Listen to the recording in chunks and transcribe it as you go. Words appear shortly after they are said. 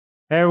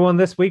Hey everyone,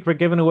 this week we're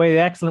giving away the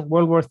excellent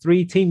World War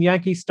III Team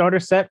Yankee starter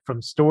set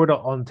from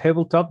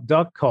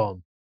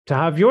store.ontabletop.com. To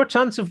have your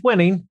chance of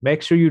winning,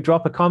 make sure you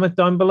drop a comment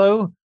down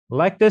below,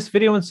 like this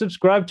video, and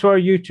subscribe to our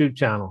YouTube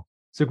channel.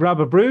 So grab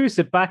a brew,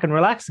 sit back and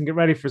relax, and get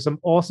ready for some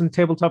awesome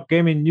tabletop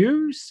gaming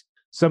news,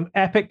 some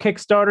epic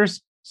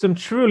Kickstarters, some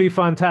truly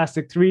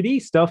fantastic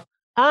 3D stuff,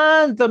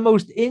 and the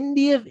most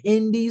indie of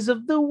indies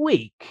of the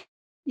week.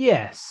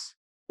 Yes,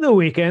 the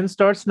weekend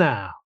starts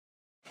now.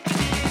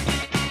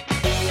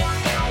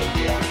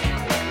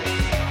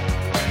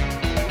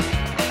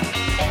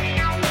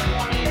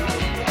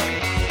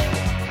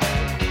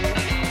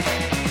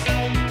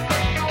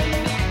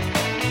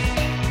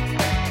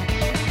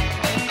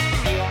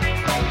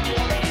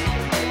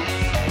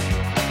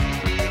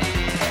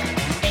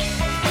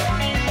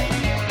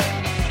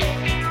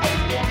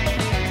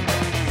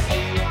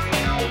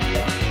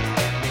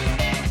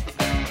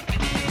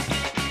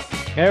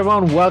 Hey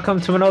everyone, welcome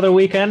to another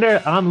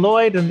Weekender. I'm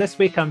Lloyd, and this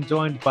week I'm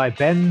joined by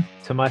Ben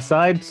to my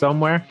side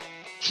somewhere.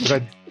 We've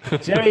got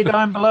Jerry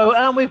down below,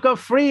 and we've got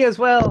Free as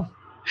well.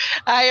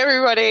 Hi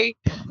everybody.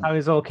 How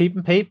is all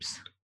keeping,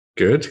 peeps?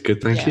 Good,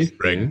 thank you.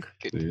 Good.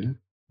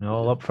 Yeah.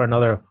 All up for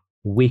another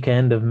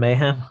weekend of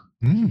mayhem.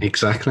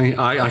 Exactly.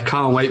 I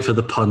can't wait for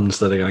the puns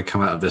that are going to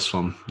come out of this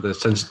one. There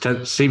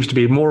seems to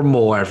be more and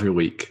more every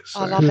week.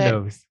 So. I love Who it.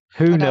 knows?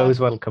 Who knows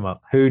what'll come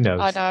up? Who knows?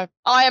 I know.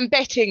 I am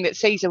betting that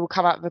Caesar will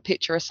come out with a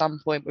picture at some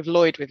point with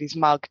Lloyd with his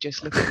mug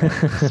just looking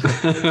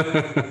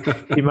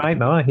at He might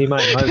not. He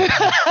might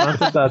not.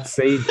 Planted that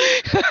seed.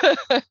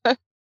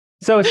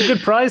 So it's a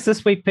good prize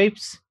this week,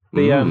 peeps.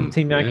 The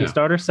Team Yankee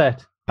starter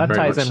set. That Very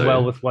ties much in so.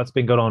 well with what's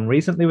been going on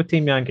recently with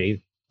Team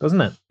Yankee,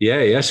 doesn't it?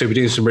 Yeah. So we're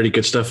doing some really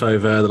good stuff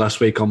over the last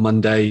week. On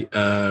Monday,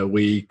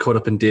 we caught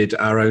up and did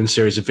our own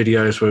series of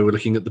videos where we're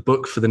looking at the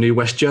book for the new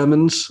West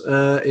Germans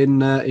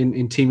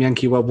in Team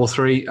Yankee World War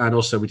III, and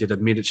also we did a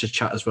miniature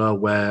chat as well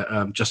where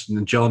Justin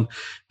and John,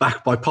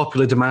 back by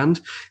popular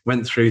demand,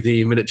 went through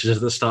the miniatures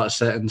of the starter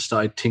set and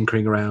started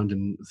tinkering around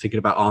and thinking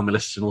about army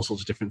lists and all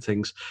sorts of different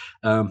things.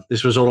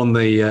 This was all on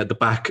the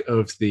back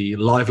of the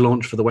live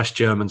launch for the West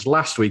Germans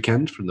last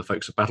weekend from the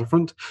folks at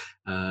Battlefront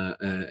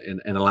in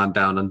a land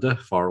down under,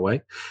 far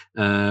away.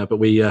 But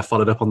we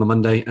followed up on the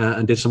Monday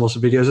and did some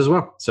awesome videos as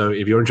well. So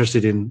if you're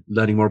interested in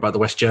learning more about the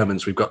West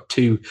Germans, we've got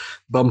 2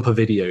 bumper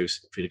videos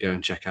for you to go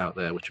and check out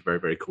there, which are very,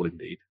 very cool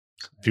indeed.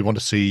 If you want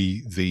to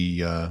see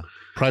the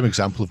prime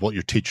example of what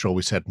your teacher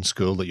always said in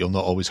school, that you'll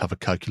not always have a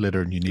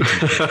calculator and you need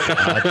to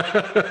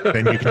add,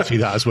 then you can see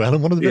that as well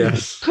in one of the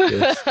videos.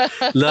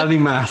 Yes.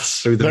 Learning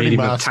maths through the Learning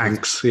medium of maths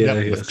tanks.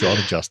 With John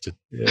and Justin.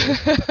 Yeah.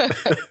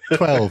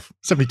 12,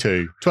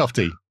 72,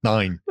 12T,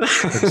 9.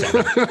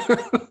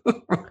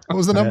 What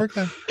was the number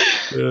again?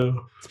 Yeah.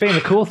 Speaking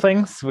of cool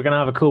things, we're going to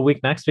have a cool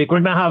week next week.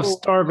 We're going to have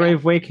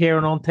Stargrave Week here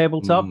on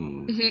Tabletop.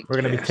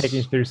 We're going to be taking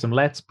you through some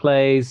Let's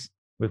Plays.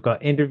 We've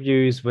got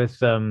interviews with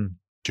the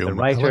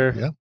writer.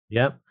 McCullough,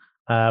 Yep.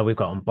 We've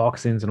got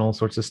unboxings and all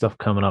sorts of stuff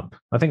coming up.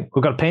 I think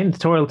we've got a painting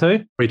tutorial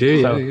too. We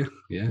do, So,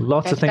 yeah.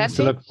 Lots of things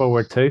to look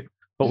forward to.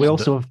 But we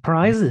also have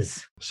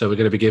prizes. So we're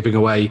going to be giving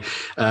away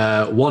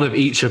one of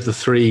each of the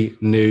 3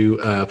 new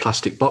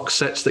plastic box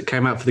sets that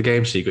came out for the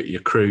game. So you've got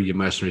your crew, your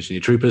mercenaries, and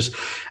your troopers.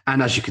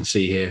 And as you can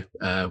see here,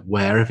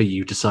 wherever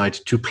you decide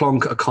to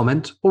plonk a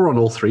comment, or on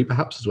all 3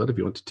 perhaps as well if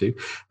you wanted to,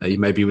 you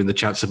may be in the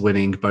chance of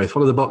winning both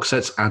one of the box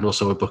sets and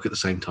also a book at the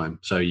same time.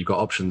 So you've got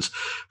options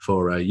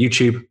for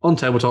YouTube, on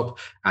Tabletop,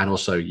 and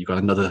also you've got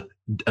another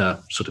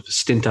sort of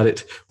stint at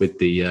it with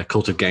the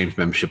Cult of Games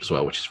membership as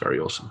well, which is very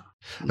awesome.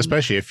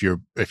 Especially if you're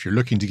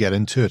looking to get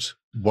into it,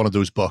 one of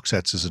those box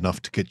sets is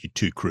enough to get you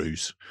 2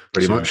 crews.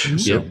 Pretty much.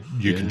 So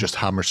you can just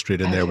hammer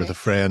straight in there with a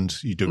friend.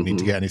 You don't need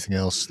to get anything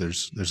else.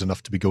 There's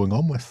enough to be going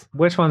on with.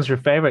 Which one's your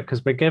favorite?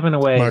 Because we're giving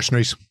away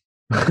Mercenaries.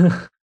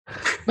 I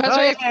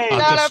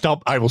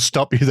will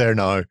stop you there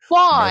now.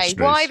 Why? Mercenaries.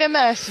 Why the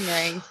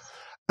mercenaries?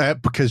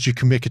 Because you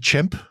can make a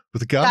chimp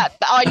with a gun.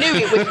 I knew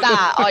it was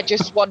that. I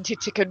just wanted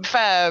to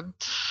confirm.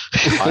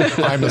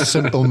 I'm a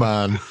simple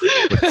man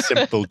with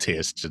simple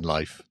tastes in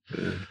life.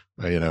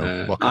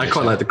 I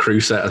quite like the crew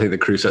set. I think the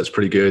crew set's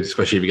pretty good,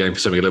 especially if you're going for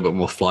something a little bit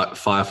more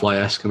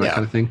Firefly-esque and that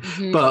kind of thing.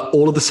 Mm-hmm. But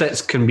all of the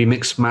sets can be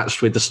mixed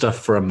matched with the stuff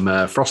from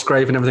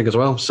Frostgrave and everything as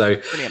well. So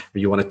if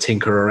you want to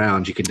tinker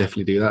around, you can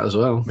definitely do that as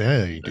well.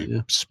 Yeah, you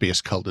do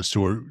Space Cultist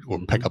or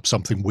pick up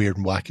something weird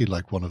and wacky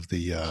like one of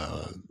the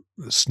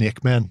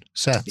Snake Men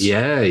sets.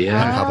 Yeah. And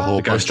have a whole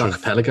the Ghost bunch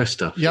Archipelago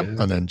stuff. Yep,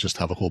 yeah. and then just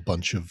have a whole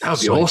bunch of that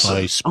would be awesome.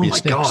 space oh my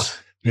snakes. God.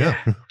 Yeah,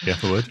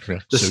 it would. Yeah.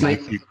 The so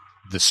snake.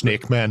 The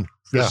Snake Men.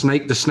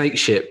 The snake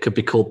ship could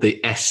be called the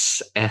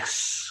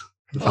SS.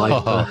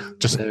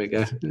 Just there we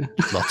go.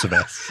 Lots of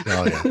S.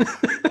 Oh yeah.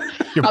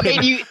 You're I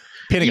mean,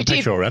 painting you a picture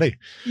did, already.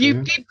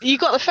 You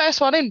got the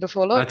first one in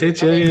before, look. I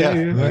did,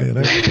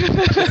 yeah.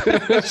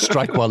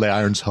 Strike while the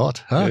iron's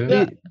hot. Huh?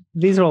 Yeah.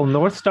 These are all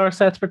North Star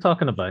sets we're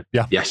talking about.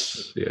 Yeah.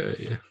 Yes.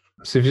 Yeah.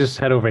 So if you just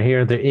head over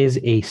here, there is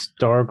a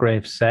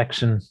Stargrave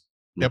section.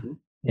 Yep.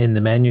 In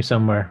the menu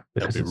somewhere.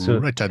 Because Because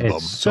it's right down the bottom.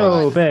 it's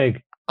so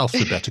big.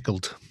 Alphabetical.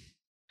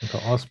 We've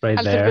got Osprey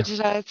there.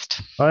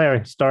 Alphabetized. Oh, there,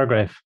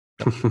 Stargrave.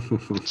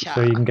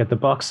 So you can get the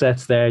box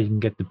sets there, you can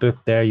get the book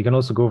there. You can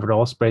also go over to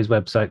Osprey's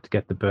website to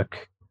get the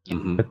book.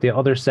 Mhm. But the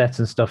other sets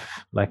and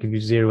stuff, like if you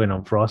zero in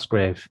on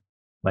Frostgrave,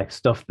 like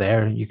stuff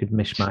there, you could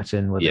mishmatch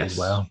in with it as Yes.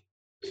 well.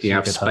 You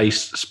have could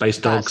space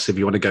dogs if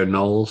you want to go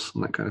gnolls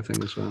and that kind of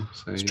thing as well.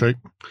 So, It's true.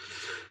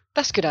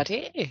 That's a good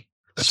idea. It's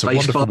a Space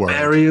wonderful world.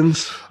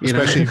 barbarians, you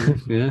know? Especially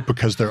yeah,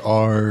 because there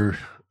are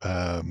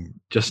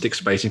just stick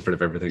space in front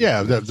of everything.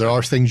 yeah, there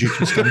are things you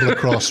can stumble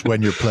across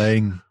when you're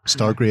playing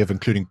Stargrave,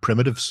 including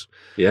primitives.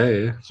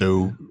 yeah.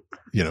 So,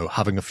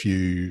 having a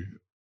few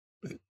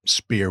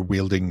spear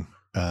wielding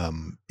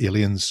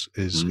aliens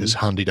is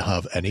handy to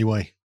have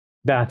anyway.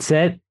 That's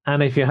it.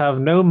 And if you have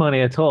no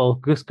money at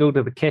all, just go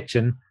to the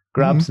kitchen,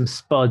 grab some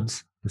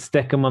spuds, and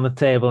stick them on the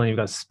table, and you've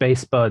got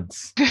space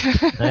spuds.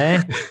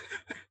 Eh?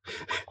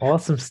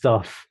 Awesome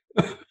stuff.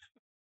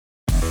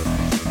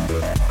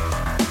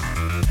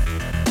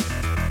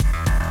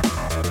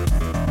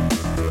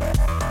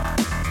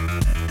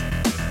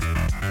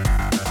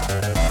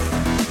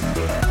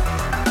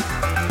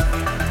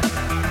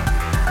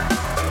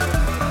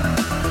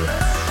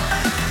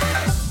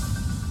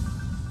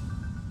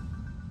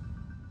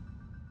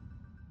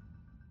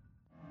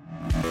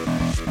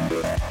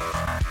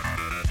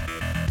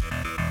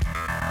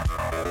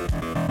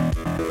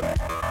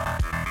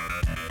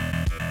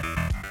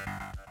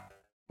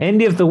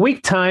 End of the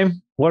week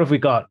time. What have we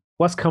got?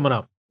 What's coming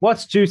up?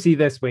 What's juicy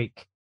this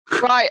week?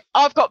 Right,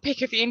 I've got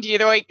pick of the indie of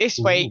the week this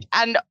week,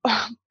 and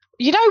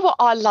you know what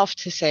I love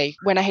to see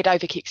when I head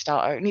over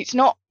Kickstarter, and it's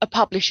not a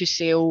publisher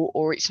seal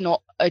or it's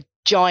not a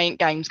giant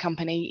games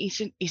company.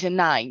 It's a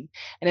name,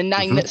 and a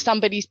name that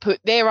somebody's put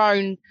their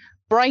own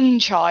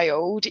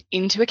brainchild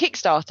into a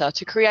Kickstarter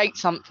to create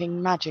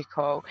something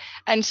magical.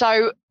 And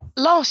so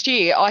last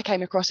year I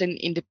came across an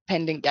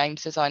independent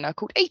games designer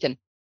called Ethan.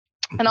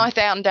 And I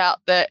found out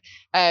that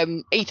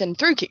Ethan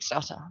through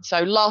Kickstarter.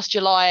 So last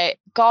July,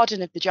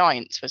 Garden of the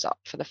Giants was up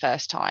for the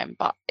first time,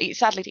 but it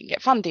sadly didn't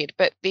get funded.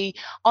 But the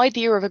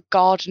idea of a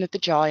Garden of the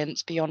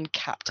Giants beyond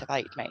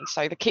captivated me.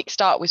 So the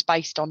Kickstarter was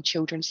based on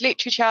children's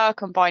literature,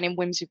 combining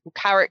whimsical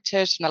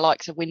characters from the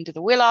likes of Wind of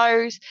the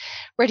Willows,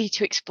 ready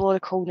to explore the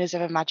corners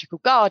of a magical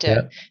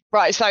garden. Yeah.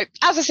 Right, so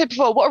as I said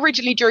before, what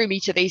originally drew me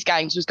to these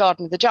games was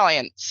Garden of the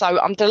Giants. So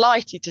I'm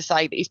delighted to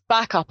say that it's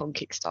back up on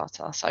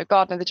Kickstarter. So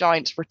Garden of the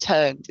Giants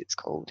Returned, it's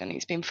called, and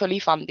it's been fully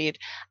funded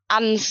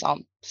and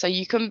some. So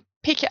you can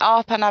pick it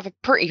up and have a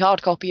pretty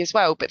hard copy as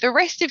well. But the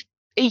rest of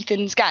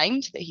Ethan's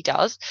games that he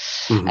does,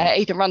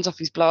 Ethan runs off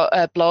his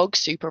blog,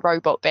 Super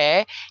Robot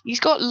Bear. He's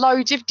got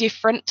loads of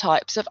different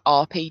types of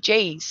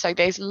RPGs. So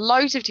there's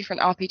loads of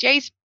different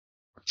RPGs.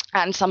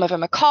 And some of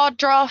them are card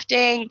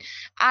drafting,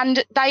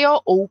 and they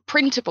are all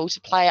printable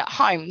to play at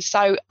home.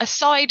 So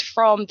aside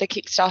from the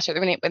Kickstarter at the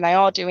minute, when they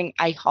are doing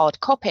a hard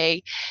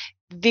copy,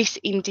 this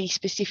indie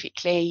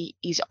specifically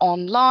is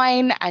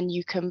online, and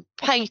you can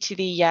pay to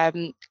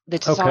the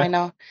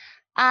designer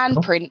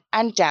and print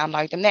and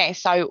download them there.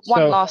 So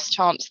one last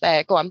chance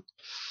there. Go on.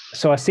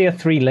 So I see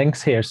 3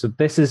 links here. So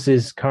this is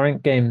his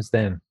current games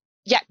then.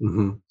 Yeah.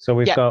 So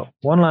we've got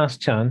One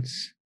Last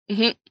Chance.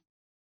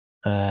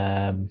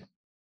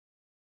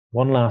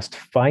 One Last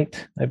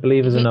Fight, I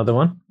believe, is another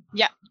one.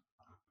 Yeah.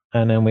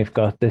 And then we've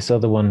got this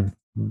other one,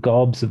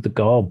 Gobs of the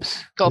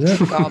Gobs. Gobs of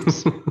the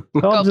Gobs.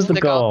 Gobs of the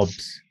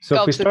Gobs. So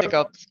Gobs of the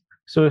Gobs.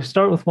 So we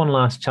start with One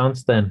Last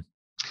Chance then.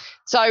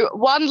 So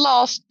One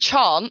Last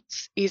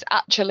Chance is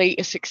actually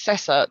a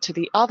successor to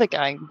the other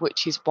game,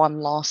 which is One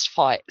Last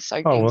Fight.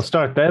 So we'll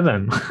start there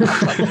then.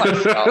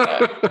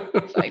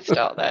 Let's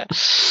start there.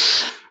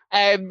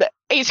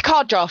 It's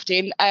card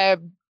drafting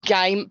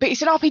game, but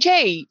it's an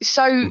RPG.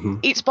 So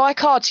it's by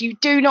cards. You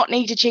do not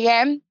need a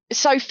GM.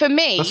 So for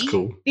me, that's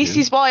cool. This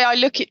is why I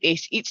look at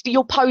this. It's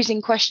you're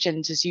posing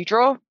questions as you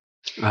draw.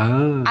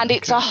 And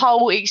it's a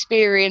whole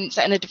experience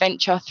and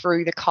adventure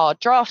through the card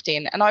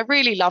drafting. And I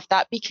really love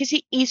that because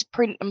it is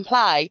print and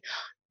play.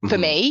 For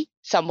me,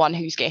 someone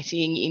who's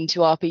getting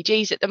into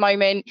RPGs at the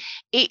moment,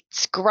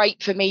 it's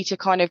great for me to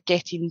kind of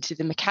get into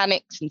the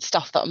mechanics and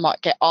stuff that I might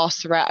get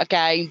asked throughout a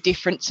game,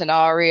 different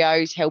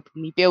scenarios,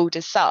 helping me build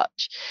as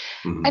such.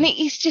 And it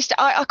is just,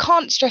 I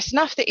can't stress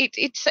enough that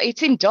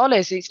it's in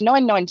dollars. It's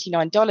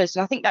 $9.99,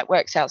 and I think that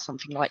works out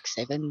something like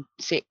 £6.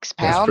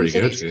 That's pretty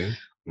good,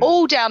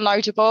 all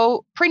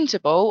downloadable,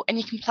 printable, and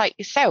you can play it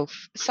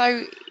yourself.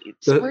 So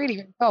it's really,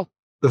 really cool.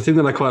 The thing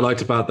that I quite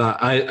liked about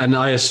that,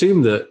 I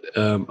assume that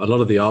a lot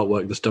of the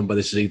artwork that's done by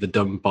this is either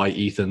done by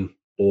Ethan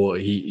or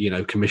he,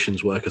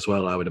 commissions work as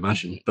well, I would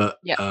imagine. But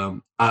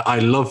I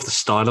love the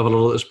style of a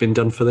lot that's been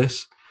done for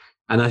this.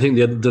 And I think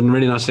the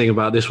really nice thing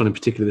about this one in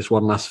particular, this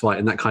One Last Fight,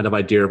 and that kind of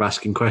idea of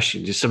asking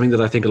questions is something that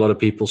I think a lot of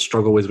people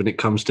struggle with when it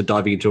comes to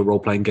diving into a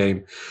role-playing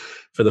game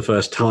for the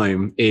first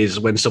time, is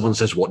when someone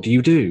says, "What do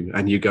you do?"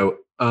 And you go,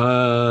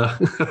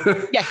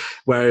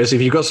 Whereas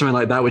if you've got something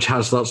like that, which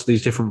has lots of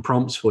these different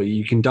prompts for you,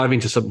 you can dive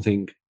into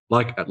something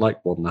like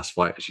One Last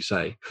Fight, as you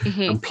say,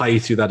 and play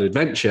through that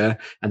adventure.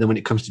 And then when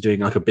it comes to doing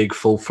like a big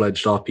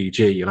full-fledged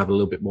RPG, you'll have a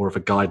little bit more of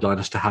a guideline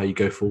as to how you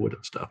go forward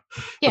and stuff.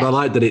 Yeah. But I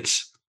like that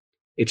it's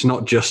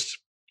not just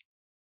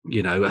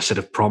a set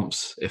of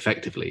prompts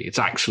effectively. It's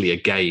actually a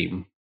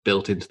game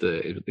built into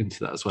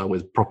that as well,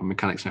 with proper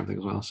mechanics and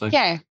everything as well. So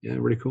yeah,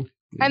 really cool.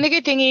 Yeah. And the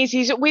good thing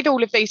is with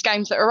all of these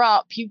games that are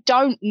up, you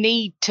don't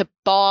need to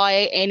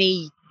buy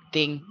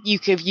anything.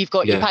 You've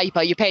got your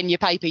paper, your pen, your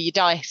paper, your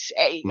dice.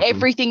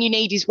 Everything you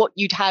need is what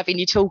you'd have in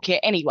your toolkit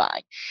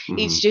anyway.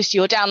 It's just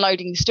you're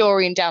downloading the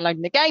story and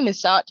downloading the game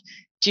as such,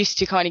 just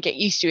to kind of get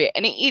used to it.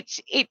 And it's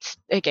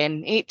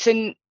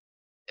a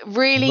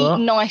really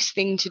nice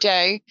thing to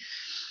do.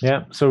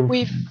 Yeah. So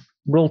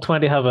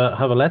Roll20 have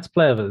a let's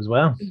play of it as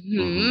well.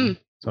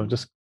 So I've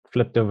just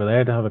flipped over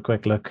there to have a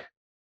quick look.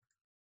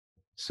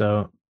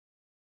 So,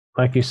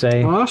 like you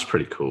say, that's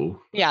pretty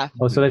cool. Yeah.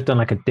 Oh, so they've done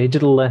like a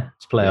digital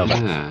let's play of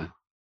it. Yeah.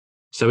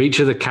 So each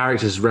of the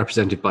characters is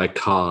represented by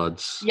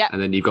cards. Yeah.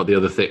 And then you've got the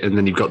other thing, and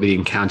then you've got the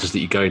encounters that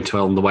you go into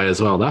on the way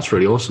as well. That's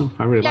really awesome.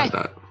 I really like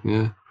that.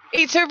 Yeah.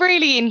 It's a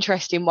really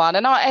interesting one.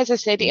 And as I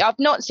said, I've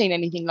not seen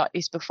anything like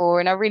this before.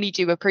 And I really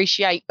do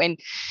appreciate when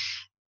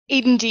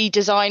indie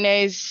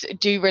designers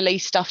do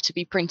release stuff to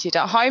be printed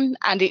at home,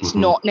 and it's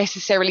not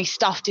necessarily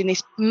stuffed in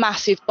this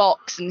massive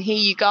box and here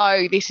you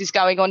go, this is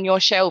going on your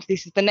shelf,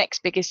 this is the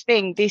next biggest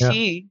thing. This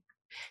is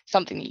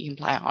something that you can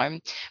play at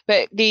home.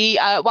 But the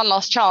One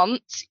Last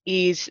Chance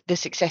is the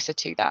successor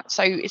to that,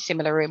 so it's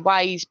similar in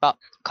ways, but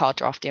card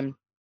drafting,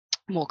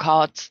 more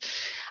cards,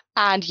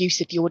 and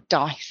use of your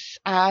dice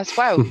as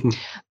well.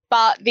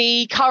 But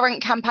the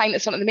current campaign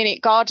that's on at the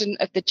minute, Garden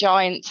of the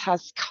Giants,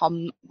 has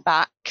come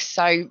back.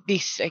 So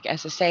this,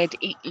 as I said,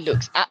 it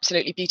looks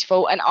absolutely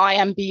beautiful. And I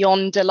am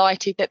beyond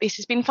delighted that this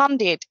has been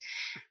funded.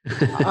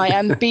 I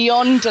am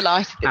beyond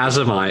delighted. As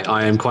am I.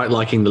 I am quite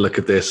liking the look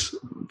of this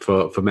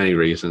for many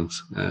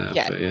reasons.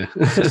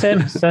 It's the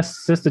same.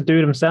 That's just the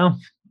dude himself.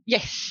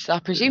 Yes, I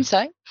presume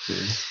so.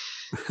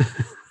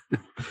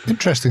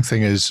 Interesting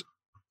thing is,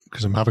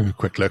 because I'm having a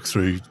quick look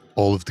through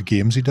all of the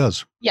games he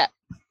does. Yeah.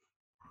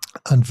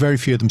 And very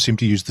few of them seem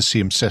to use the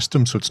same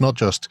system. So it's not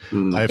just,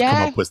 I have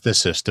come up with this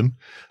system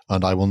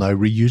and I will now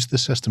reuse the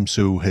system.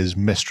 So his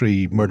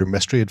murder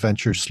mystery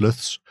adventure,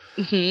 Sleuths,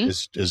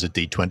 is a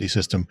D20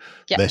 system.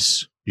 Yep.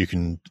 This, you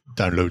can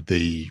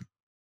download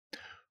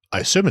I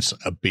assume it's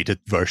a beta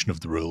version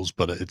of the rules,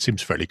 but it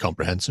seems fairly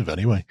comprehensive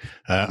anyway.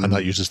 And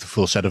that uses the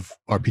full set of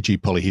RPG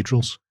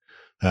polyhedrals.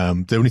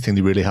 The only thing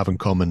they really have in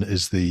common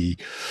is the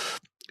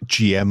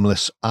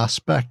GM-less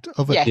aspect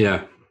of it.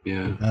 Yeah.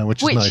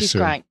 Which is nice. Is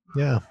great.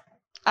 Yeah.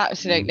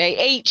 Absolutely.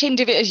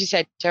 As you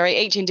said, Jerry,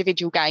 each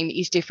individual game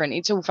is different.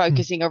 It's all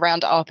focusing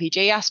around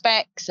RPG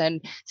aspects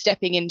and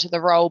stepping into the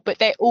role, but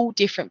they're all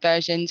different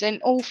versions,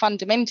 and all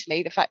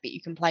fundamentally the fact that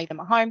you can play them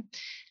at home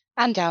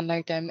and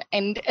download them.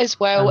 And as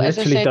well, as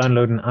I said,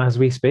 downloading as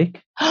we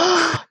speak.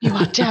 You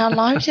are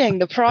downloading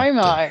the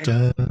promo.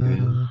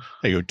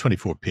 There you go,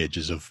 24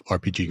 pages of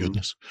RPG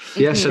goodness.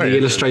 Yeah, so the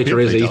illustrator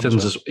is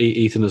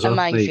Ethan as well.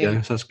 Amazing. There you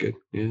go. So that's good.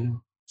 Yeah.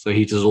 So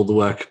he does all the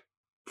work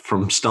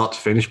from start to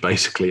finish,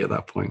 basically, at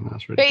that point.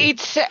 That's really good.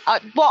 It's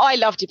what I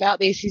loved about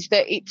this is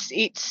that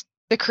it's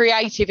the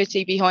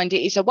creativity behind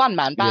it is a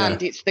one-man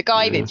band. It's the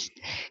guy that's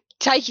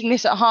taking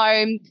this at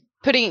home,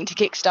 putting it into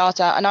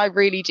Kickstarter, and I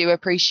really do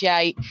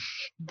appreciate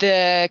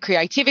the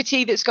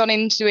creativity that's gone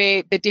into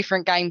it, the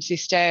different game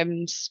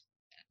systems.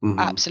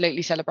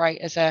 Absolutely celebrate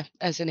as an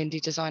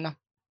indie designer.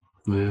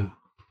 Yeah.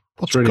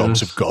 What's really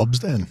Gobs of Gobs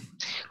then?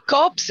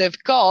 Gobs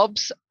of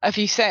Gobs. Have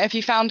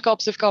you found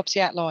Gobs of Gobs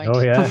yet, Lloyd?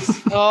 Oh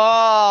yes.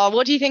 Oh,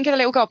 what do you think of the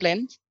little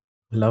goblins?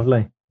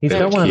 Lovely. He's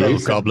got one of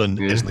those.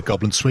 Goblin isn't the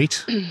goblin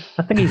sweet.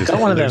 I think he's got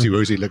one of them.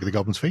 Rosy, look at the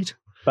goblin's feet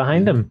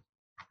behind him.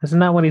 Isn't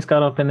that what he's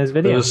got up in his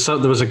video?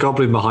 There was a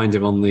goblin behind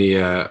him on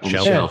the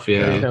shelf.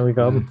 Yeah. We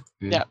goblin.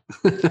 Yeah.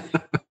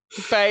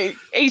 But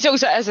he's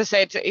also, as I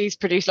said, he's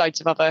produced loads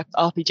of other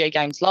RPG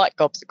games like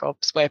Gobs of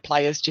Gobs, where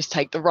players just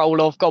take the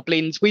role of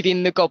goblins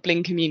within the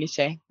goblin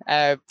community.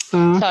 So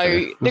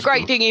the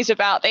great thing is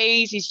about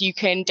these is you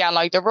can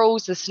download the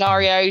rules, the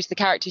scenarios, the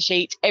character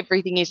sheets.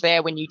 Everything is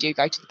there when you do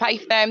go to pay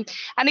for them.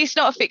 And it's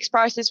not a fixed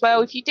price as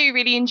well. If you do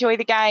really enjoy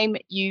the game,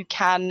 you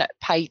can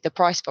pay the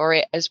price for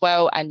it as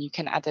well. And you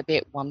can add a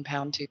bit, £1,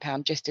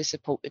 £2, just to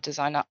support the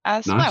designer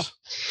as well.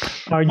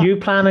 Are you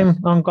planning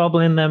on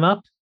gobbling them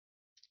up?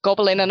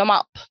 Gobbling them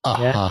up.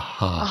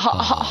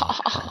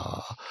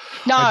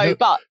 No,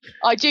 but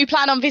I do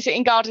plan on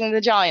visiting Garden of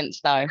the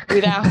Giants, though,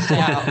 without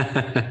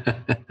doubt.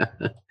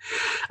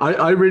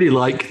 I really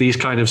like these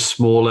kind of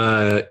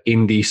smaller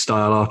indie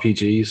style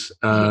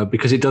RPGs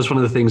because it does one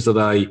of the things that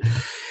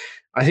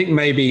I think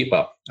maybe,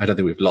 well, I don't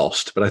think we've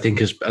lost, but I think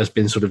has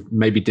been sort of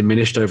maybe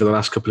diminished over the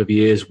last couple of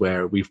years,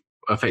 where we've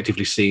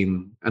effectively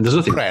seen, and there's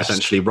nothing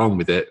essentially wrong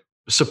with it,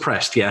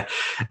 suppressed. Yeah,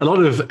 a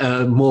lot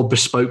of more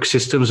bespoke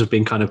systems have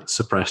been kind of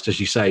suppressed, as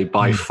you say,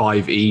 by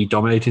 5e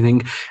dominating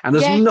thing, and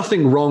there's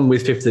nothing wrong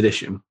with 5th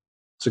edition.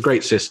 It's a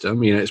great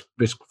system, it's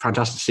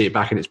fantastic to see it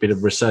back, and it's been a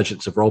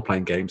resurgence of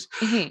role-playing games.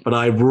 But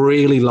I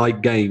really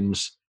like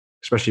games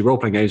especially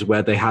role-playing games,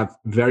 where they have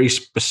very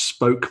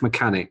bespoke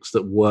mechanics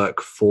that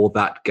work for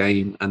that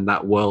game and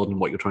that world and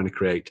what you're trying to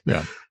create.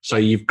 Yeah. So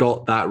you've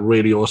got that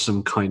really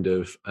awesome kind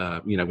of,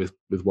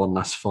 with One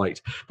Last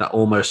Fight, that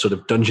almost sort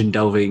of dungeon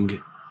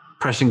delving,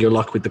 pressing your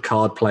luck with the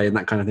card play and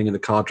that kind of thing, and the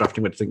card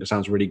drafting, which I think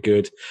sounds really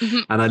good. Mm-hmm.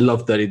 And I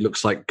love that it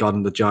looks like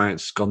Garden of the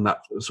Giants has gone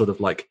that sort of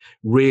like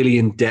really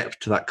in depth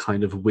to that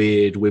kind of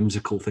weird,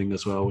 whimsical thing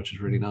as well, which is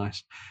really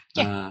nice.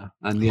 Yeah.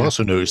 And I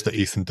also noticed that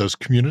Ethan does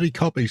community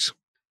copies.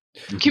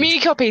 Community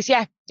copies, he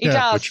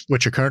does.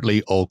 Which are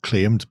currently all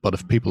claimed, but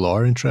if people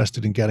are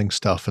interested in getting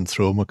stuff and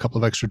throw them a couple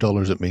of extra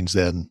dollars, it means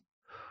then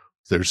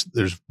there's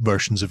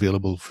versions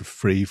available for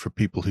free for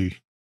people who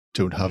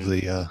don't have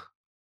the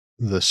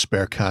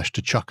spare cash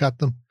to chuck at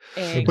them,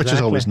 which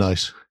is always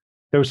nice.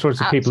 Those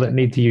sorts of people that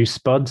need to use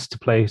spuds to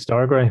play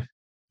Stargrave.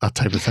 That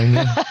type of thing.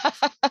 Yeah.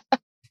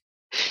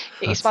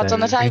 Get your spuds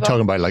on the table. You're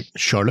talking about like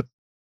Charlotte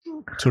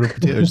sort of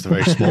potatoes, the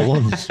very small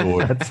ones,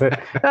 or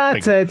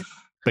that's it.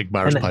 Big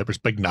Maris Pipers,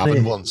 big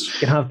Navin ones.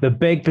 You can have the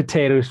big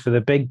potatoes for the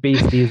big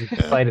beasties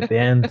to fight at the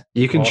end.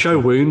 You can show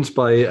wounds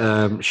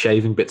by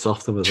shaving bits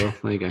off them as well.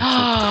 There you go.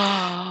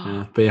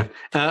 I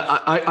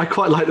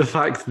quite like the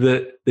fact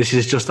that this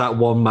is just that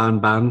one-man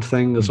band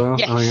thing as well.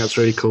 Yes. I think that's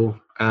really cool.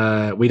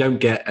 We don't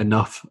get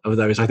enough of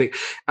those. I think,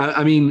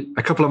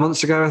 a couple of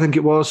months ago, I think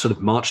it was, sort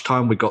of March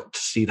time, we got to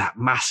see that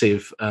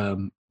massive,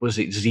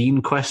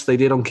 zine quest they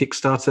did on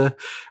Kickstarter,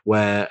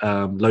 where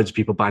loads of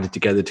people banded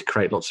together to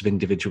create lots of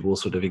individual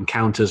sort of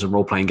encounters and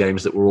role-playing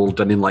games that were all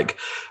done in like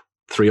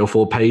 3 or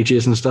 4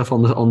 pages and stuff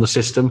on the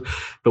system.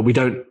 But we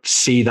don't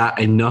see that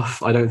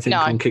enough, I don't think,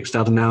 on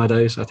Kickstarter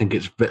nowadays. I think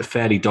it's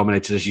fairly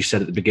dominated, as you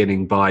said at the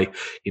beginning, by,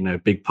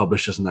 big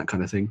publishers and that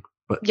kind of thing.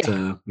 But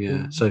so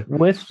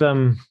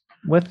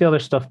with the other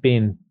stuff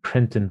being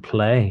print and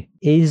play,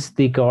 is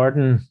the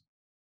Garden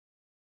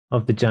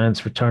of the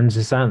Giants Returns,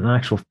 is that an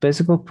actual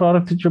physical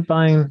product that you're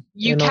buying?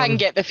 You can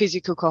get the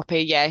physical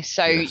copy, yeah.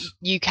 So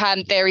you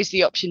can, there is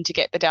the option to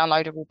get the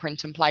downloadable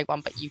print and play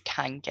one, but you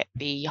can get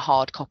the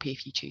hard copy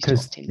if you choose to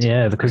opt into.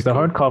 Yeah, because the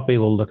hard copy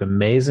will look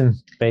amazing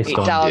based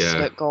look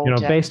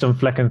gorgeous. Based on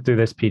flicking through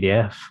this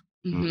PDF.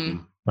 Mm-hmm.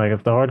 Like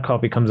if the hard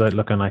copy comes out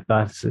looking like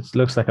that, it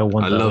looks like a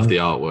one. I love the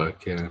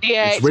artwork.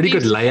 Yeah, it's really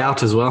good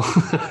layout as well.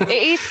 It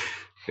is.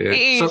 Yeah.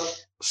 It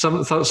is.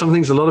 Some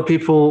things a lot of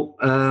people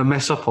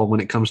mess up on when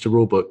it comes to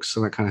rule books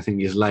and that kind of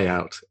thing is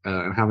layout,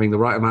 and having the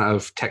right amount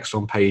of text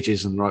on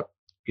pages and right,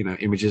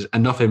 images,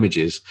 enough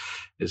images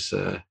is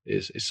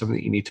something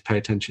that you need to pay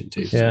attention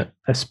to. Yeah, so.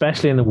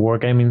 Especially in the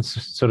wargaming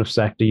sort of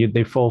sector,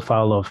 they fall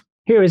foul of,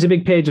 here is a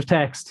big page of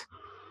text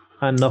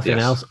and nothing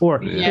else, or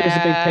here's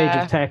a big page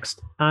of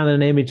text and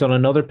an image on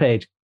another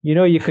page.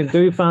 You can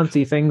do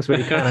fancy things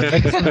when you kind of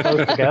mix them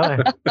both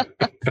together.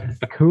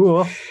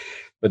 Cool.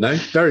 But no,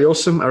 very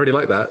awesome. I really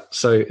like that.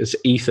 So it's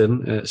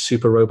Ethan,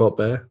 Super Robot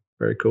Bear.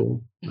 Very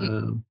cool.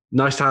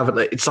 Nice to have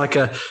it. It's like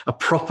a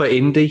proper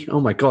indie.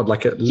 Oh my god,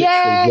 like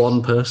literally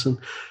one person.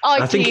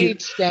 I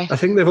think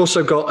they've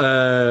also got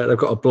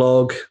a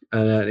blog,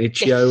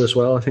 Itch.io as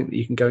well. I think that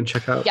you can go and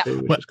check out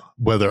too.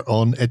 Whether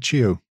on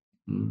Itch.io,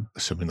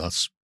 assuming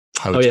that's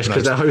how. Oh yes,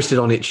 because they're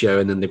hosted on Itch.io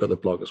and then they've got the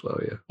blog as well.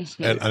 Yeah.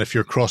 So. And if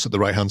you're across at the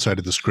right hand side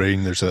of the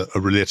screen, there's a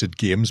related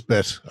games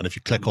bit, and if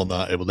you click on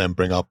that, it will then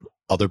bring up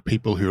other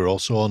people who are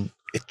also on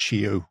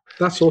Itch.io.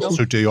 That's awesome.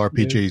 So do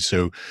RPGs. Yeah.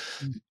 So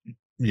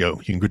you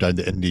can go down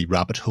the indie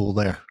rabbit hole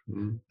there.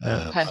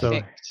 Perfect.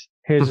 So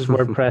here's his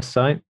WordPress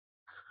site,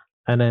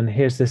 and then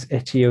here's this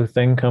Itch.io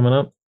thing coming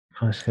up.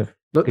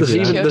 Look,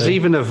 there's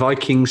even a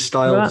Viking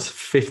styled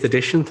 5th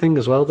edition thing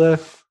as well there.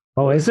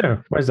 Oh, is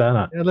there? Where's that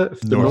at? Yeah, look,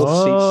 the North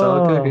Sea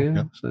Saga.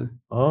 Yeah. So.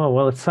 Oh,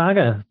 well, it's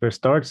Saga for a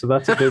start, so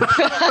that's a good.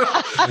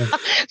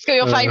 It's got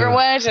your favourite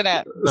word in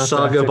it.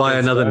 Saga by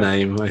another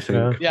name, I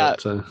think. Yeah.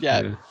 But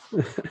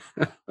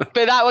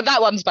that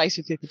one's based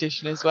with 5th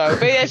edition as well.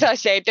 But as I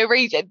said,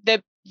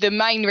 the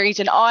main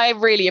reason I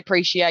really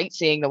appreciate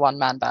seeing the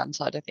one-man band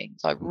side of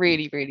things, I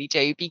really, really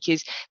do,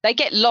 because they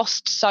get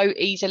lost so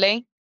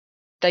easily.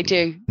 They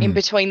do in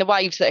between the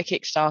waves that are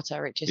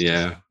Kickstarter. It just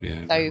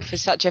So for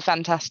such a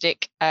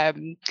fantastic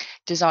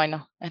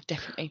designer, it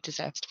definitely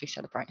deserves to be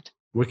celebrated.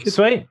 Wicked.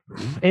 Sweet.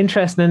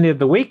 Interesting indie of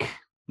the week.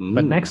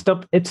 But next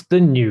up, it's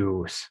the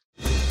news.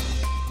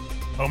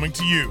 Coming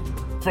to you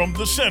from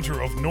the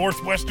center of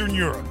Northwestern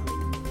Europe.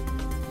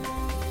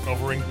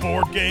 Covering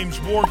board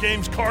games, war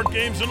games, card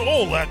games, and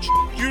all that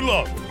you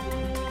love.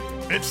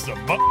 It's the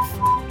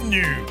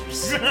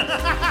news.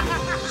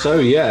 So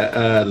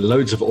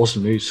loads of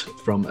awesome news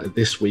from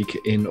this week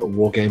in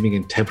wargaming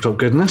and tabletop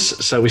goodness.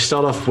 So we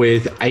start off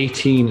with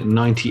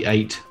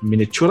 1898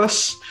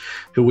 Miniaturas,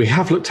 who we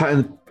have looked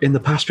at in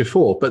the past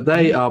before, but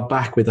they are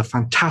back with a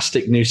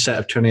fantastic new set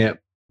of 28mm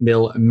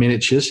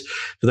miniatures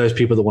for those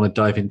people that want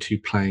to dive into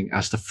playing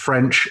as the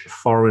French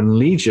Foreign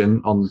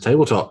Legion on the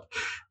tabletop.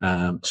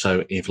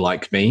 So if,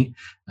 like me,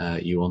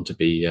 you want to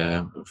be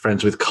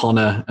friends with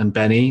Connor and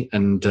Benny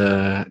and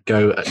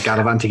go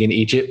gallivanting in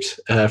Egypt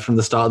from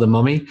the start of The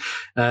Mummy,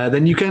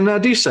 then you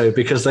can do so,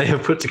 because they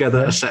have put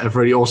together a set of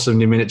really awesome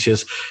new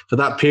miniatures for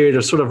that period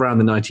of sort of around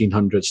the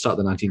 1900s, start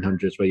of the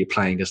 1900s, where you're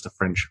playing as the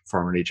French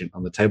Foreign Legion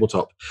on the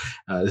tabletop.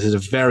 This is a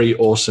very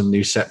awesome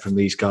new set from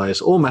these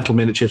guys, all metal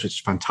miniatures, which is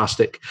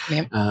fantastic.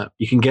 Yep.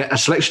 You can get a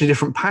selection of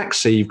different packs.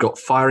 So you've got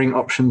firing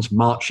options,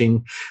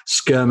 marching,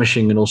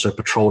 skirmishing, and also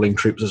patrolling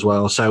troops as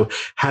well. So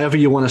however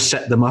you want to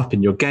set them up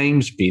in your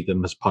games, be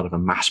them as part of a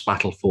mass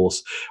battle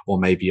force or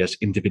maybe as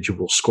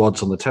individual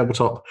squads on the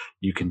tabletop,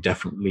 you can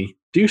definitely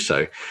do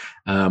so.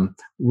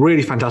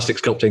 Really fantastic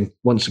sculpting,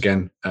 once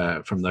again,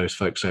 from those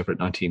folks over at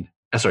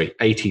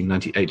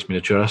 1898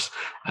 Miniaturas.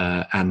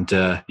 And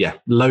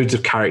loads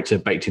of character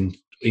baked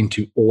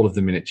into all of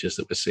the miniatures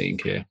that we're seeing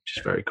here, which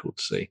is very cool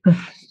to see.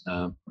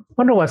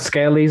 Wonder what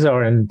scale these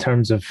are in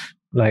terms of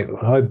like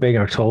how big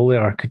or tall they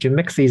are. Could you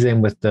mix these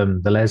in with the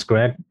Les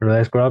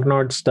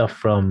Grognard stuff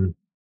from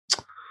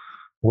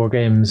War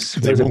Games?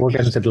 War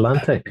Games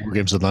Atlantic? War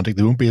Games Atlantic.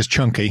 They won't be as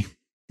chunky.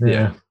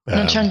 Yeah.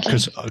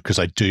 Because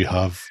I do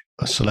have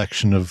a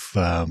selection of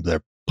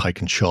their pike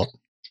and shot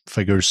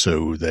figures,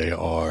 so they're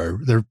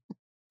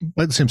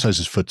about the same size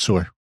as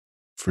Footsore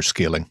for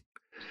scaling.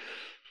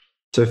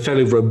 So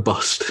fairly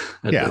robust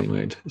at any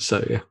rate.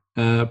 So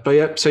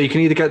so you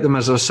can either get them,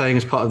 as I was saying,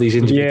 as part of these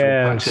individual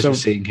packs as you're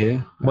seeing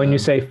here. When you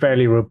say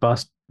fairly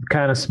robust,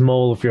 kind of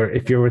small,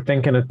 if you were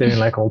thinking of doing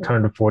like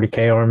alternative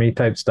 40k army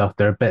type stuff,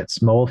 they're a bit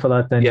small for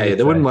that then. Yeah,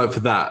 they wouldn't work for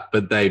that,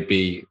 but they'd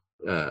be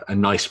a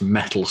nice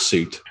metal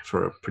suit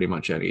for pretty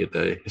much any of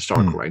the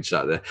historical ranges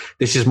out there.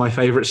 This is my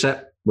favorite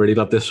set. Really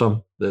love this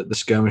one, the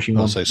skirmishing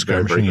one. Say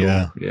skirmishing,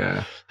 very cool.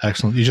 Yeah.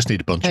 Excellent. You just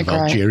need a bunch of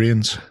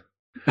Algerians.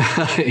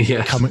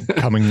 Yes.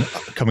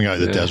 coming out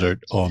of the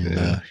desert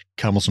on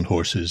camels and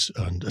horses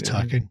and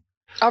attacking.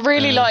 I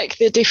really like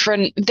the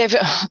different.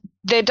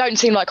 They don't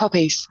seem like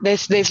copies.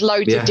 There's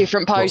loads of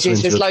different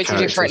poses. There's loads of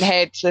different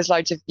heads. There's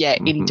loads of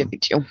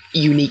individual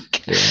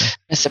uniqueness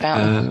about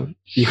them.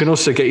 You can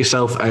also get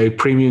yourself a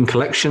premium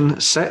collection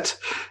set,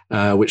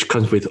 which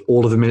comes with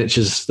all of the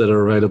miniatures that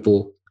are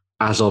available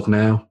as of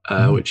now,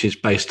 which is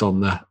based on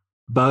the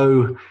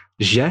Beau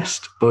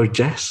Geste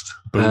books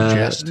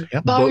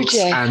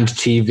and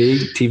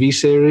TV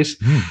series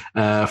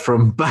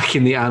from back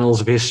in the annals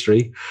of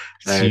history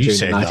during the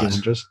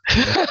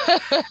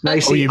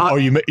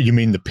 1900s. You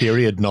mean the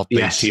period, not the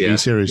TV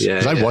series?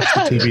 Because I watched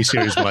the TV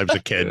series when I was a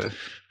kid.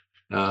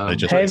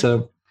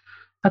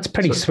 That's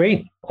pretty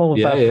sweet. All of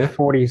that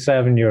for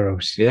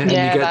 €47. Yeah, and you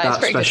get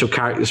that special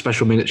character,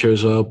 special miniature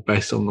as well,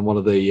 based on one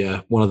of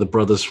the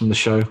brothers from the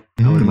show.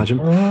 I would imagine,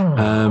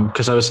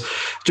 because I was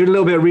doing a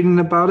little bit of reading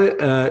about it.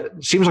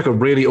 It seems like a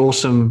really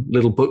awesome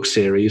little book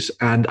series,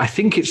 and I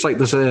think it's like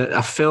there's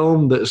a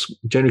film that's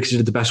generally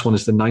considered the best one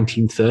is the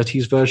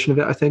 1930s version of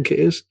it. I think it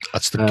is.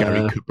 That's the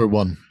Gary Cooper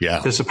one. Yeah,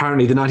 because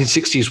apparently the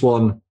 1960s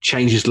one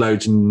changes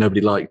loads and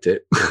nobody liked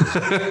it,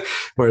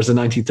 whereas the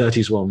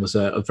 1930s one was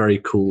a very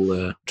cool.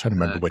 Trying to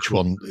remember which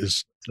one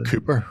is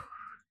Cooper.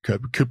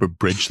 Cooper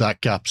bridged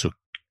that gap, so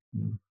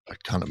I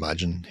can't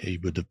imagine he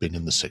would have been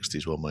in the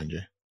 60s one, mind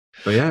you.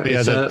 But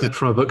it's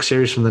from a book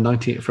series from the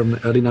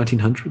early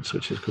 1900s,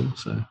 which is cool.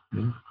 So,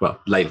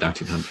 late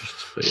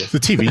 1900s. But the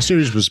TV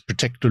series was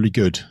particularly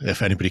good.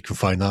 If anybody can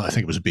find that, I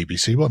think it was a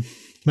BBC one.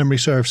 Memory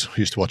serves. I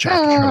used to watch it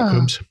after Sherlock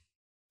Holmes.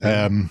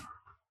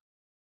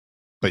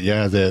 But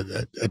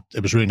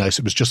it was really nice.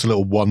 It was just a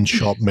little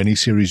one-shot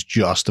mini-series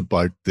just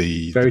about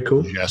the very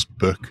cool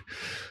book,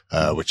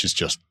 which is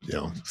just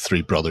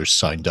 3 brothers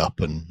signed up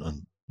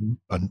and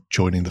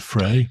joining the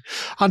fray,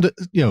 and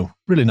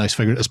really nice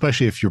figure,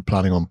 especially if you're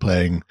planning on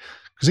playing.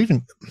 Because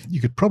even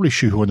you could probably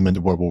shoehorn them into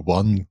World War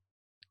One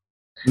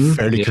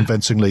fairly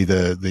convincingly.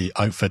 The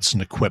outfits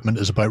and equipment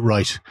is about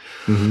right,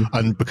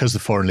 and because the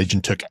Foreign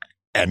Legion took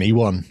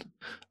anyone.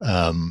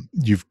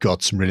 You've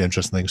got some really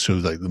interesting things. So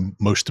like the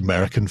most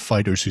American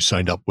fighters who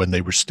signed up when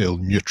they were still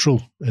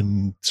neutral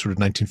in sort of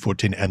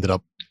 1914 ended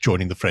up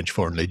joining the French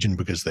Foreign Legion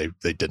because they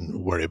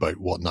didn't worry about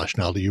what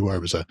nationality you were.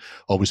 It was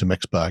always a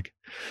mixed bag.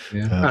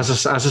 Yeah. As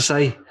I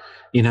say,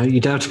 you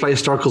don't have to play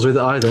historicals with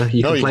it either.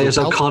 You can play as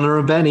O'Connor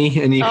and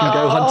Benny, and you can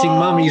go hunting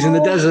mummies in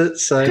the desert.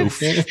 So go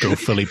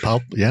fully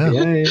pulp. Yeah.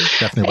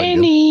 Definitely.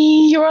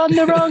 Benny, you're on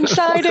the wrong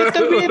side of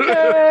the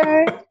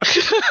river.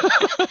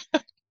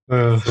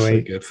 Oh,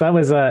 great. So that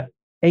was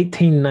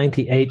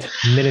 1898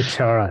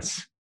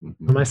 Miniaturas.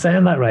 Am I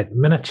saying that right?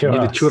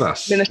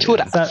 Miniaturas.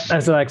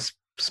 That's like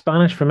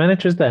Spanish for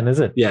miniatures then, is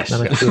it? Yes.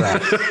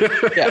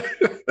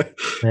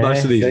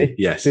 Nice and easy.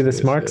 Yes. See the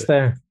smarts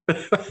there.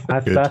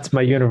 That's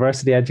my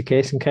university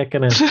education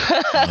kicking in.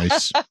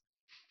 Nice.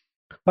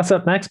 What's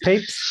up next,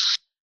 peeps?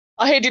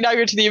 I headed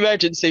over to the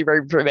emergency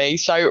room for me.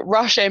 So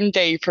Rush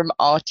MD from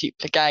Arctic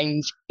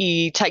Games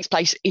it takes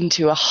place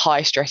into a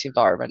high stress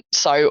environment.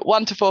 So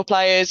 1 to 4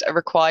 players are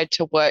required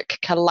to work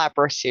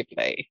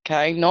collaboratively,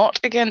 okay? Not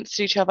against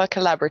each other,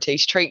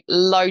 collaboratively. Treat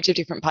loads of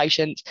different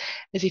patients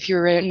as if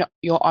you're in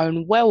your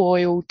own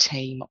well-oiled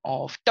team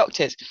of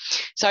doctors.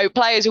 So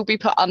players will be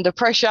put under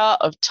pressure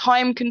of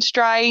time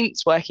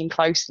constraints, working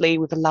closely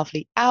with a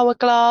lovely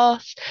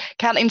hourglass,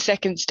 counting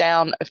seconds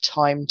down of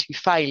time to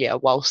failure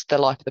whilst the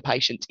life of the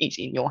patient is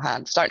in your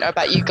hands. Don't know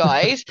about you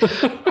guys,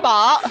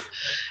 but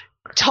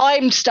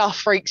timed stuff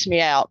freaks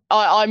me out.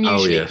 I'm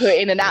usually put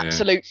in an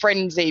absolute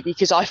frenzy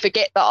because I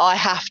forget that I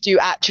have to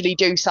actually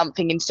do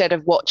something instead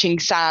of watching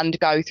sand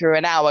go through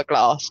an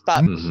hourglass.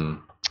 But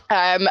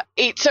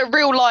it's a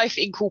real life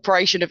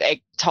incorporation of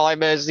egg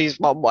timers is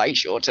one way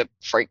sure to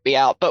freak me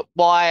out, but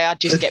why I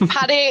just get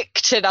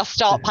panicked and I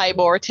start paying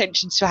more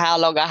attention to how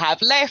long I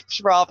have left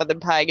rather than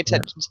paying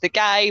attention to the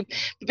game.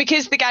 But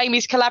because the game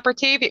is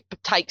collaborative, it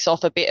takes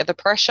off a bit of the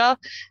pressure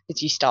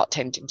as you start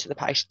tending to the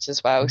patients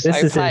as well. This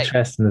is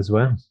interesting as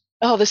well.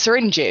 Oh, the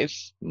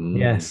syringes.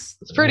 Yes.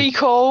 It's pretty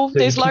cool. So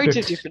there's loads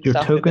of different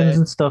stuff. Your tokens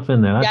and stuff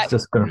in there. That's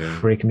just going to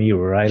freak me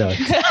right out.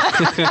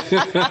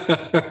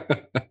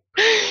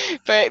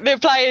 But the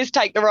players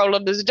take the role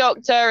on as a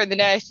doctor and the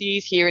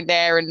nurses here and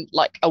there and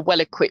like a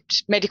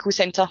well-equipped medical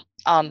centre,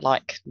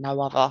 unlike no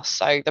other.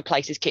 So the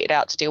place is kitted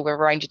out to deal with a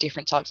range of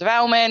different types of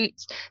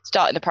ailments,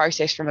 starting the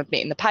process from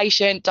admitting the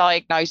patient,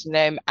 diagnosing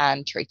them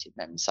and treating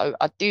them. So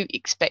I do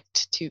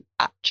expect to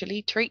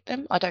actually treat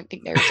them. I don't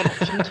think there is an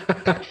option to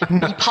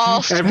be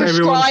past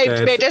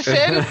prescribed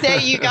medicine. There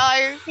you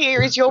go.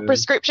 Here is your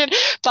prescription.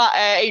 But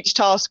each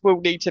task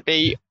will need to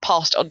be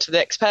passed on to the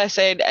next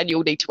person and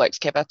you'll need to work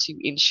together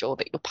to ensure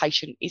that your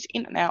patient is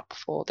in and out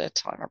before the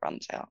timer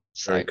runs out.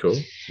 So very cool.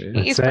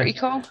 It is pretty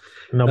cool.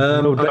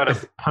 No doubt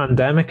of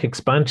pandemic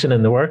expansion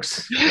in the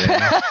works.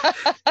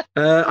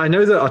 I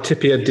know that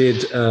Artipia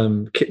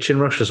did Kitchen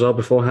Rush as well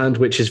beforehand,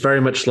 which is very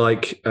much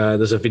like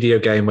there's a video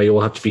game where you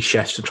all have to be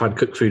chefs to try and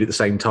cook food at the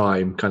same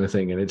time kind of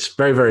thing. And it's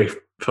very, very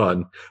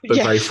fun, but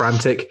very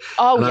frantic.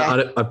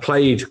 I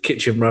played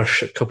Kitchen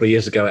Rush a couple of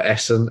years ago at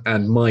Essen,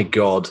 and my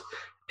God,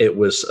 it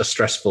was a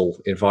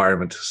stressful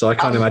environment. So I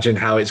can't imagine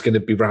how it's going to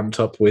be ramped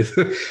up with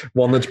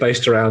one that's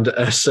based around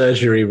a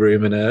surgery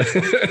room and a...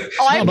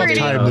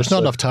 There's not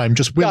enough time.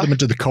 Just wheel them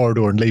into the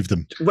corridor and leave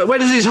them. Where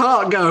does his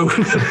heart go?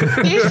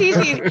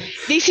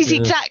 This is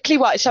exactly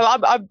what... So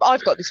I've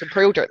got this on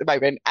pre-order at the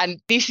moment,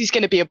 and this is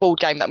going to be a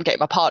board game that I'm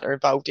getting my partner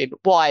involved in.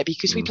 Why?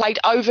 Because we played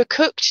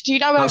Overcooked. Do you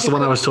know That's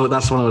Overcooked?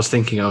 That's the one I was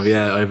thinking of,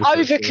 yeah.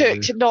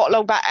 Overcooked not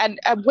long back, and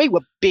we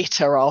were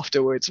bitter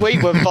afterwards.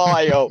 We were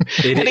vile.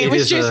 It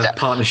was just a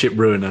partnership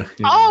ruiner.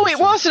 It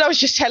was, and I was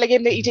just telling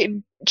him that he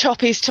didn't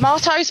chop his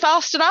tomatoes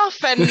fast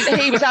enough, and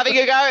he was having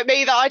a go at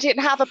me that I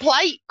didn't have a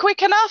plate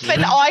quick enough,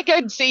 and I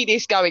could see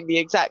this going the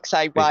exact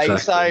same way.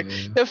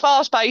 The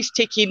fast-paced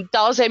ticking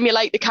does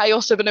emulate the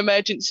chaos of an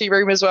emergency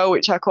room as well,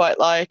 which I quite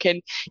like,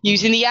 and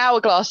using the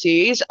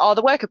hourglasses are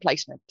the worker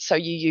placement, so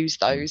you use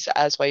those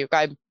as where you're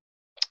going.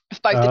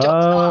 Both the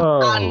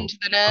doctor and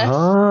the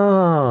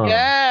nurse.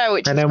 Yeah,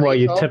 which and is then what,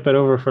 you cool. tip it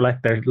over for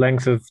like their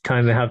lengths of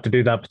kind of have to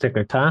do that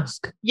particular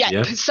task?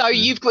 Yeah. So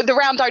you've got the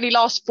round only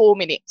lasts 4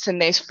 minutes and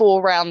there's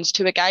 4 rounds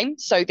to a game.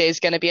 So there's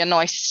going to be a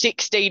nice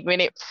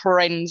 16-minute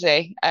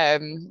frenzy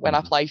when I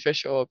play for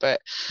sure.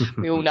 But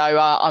we all know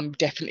I'm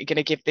definitely going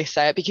to give this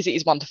because it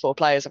is 1 to 4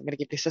 players. I'm going to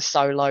give this a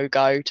solo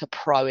go to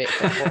pro it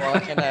before I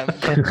can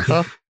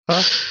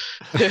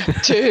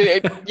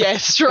to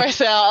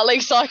stress out. At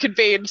least I could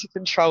be into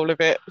control of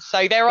it.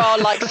 So there are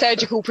like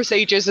surgical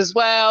procedures as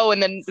well,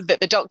 and then that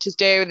the doctors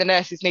do, and the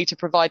nurses need to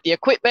provide the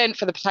equipment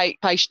for the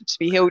patient to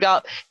be healed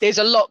up. There's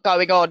a lot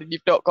going on, and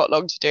you've not got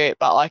long to do it.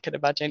 But I can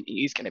imagine it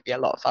is going to be a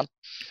lot of fun.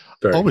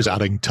 Always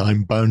adding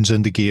time bounds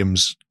into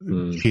games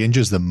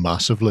changes them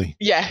massively.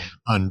 Yeah,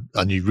 and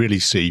you really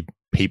see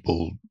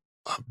people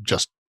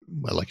just.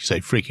 Well, like you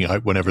say, freaking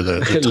out whenever the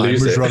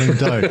timer's running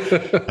down.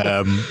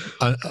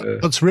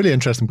 It's really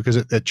interesting because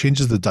it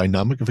changes the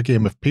dynamic of a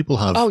game. If people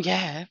have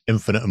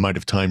infinite amount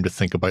of time to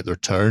think about their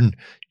turn,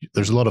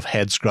 there's a lot of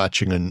head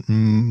scratching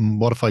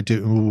and what if I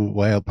do?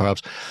 Well,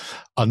 perhaps.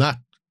 And that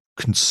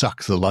can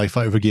suck the life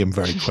out of a game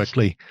very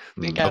quickly.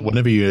 But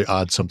whenever you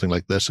add something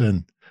like this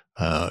in,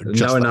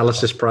 no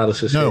analysis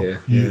paralysis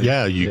here.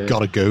 You got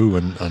to go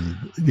and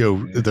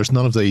there's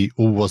none of the,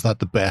 was that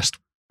the best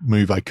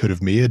move I could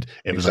have made?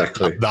 It was like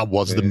that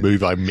was the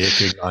move I'm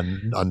making,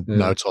 and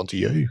now it's on to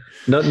you.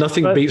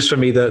 Nothing beats for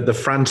me the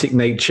frantic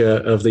nature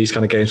of these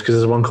kind of games, because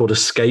there's one called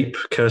Escape: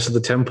 Curse of the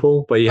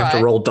Temple, where you have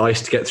to roll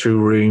dice to get through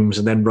rooms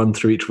and then run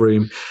through each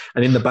room.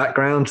 And in the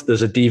background,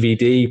 there's a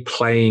DVD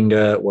playing,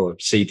 a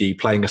CD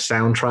playing a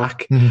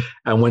soundtrack.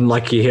 And when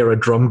like you hear a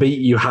drum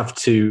beat, you have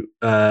to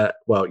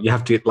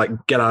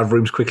like get out of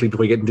rooms quickly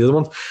before you get into the other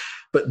ones.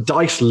 But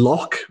dice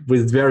lock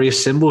with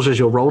various symbols as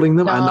you're rolling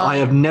them. And I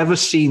have never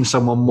seen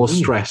someone more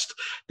stressed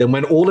than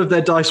when all of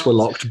their dice were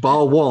locked,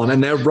 bar one,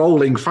 and they're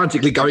rolling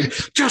frantically going,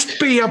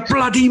 just be a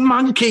bloody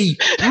monkey.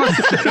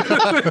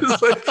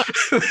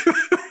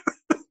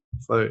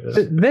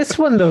 This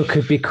one, though,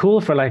 could be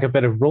cool for like a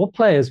bit of role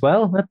play as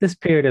well at this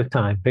period of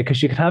time,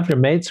 because you could have your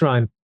mates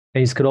around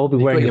and you could all be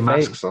wearing your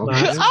masks on.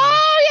 Oh,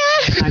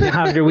 yeah. And you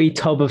have your wee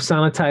tub of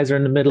sanitizer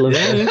in the middle of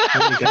it.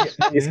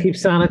 You just keep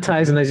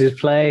sanitizing as you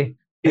play.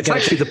 It's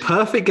actually the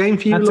perfect game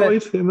for you,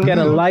 Lloyd. Get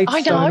a light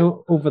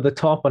down over the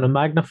top on a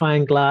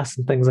magnifying glass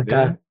and things like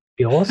that. It'd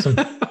be awesome.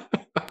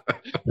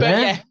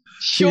 But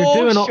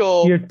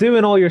you're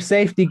doing all your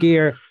safety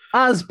gear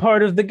as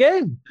part of the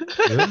game.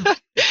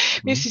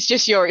 This is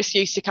just your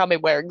excuse to come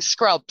in wearing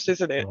scrubs,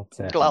 isn't it?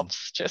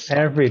 Gloves, just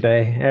every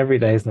day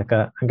is like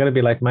that. I'm gonna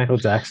be like Michael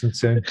Jackson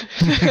soon.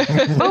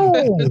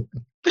 Oh.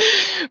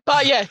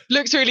 But yeah,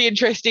 looks really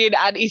interesting,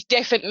 and it's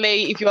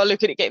definitely, if you are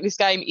looking at getting this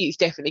game, it's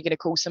definitely going to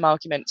cause some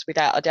arguments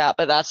without a doubt.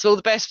 But that's all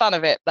the best fun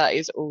of it. That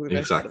is all the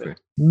best fun of it.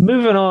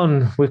 Moving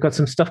on, we've got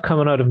some stuff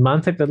coming out of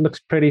Mantic that looks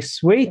pretty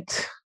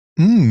sweet.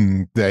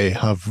 They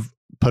have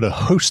put a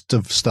host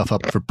of stuff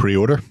up for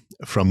pre-order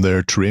from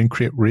their Terrain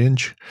Crate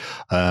range.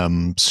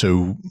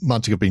 So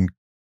Mantic have been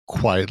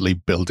quietly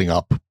building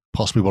up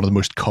possibly one of the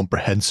most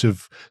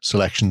comprehensive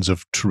selections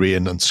of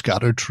terrain and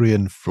scattered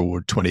terrain for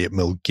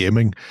 28mm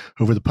gaming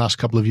over the past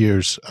couple of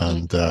years.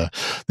 And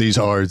these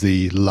are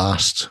the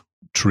last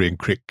Terrain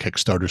Crate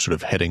Kickstarter sort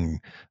of hitting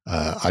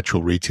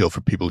actual retail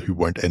for people who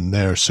weren't in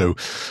there. So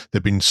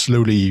they've been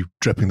slowly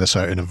dripping this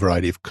out in a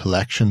variety of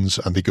collections,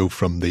 and they go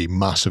from the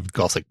massive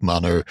Gothic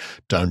Manor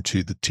down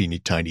to the teeny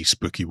tiny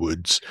Spooky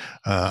Woods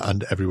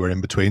and everywhere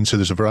in between. So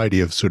there's a variety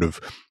of sort of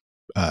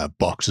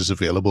boxes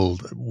available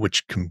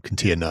which can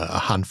contain a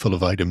handful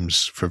of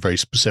items for a very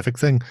specific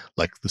thing,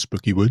 like the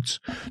Spooky Woods.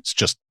 It's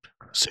just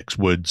 6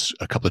 woods,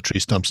 a couple of tree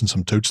stumps and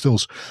some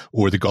toadstools.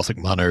 Or the Gothic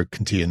Manor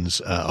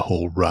contains a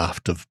whole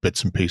raft of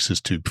bits and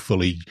pieces to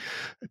fully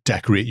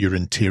decorate your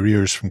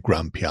interiors, from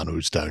grand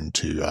pianos down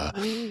to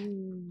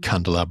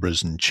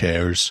candelabras and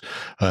chairs.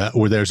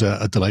 Or there's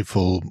a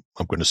delightful,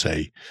 I'm going to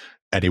say,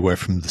 anywhere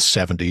from the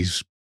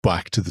 70s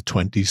back to the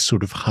 20s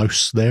sort of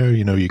house there.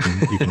 You know, you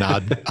can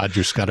add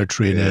your scatter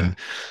terrain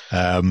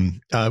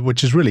in,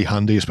 which is really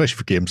handy, especially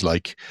for games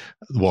like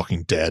The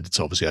Walking Dead. It's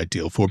obviously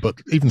ideal for, but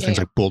even things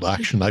like Bolt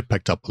Action. I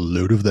picked up a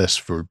load of this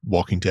for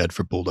Walking Dead,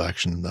 for Bolt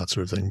Action and that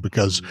sort of thing,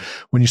 because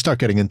when you start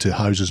getting into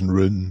houses and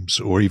rooms,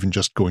 or even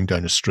just going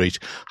down a street,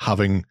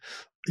 having,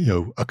 you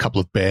know, a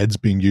couple of beds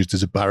being used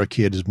as a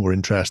barricade is more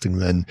interesting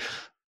than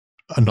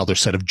another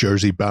set of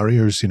Jersey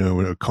barriers, you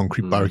know, a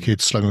concrete barricade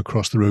slung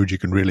across the road. You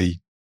can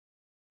really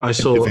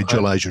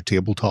individualize your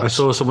tabletop. I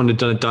saw someone had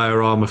done a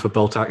diorama for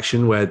Bolt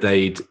Action where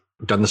they'd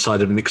done the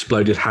side of an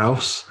exploded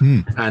house,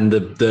 and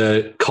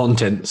the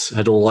contents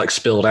had all like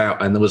spilled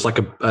out, and there was like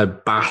a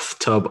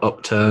bathtub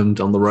upturned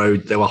on the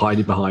road they were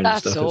hiding behind.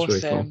 That's and stuff. awesome.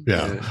 It's really cool.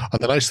 Yeah.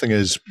 And the nice thing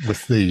is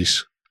with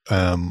these,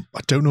 I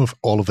don't know if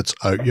all of it's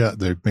out yet.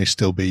 There may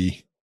still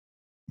be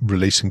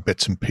releasing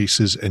bits and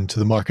pieces into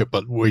the market,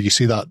 but where you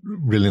see that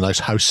really nice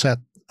house set,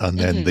 and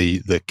then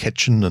the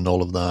kitchen and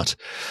all of that,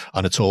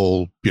 and it's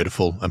all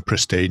beautiful and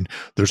pristine.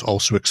 There's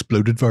also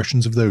exploded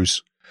versions of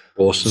those.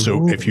 Awesome.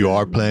 So if you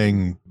are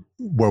playing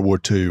World War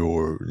II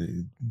or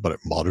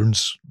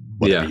moderns,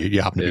 whatever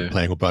you happen to be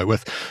playing about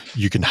with,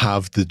 you can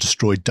have the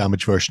destroyed,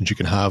 damaged versions. You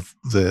can have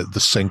the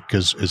sink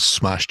is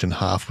smashed in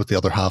half with the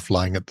other half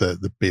lying at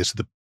the base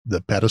of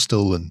the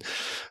pedestal, and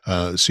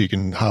so you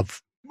can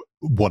have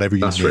whatever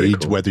you need, really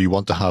cool. Whether you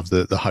want to have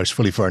the house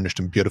fully furnished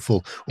and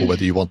beautiful, or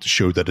whether you want to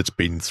show that it's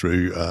been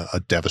through a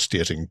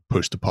devastating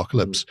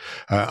post-apocalypse.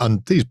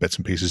 And these bits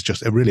and pieces,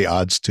 it really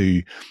adds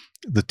to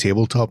the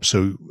tabletop.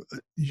 So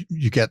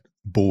you get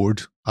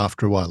bored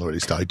after a while, or at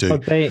least I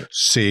do,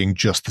 seeing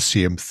just the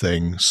same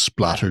thing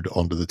splattered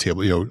onto the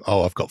table. You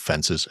know, I've got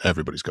fences.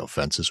 Everybody's got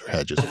fences or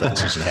hedges,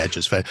 fences and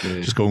hedges.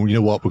 Just going, you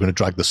know what, we're going to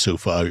drag the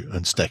sofa out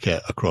and stick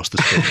it across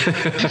the street.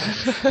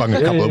 Bang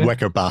a couple of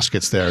wicker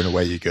baskets there, and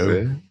away you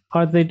go.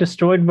 Are the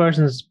destroyed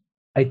versions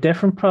a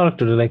different product,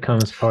 or do they come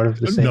as part of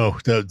the same? No,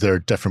 they're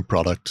a different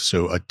product.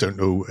 So I don't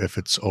know if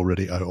it's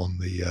already out on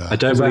the. I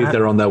don't believe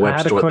they're on their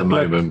web store at the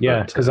moment.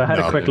 Yeah, because I had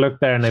a quick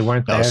look there and they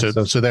weren't there. So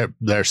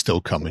they're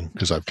still coming,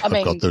 because I've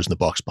got those in the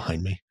box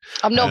behind me.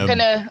 I'm not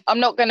gonna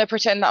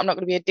pretend that I'm not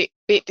gonna be a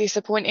bit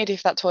disappointed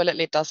if that toilet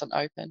lid doesn't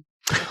open.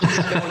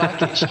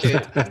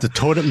 The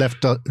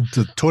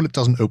toilet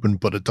doesn't open,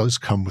 but it does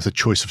come with a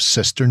choice of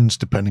cisterns,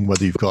 depending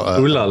whether you've got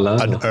an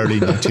early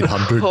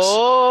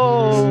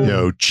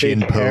 1900s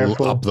chain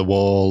pull up the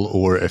wall,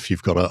 or if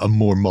you've got a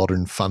more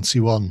modern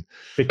fancy one.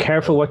 Be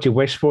careful what you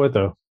wish for,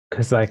 though,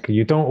 because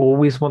you don't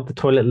always want the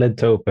toilet lid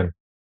to open.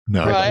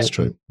 No, that's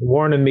true.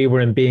 Warren and me were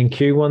in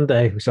B&Q one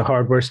day. It was a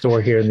hardware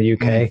store here in the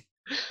UK.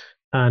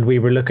 And we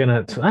were looking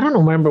at, I don't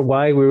remember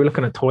why, we were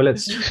looking at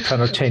toilets,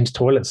 trying to change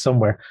toilets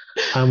somewhere.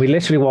 And we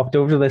literally walked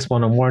over to this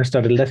one, and Warren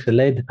started to lift the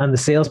lid, and the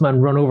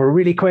salesman ran over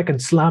really quick and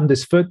slammed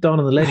his foot down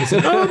on the lid and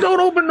said, "No, don't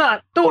open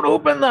that. Don't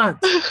open that."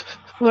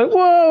 I'm like,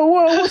 whoa,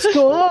 what's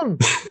going on?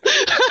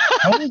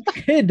 One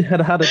kid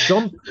had a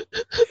dump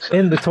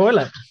in the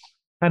toilet,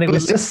 and it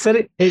was just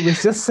sitting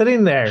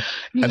there.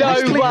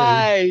 No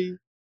way.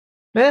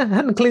 Yeah, I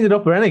hadn't cleaned it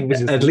up or anything.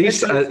 At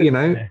least,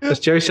 as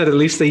Joe said, at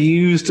least they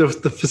used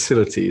of the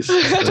facilities.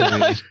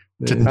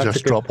 Didn't That's a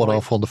just good drop one point.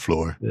 off on the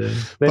floor. Yeah.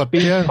 They've But,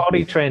 been yeah.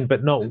 potty trained,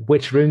 but not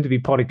which room to be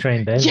potty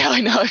trained in. Yeah,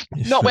 I know.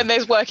 Not when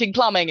there's working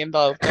plumbing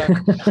involved.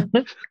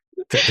 No.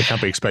 They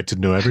can't be expected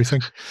to know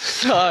everything.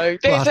 So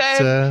there's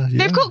But,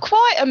 they've got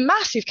quite a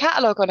massive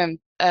catalogue on them,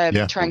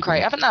 Yeah. Train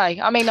Crate, haven't they?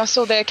 I mean, I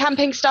saw their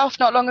camping stuff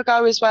not long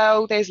ago as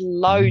well. There's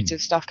loads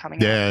of stuff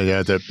coming out.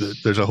 Yeah.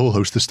 There's a whole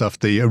host of stuff.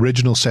 The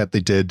original set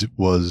they did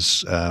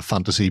was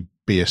fantasy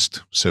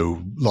based,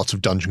 so lots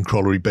of dungeon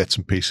crawlery bits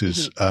and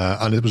pieces,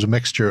 and it was a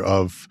mixture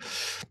of,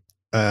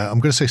 I'm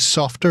going to say,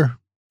 softer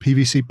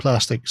PVC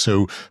plastic,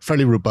 so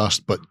fairly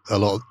robust, but a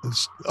lot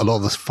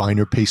of the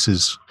finer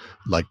pieces,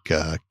 like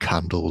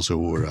candles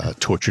or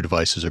torture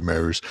devices or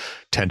mirrors,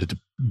 tended to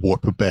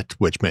warp a bit,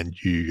 which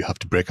meant you have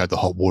to break out the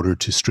hot water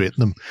to straighten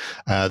them.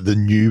 The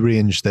new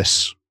range,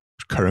 this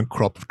current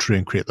crop of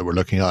Train Crate that we're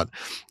looking at,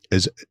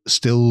 is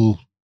still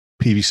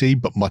PVC,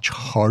 but much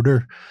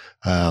harder,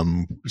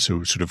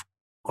 so sort of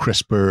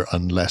crisper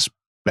and less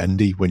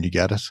bendy when you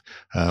get it,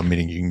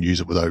 meaning you can use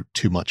it without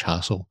too much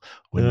hassle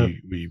when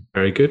you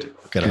Very good.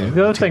 get it.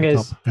 The other thing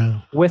is,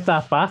 with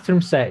that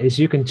bathroom set, is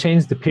you can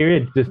change the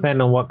period depending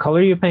on what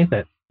color you paint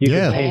it. You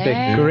can paint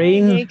it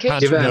green. you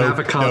could. Give it an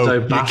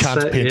avocado you bath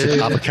can't set, paint yeah.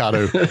 it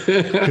avocado,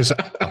 because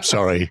I'm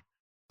sorry,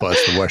 but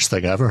it's the worst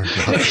thing ever.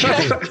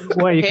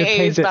 Well, you could It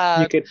paint is it.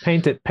 bad. You could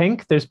paint it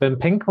pink. There's been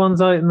pink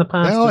ones out in the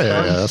past. Oh as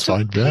yeah, well. that's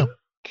fine. Yeah,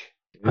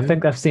 I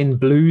think I've seen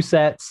blue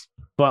sets,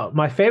 but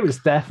my favorite is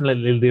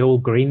definitely the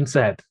old green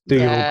set. Do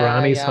your old Yeah,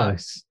 granny's yeah.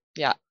 house.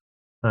 Yeah.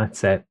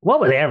 That's it. What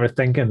were they ever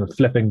thinking of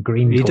flipping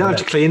green? You don't have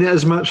to toilets? clean it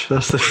as much.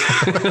 That's the.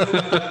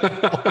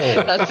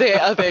 That's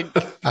it, I think.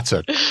 that's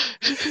a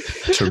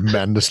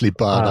tremendously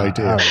bad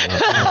idea.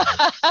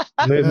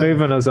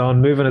 Moving us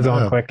on. Moving us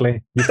on Yeah.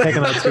 quickly. You've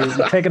taken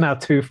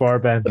that too far,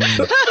 Ben.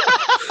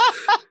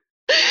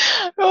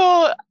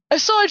 Oh,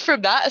 aside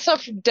from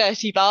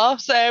dirty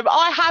baths,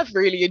 I have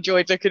really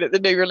enjoyed looking at the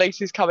new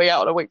releases coming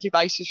out on a weekly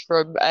basis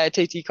from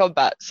TT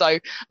Combat. So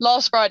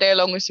last Friday,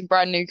 along with some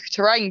brand new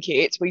terrain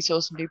kits, we saw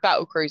some new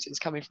battle cruisers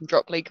coming from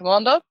Drop Fleet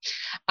Commander,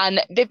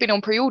 and they've been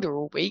on pre-order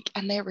all week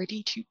and they're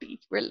ready to be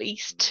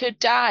released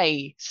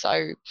today.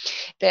 So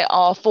there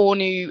are 4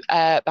 new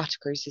battle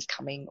cruisers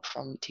coming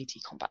from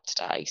TT Combat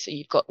today. So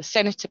you've got the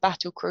Senator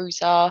battle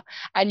cruiser,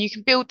 and you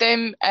can build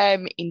them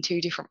in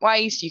 2 different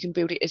ways. You can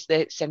build it as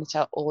the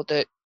Senator or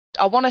the,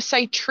 I want to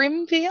say,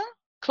 Trimvia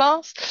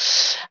class.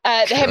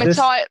 The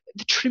Hematite,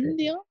 the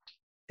Trimvia.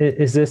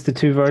 Is this the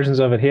 2 versions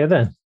of it here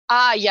then?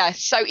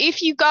 Yes. So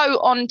if you go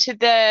onto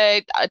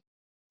the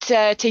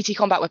TT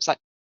Combat website,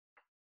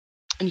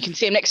 and you can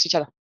see them next to each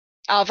other.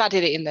 I've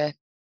added it in there.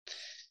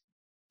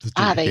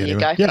 There you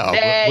go. Yeah,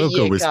 There we'll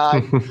go you with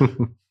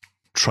go.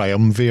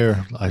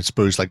 Triumvir, I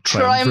suppose, like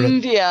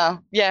triumvirate.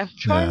 Triumvia. Yeah,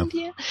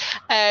 Triumvia.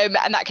 And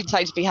that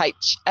contains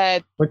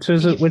BH. Which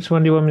is it? Which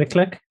one do you want me to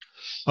click?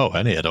 Oh,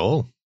 any at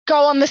all. Go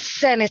on the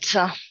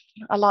Senator.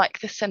 I like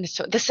the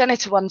Senator. The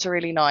Senator ones are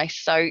really nice.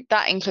 So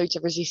that includes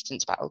a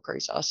resistance battle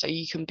cruiser. So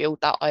you can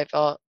build that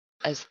over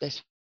as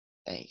this.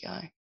 There you go.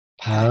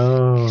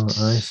 Oh, Perfect.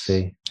 I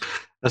see.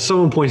 As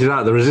someone pointed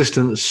out, the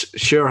Resistance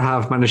sure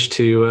have managed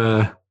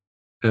to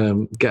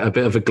get a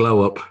bit of a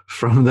glow up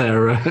from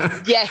their.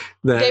 Yeah,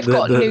 they've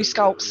got new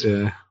sculpts.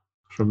 Yeah,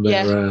 from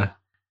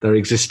their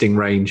existing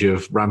range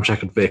of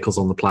ramshackle vehicles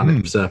on the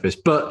planet surface.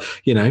 But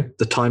you know,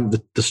 the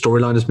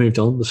storyline has moved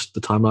on.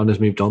 The timeline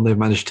has moved on. They've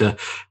managed to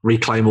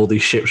reclaim all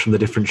these ships from the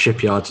different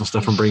shipyards and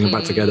stuff and bring them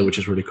back together, which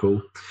is really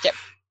cool. Yep.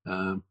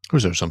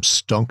 Those are some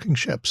stonking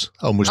ships.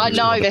 I almost I want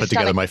know, to they're put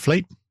together stunning. my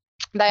fleet.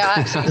 They are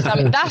absolutely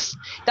stunning.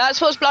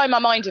 That's what's blowing my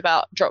mind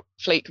about Drop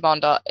Fleet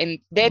Commander. And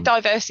their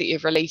diversity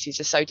of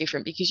releases are so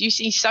different, because you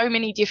see so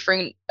many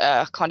different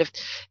kind of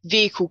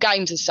vehicle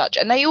games as such,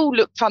 and they all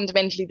look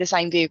fundamentally the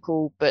same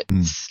vehicle but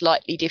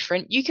slightly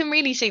different. You can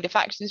really see the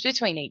factions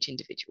between each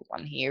individual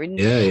one here,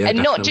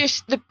 and not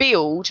just the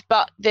build,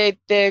 but the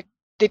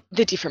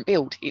different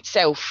build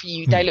itself.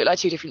 They look like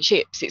 2 different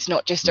ships. It's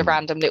not just a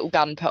random little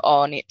gun put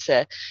on.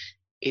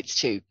 It's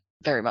 2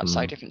 very much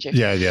so different ships.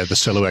 Yeah. The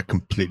silhouette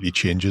completely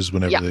changes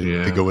whenever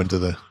they go into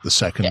the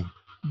second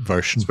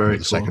version, It's very or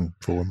the cool. second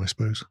form, I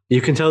suppose.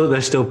 You can tell that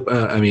they're still,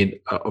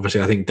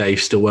 obviously I think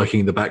Dave's still working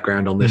in the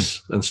background on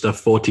this and stuff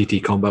for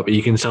TT Combat, but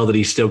you can tell that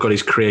he's still got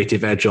his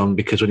creative edge on,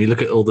 because when you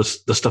look at all the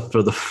stuff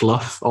for the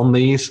fluff on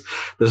these,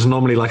 there's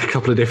normally like a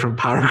couple of different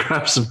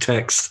paragraphs of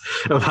text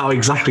of how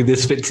exactly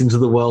this fits into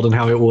the world and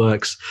how it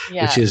works,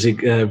 which is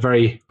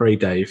very, very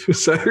Dave.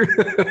 So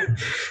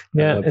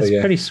it's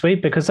pretty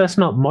sweet, because that's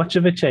not much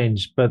of a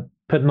change, but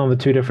putting on the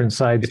 2 different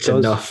sides it's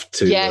does enough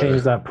to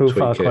change that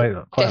profile tweak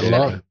it. quite a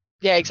Definitely. lot.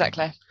 Yeah,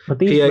 exactly. But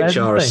these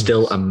resin PHR is things-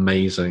 still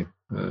amazing.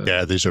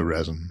 Yeah, these are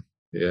resin.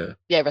 Yeah.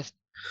 Yeah, but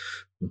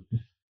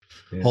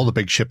Yeah. All the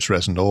big ships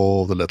resin,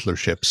 all the littler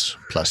ships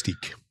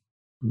plastic.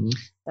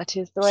 that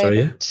is the way So, of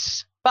yeah.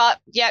 it. But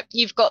yeah,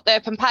 you've got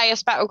the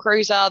Pompeius battle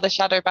cruiser, the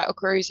Shadow battle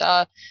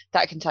cruiser,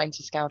 that contains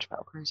the Scourge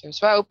battle cruiser as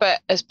well,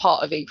 but as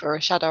part of either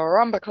a Shadow or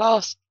Umber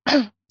class.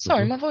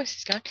 Sorry, my voice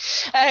is going.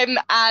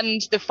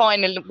 And the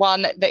final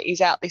one that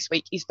is out this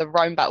week is the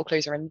Rome battle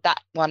cruiser, and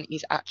that one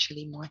is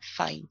actually my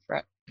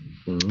favourite.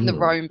 the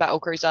Rome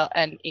Battlecruiser,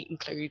 and it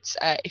includes,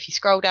 if you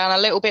scroll down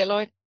a little bit,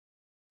 Lloyd,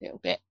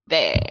 the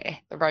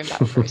Rome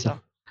Battlecruiser.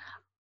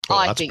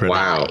 I think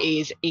that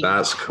is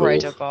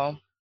incredible. Cool.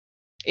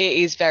 It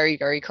is very,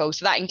 very cool.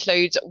 So that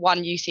includes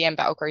one UCM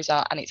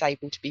Battlecruiser, and it's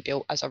able to be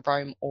built as a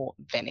Rome or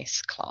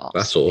Venice class.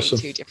 That's awesome.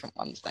 Two different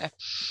ones there.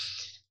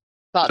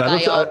 But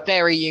they are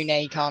very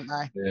unique, aren't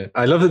they? Yeah.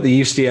 I love that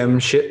the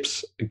UCM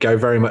ships go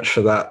very much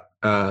for that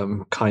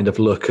kind of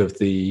look of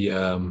the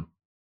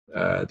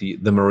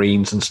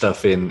Marines and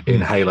stuff in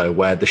Halo,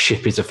 where the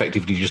ship is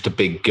effectively just a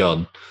big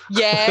gun.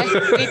 Yeah,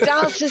 it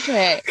does, doesn't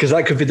it? Because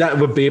that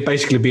would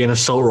basically be an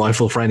assault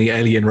rifle for any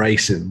alien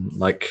race in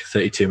like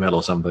 32 mil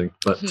or something.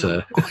 But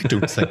I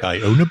don't think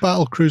I own a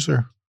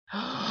battlecruiser.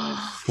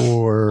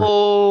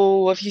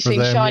 Have you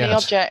seen Shiny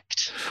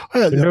Object?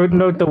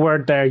 Note the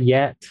word there,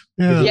 yet.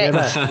 Yeah,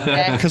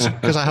 because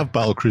I have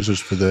battlecruisers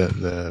for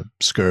the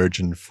Scourge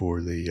and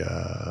for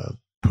the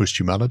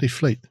post-humanity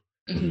fleet.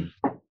 Mm-hmm.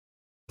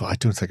 But I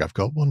don't think I've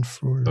got one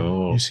for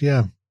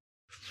UCM.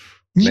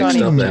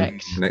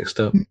 Next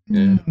up.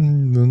 Yeah.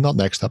 Not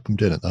next up. I'm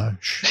doing it now.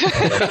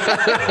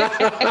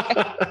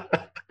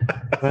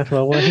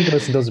 Well, when he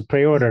goes and does a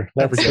pre-order,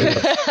 there we go.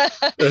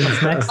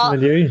 It's next in the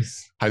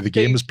news. How the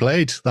game is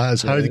played. That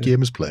is how the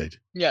game is played.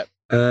 Yep.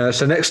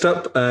 So next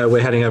up,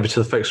 we're heading over to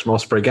the folks from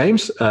Osprey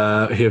Games, who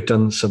have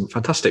done some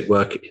fantastic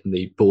work in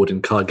the board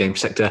and card game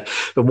sector.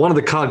 But one of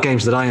the card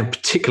games that I am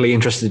particularly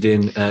interested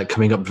in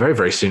coming up very,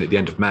 very soon at the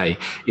end of May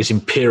is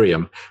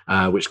Imperium,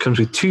 which comes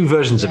with two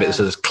versions of it.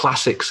 So there's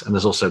Classics and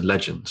there's also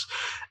Legends.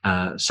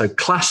 So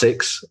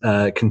Classics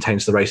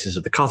contains the races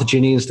of the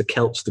Carthaginians, the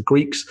Celts, the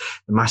Greeks,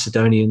 the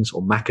Macedonians,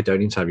 or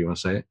Macedonians, however you want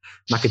to say it,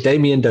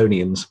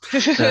 Macedamian-donians,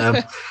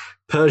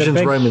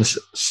 Persians, Romans,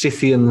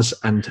 Scythians,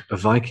 and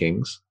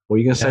Vikings. What are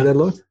you going to say there,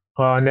 Lloyd?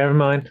 Oh, never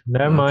mind.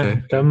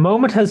 Okay. The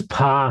moment has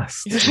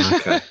passed.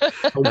 Okay.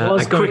 I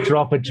was going to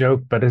drop a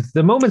joke, but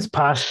the moment's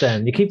passed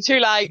then. You keep too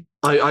late.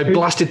 I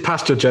blasted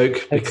past your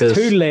joke because...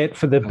 It's too late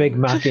for the big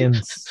Machians.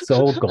 It's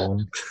all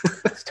gone.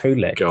 It's too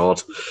late.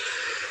 God.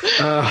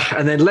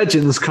 And then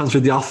Legends comes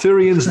with the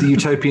Arthurians, the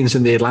Utopians,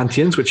 and the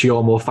Atlanteans, which are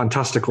your more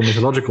fantastical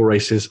mythological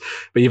races.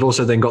 But you've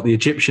also then got the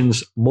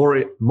Egyptians,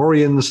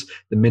 Morians,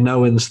 the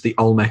Minoans, the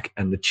Olmec,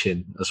 and the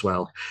Chin as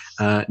well.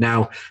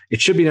 Now,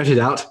 it should be noted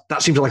out,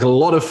 that seems like a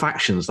lot of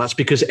factions. That's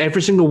because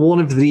every single one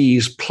of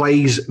these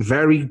plays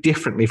very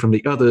differently from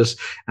the others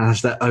and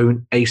has their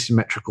own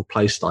asymmetrical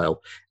play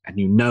style. And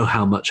you know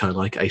how much I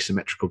like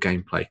asymmetrical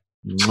gameplay.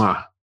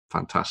 Mwah.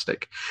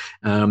 Fantastic.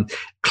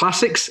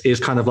 Classics is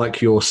kind of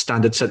like your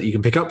standard set that you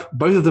can pick up.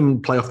 Both of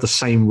them play off the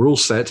same rule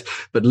set,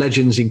 but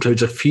Legends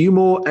includes a few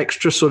more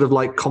extra sort of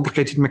like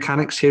complicated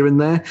mechanics here and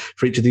there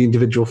for each of the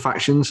individual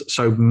factions.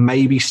 So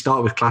maybe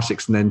start with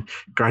Classics and then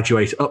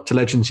graduate up to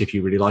Legends if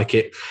you really like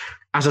it.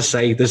 As I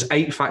say, there's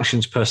 8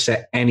 factions per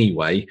set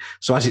anyway.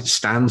 So as it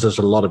stands, there's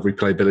a lot of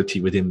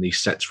replayability within these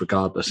sets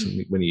regardless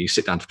when you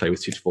sit down to play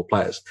with 2 to 4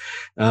 players.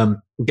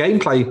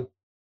 Gameplay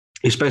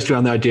is based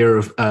around the idea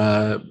of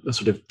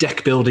sort of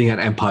deck building and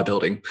empire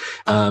building.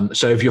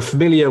 So if you're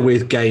familiar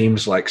with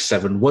games like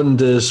Seven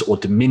Wonders or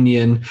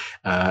Dominion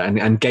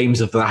and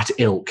games of that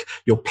ilk,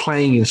 you're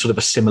playing in sort of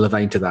a similar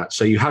vein to that.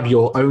 So you have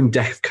your own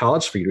deck of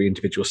cards for your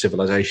individual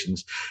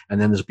civilizations,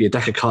 and then there'll be a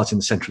deck of cards in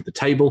the center of the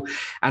table.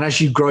 And as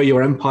you grow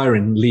your empire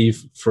and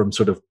leave from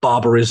sort of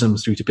barbarism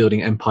through to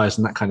building empires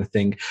and that kind of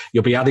thing,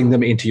 you'll be adding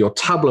them into your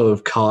tableau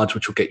of cards,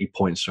 which will get you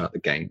points throughout the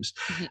games.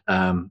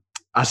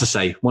 As I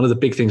say, one of the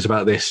big things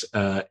about this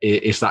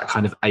is that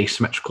kind of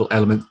asymmetrical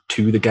element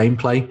to the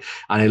gameplay.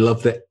 And I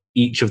love that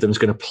each of them is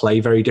going to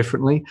play very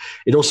differently.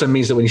 It also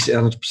means that when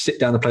you sit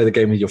down to play the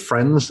game with your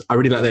friends, I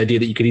really like the idea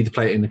that you could either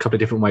play it in a couple of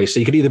different ways.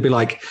 So you could either be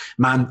like,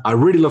 man, I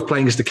really love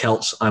playing as the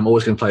Celts. I'm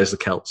always going to play as the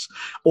Celts.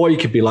 Or you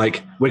could be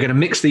like, we're going to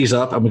mix these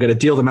up and we're going to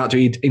deal them out to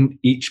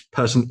each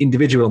person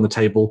individual on the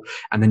table.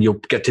 And then you'll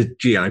get to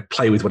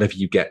play with whatever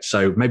you get.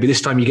 So maybe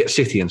this time you get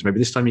Scythians, maybe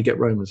this time you get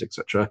Romans,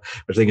 etc.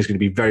 Which I think is going to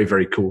be very,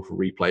 very cool for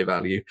replay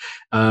value.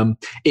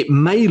 It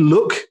may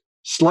look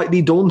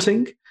slightly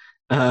daunting.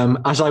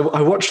 As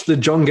I watched the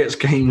John Gets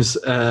Games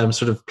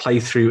sort of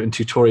playthrough and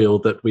tutorial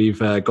that we've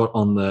got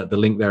on the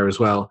link there as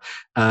well.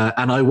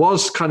 And I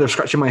was kind of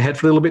scratching my head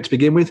for a little bit to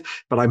begin with,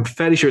 but I'm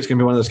fairly sure it's going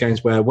to be one of those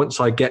games where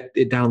once I get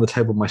it down on the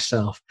table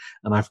myself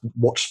and I've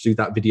watched through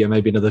that video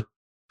maybe another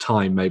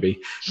time, when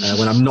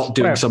I'm not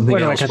doing something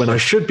else, when I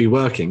should be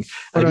working.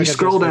 If you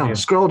scroll down.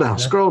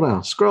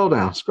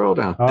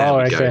 Oh,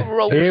 okay.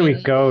 Here we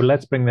go.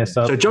 Let's bring this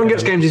up. So John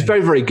Gets Games is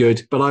very, very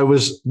good, but I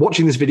was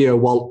watching this video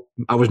while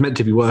I was meant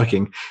to be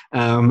working.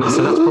 So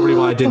that's probably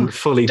why I didn't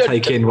fully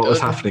take in what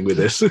was happening with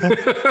this.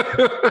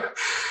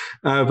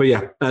 But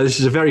yeah, this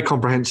is a very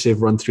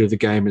comprehensive run through of the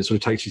game. It sort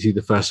of takes you through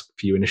the first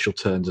few initial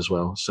turns as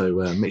well. So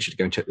make sure to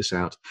go and check this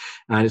out.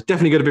 And it's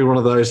definitely going to be one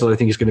of those that I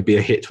think is going to be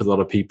a hit with a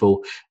lot of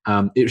people.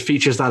 It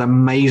features that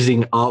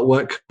amazing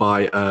artwork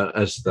by,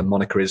 as the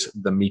moniker is,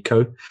 the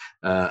Miko,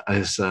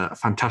 as a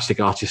fantastic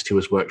artist who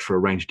has worked for a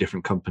range of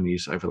different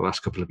companies over the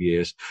last couple of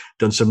years,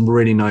 done some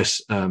really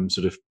nice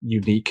sort of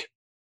unique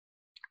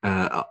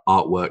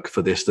artwork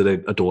for this that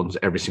adorns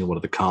every single one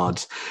of the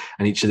cards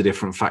and each of the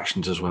different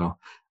factions as well.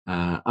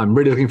 I'm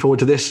really looking forward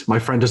to this. My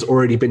friend has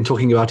already been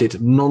talking about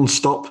it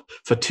non-stop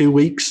for 2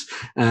 weeks.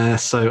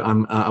 So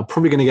I'm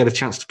probably going to get a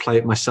chance to play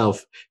it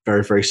myself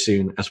very, very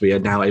soon, as we are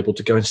now able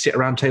to go and sit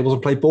around tables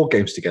and play board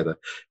games together,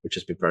 which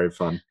has been very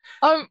fun.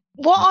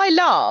 What I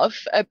love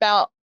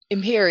about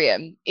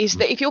Imperium is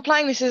that if you're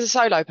playing this as a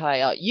solo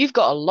player, you've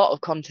got a lot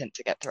of content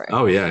to get through.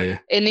 Oh, yeah.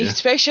 And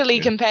especially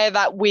compare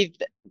that with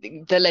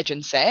the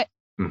Legend set.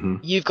 Mm-hmm.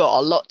 You've got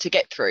a lot to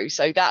get through.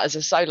 So that as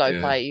a solo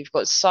player, you've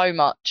got so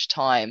much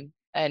time.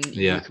 And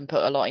you can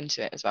put a lot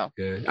into it as well.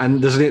 Yeah.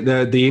 And there's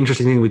the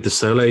interesting thing with the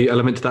solo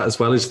element to that as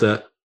well is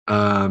that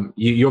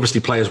you obviously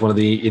play as one of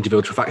the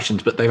individual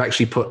factions, but they've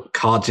actually put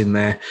cards in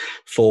there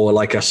for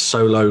like a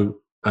solo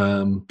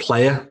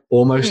player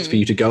almost for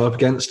you to go up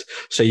against.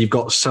 So you've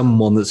got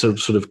someone that's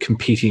sort of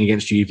competing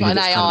against you, even if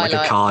it's kind of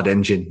like a card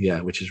engine,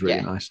 which is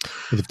really nice.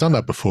 Well, they've done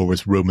that before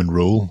with Roman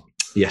Rule.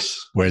 Yes,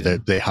 where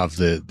they have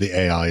the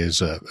AI as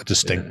a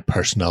distinct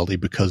personality,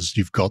 because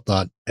you've got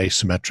that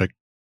asymmetric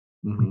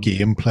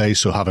gameplay.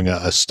 So having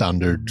a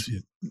standard,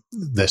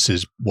 this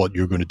is what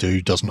you're going to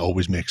do, doesn't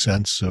always make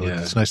sense. So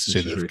it's nice to see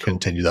that they've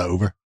continued that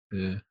over.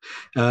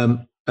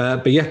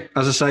 But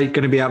as I say,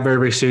 going to be out very,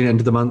 very soon,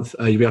 end of the month.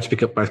 You'll be able to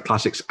pick up both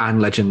classics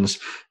and legends.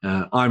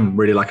 I'm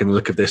really liking the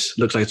look of this.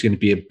 Looks like it's going to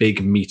be a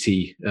big,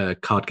 meaty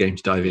card game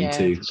to dive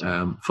into,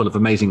 full of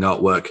amazing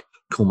artwork,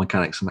 cool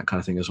mechanics, and that kind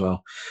of thing as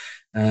well.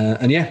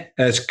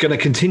 It's going to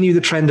continue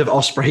the trend of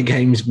Osprey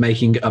Games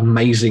making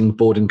amazing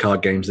board and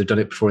card games. They've done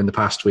it before in the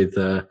past with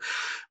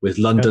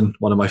London,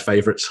 one of my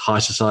favorites, High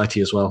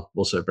Society as well,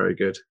 also very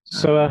good.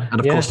 So and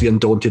of course the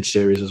Undaunted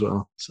series as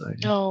well. So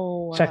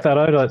check that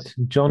out at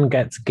John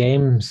Gets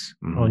Games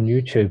on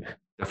YouTube.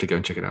 Definitely go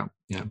and check it out.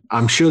 Yeah,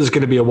 I'm sure there's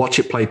going to be a watch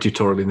it play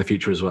tutorial in the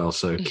future as well.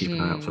 So keep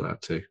an eye out for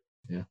that too.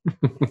 Yeah.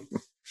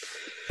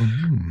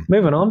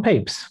 Moving on,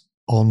 peeps.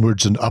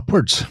 Onwards and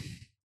upwards.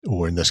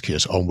 Or in this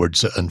case,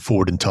 onwards and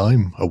forward in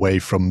time, away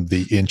from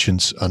the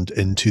ancients and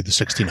into the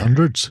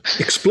 1600s.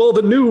 Explore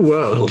the new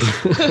world.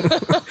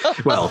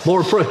 Well,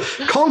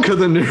 conquer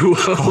the new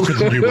world. Conquer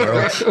the new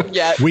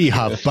world. We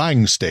have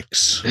bang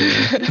sticks.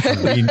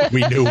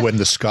 we know when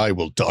the sky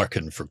will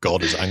darken, for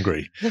God is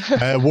angry.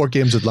 War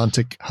Games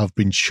Atlantic have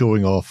been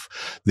showing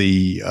off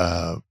the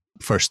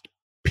first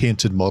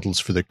painted models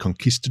for the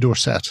Conquistador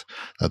set.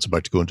 That's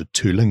about to go into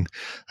tooling.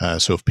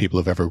 So if people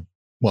have ever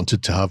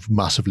wanted to have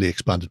massively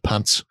expanded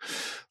pants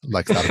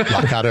like that of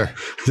Blackadder,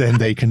 then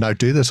they can now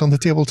do this on the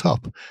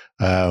tabletop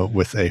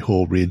with a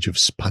whole range of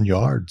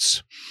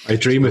Spaniards. I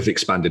dream of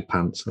expanded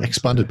pants.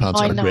 Expanded pants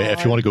are great.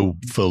 If you want to go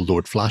full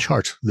Lord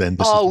Flashheart, then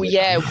this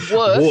is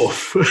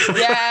woof.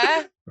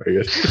 Yeah. Very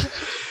good.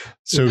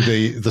 So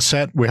the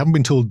set, we haven't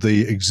been told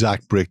the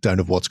exact breakdown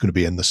of what's going to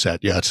be in the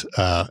set yet.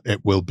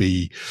 It will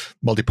be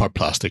multi-part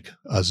plastic,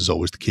 as is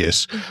always the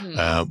case,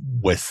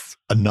 with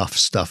enough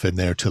stuff in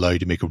there to allow you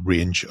to make a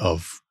range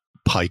of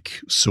pike,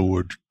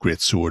 sword,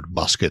 greatsword,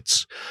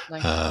 muskets,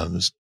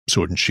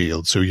 sword and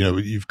shield. So,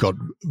 you've got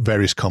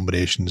various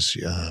combinations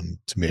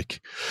to make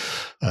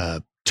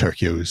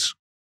tercios.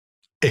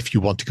 If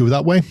you want to go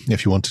that way,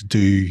 if you want to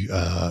do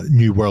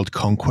New World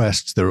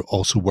Conquests, they're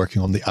also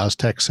working on the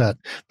Aztec set.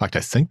 In fact,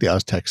 I think the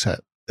Aztec set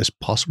is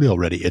possibly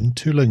already in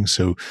tooling,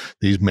 so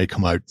these may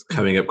come out.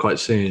 Coming up quite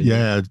soon.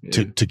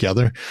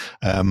 Together.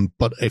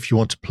 But if you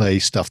want to play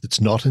stuff that's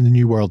not in the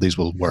New World, these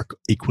will work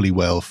equally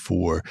well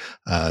for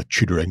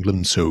Tudor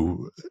England.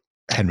 So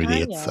Henry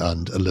VIII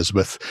and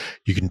Elizabeth.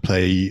 You can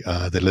play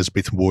the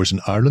Elizabethan Wars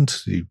in Ireland.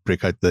 You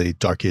break out the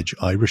Dark Age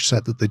Irish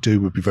set that they do,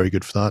 would be very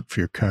good for that.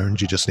 For your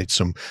Cairns, you just need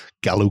some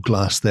gallow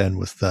glass then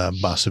with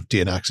massive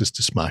Dane axes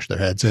to smash their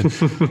heads in.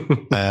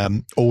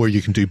 Or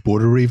you can do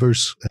Border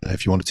Reavers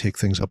if you want to take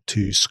things up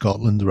to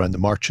Scotland around the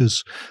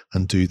marches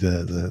and do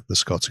the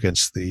Scots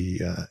against the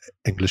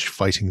English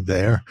fighting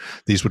there.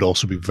 These would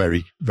also be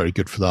very, very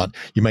good for that.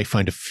 You might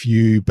find a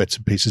few bits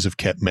and pieces of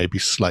kit maybe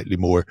slightly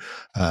more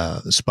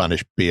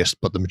Spanish based,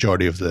 but the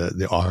majority of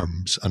the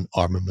arms and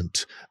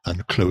armament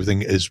and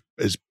clothing is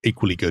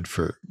equally good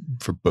for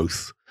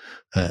both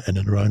in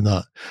and around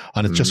that.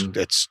 And it's just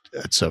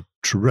it's a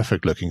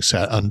terrific looking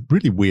set, and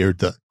really weird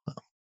that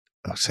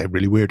I say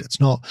really weird. It's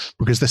not,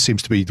 because this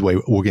seems to be the way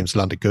War Games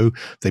Atlantic go.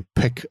 They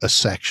pick a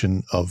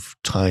section of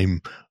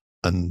time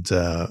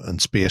and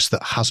space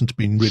that hasn't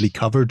been really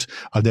covered,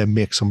 and then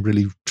make some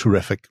really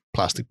terrific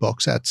plastic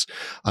box sets.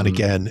 And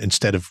again,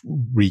 instead of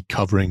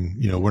recovering,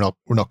 we're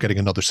not getting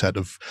another set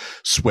of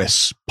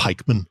Swiss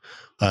pikemen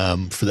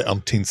for the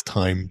umpteenth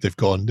time. They've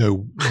gone,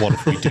 no, what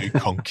if we do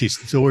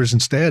conquistadors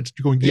instead?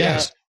 You're going,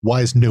 yes. Why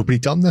has nobody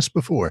done this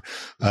before?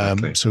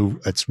 Exactly. So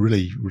it's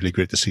really, really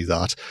great to see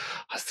that.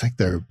 I think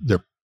they're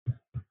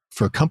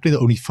for a company that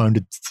only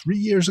founded 3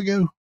 years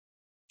ago.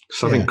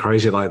 Something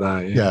crazy like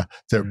that.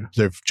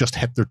 They've just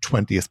hit their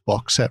 20th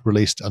box set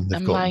released, and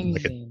they've got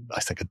I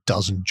think a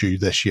dozen due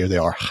this year. They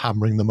are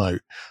hammering them out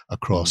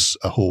across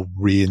a whole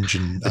range.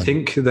 And I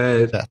think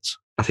they're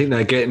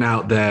getting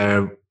out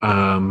their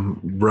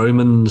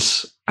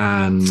Romans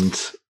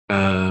and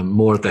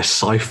more of their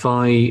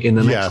sci-fi in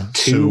the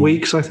next 2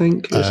 weeks, I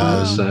think.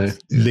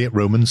 Late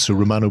Roman, so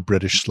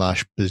Romano-British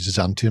 /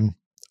 Byzantium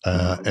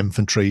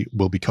infantry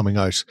will be coming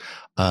out,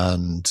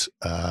 and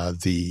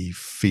the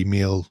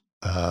female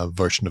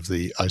version of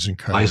the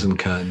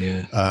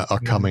Eisenkern are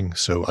coming.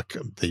 So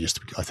they used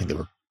to be, I think they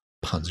were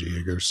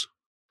Panzerjägers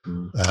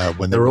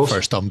when they were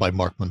first done by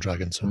Mark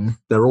Mondragon. So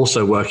they're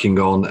also working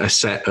on a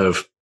set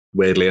of,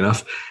 weirdly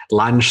enough,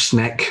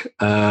 Landsknecht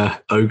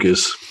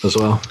ogres as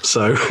well.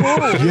 So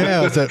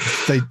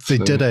they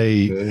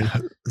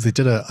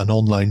did an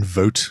online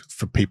vote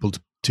for people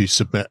to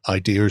submit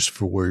ideas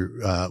for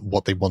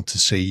what they want to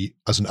see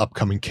as an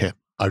upcoming kit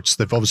out. So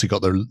they've obviously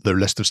got their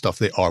list of stuff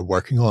they are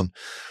working on,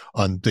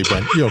 and they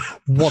went,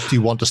 what do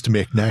you want us to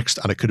make next?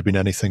 And it could have been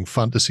anything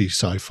fantasy,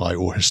 sci-fi,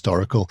 or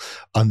historical.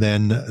 And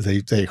then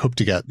they hope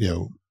to get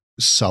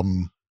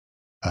some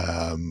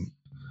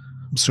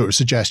sort of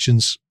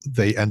suggestions.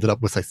 They ended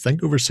up with, I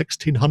think, over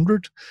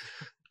 1,600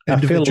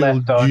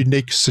 individual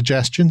unique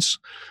suggestions.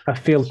 I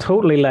feel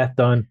totally let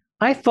down.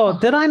 I thought,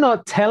 did I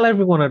not tell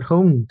everyone at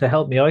home to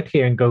help me out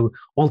here and go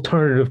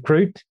alternative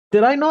crude?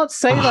 Did I not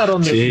say that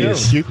on the show?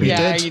 You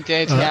did. You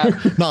did. Yeah.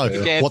 No,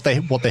 what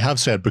they have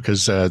said,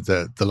 because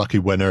the lucky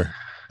winner,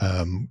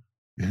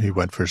 he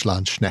went for his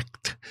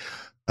Landsknecht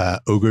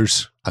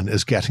ogres and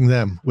is getting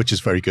them, which is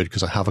very good,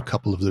 because I have a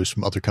couple of those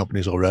from other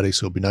companies already.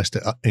 So it'd be nice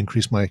to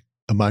increase my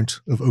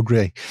amount of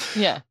ogre.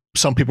 Yeah.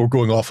 Some people were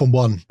going off on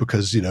one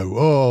because,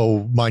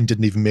 mine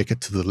didn't even make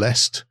it to the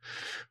list.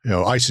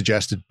 I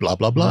suggested blah,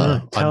 blah,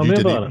 blah. And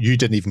you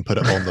didn't even put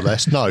it on the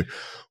list. Now,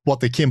 what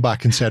they came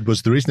back and said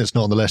was the reason it's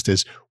not on the list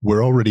is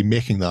we're already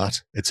making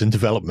that. It's in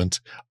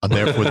development. And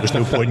therefore, there's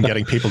no point in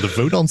getting people to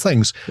vote on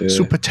things. Yeah.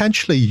 So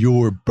potentially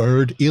your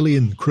bird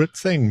alien crit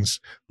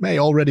things may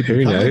already be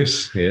Who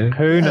knows? Yeah.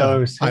 Who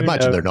knows? I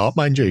imagine they're not,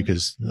 mind you,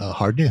 because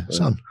hard you,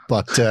 son.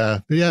 But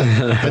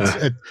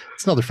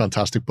it's another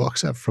fantastic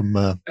box set from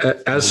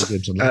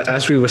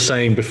as we were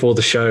saying before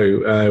the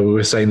show, we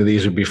were saying that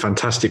these would be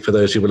fantastic for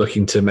those who were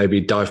looking to maybe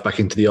dive back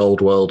into the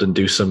old world and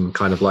do some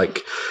kind of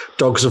like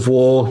Dogs of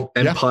War,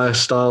 Empire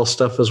style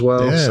stuff as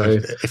well. Yeah, so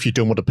if you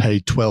don't want to pay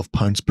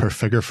 £12 per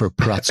figure for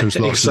Palazzo's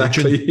Lost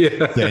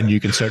Legion, then you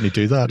can certainly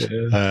do that.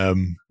 Yeah.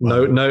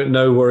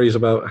 No worries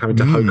about having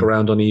to hoke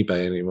around on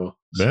eBay anymore.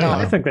 So. Yeah.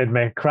 I think they'd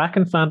make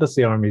cracking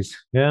fantasy armies.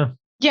 Yeah.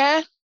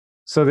 Yeah.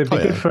 So they'd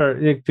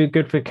be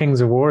good for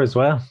Kings of War as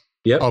well.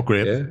 Yep. Oh,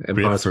 great. Yeah.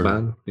 Empire's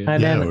Man. Yeah.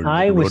 And then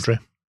I was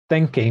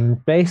thinking,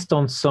 based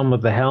on some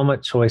of the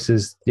helmet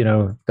choices,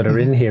 that are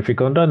in here, if you're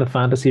going down the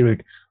fantasy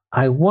route,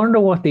 I wonder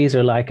what these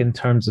are like in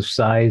terms of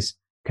size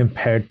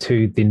compared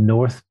to the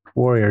North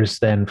Warriors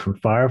then from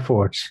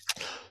Fireforge.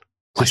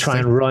 Try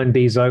and round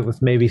these out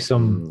with maybe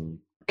some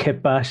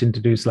kit bash,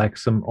 introduce like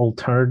some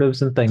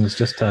alternatives and things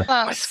just to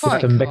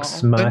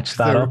match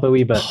that up a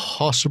wee bit.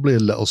 Possibly a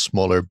little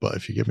smaller, but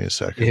if you give me a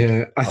second.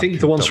 Yeah, I think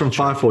the ones from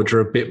Fireforge are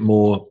a bit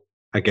more,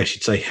 I guess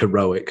you'd say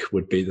heroic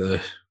would be the...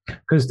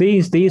 Because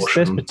this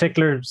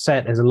particular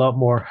set is a lot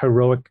more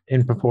heroic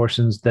in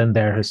proportions than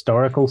their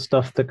historical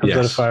stuff that comes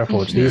out of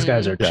Fireforge. These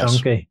guys are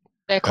chunky.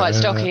 They're quite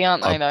stocky,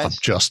 aren't they? I'm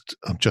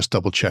just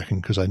double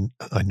checking because I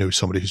know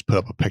somebody who's put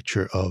up a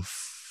picture of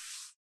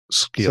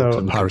scale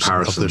comparison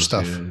of their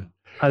stuff. Yeah.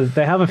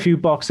 They have a few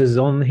boxes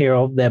on here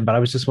of them, but I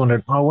was just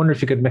wondering, I wonder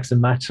if you could mix and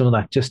match some of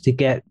that just to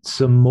get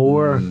some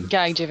more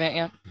gauge of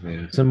it,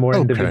 some more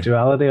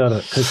individuality on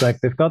it. Because like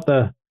they've got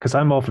because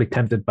I'm awfully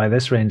tempted by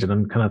this range, and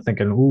I'm kind of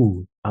thinking,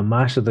 ooh, a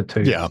mash of the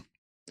two. Yeah,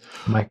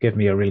 might give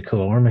me a really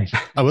cool army.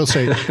 I will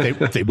say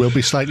they will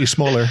be slightly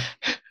smaller,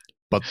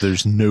 but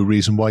there's no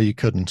reason why you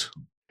couldn't,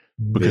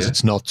 because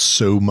it's not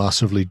so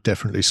massively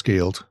differently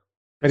scaled.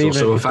 But it's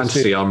also a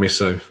fantasy army,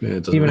 so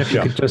even if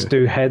you could just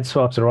do head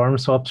swaps or arm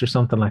swaps or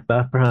something like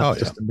that, perhaps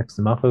just to mix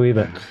them up a wee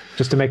bit,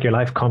 just to make your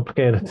life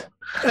complicated.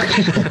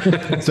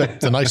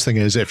 The nice thing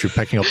is, if you're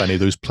picking up any of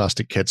those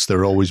plastic kits, there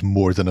are always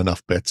more than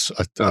enough bits.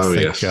 I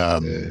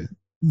think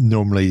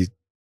normally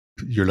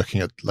you're looking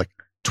at like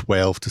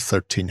 12 to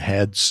 13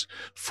 heads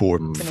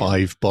for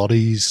 5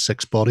 bodies,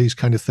 6 bodies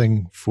kind of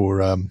thing for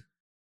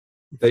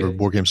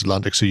War Games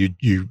Atlantic. So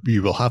you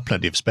will have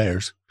plenty of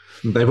spares.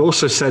 They've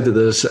also said that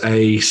there's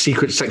a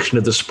secret section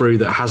of the sprue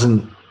that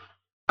hasn't,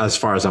 as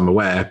far as I'm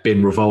aware,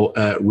 been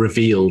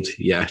revealed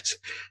yet,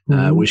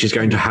 which is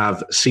going to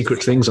have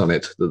secret things on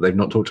it that they've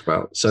not talked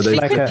about. So they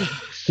like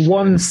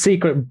one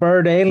secret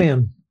bird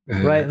alien.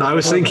 Right. I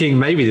was thinking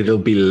maybe it'll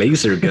be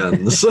laser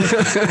guns. Not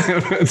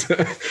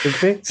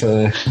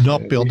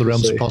beyond the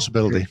realms of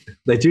possibility.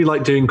 They do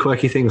like doing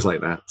quirky things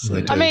like that. So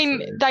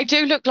they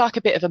do look like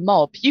a bit of a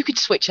mob. You could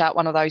switch out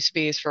one of those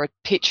spheres for a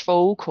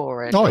pitchfork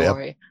or a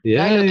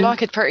They look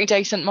like a pretty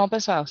decent mob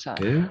as well. So.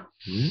 Yeah.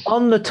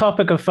 On the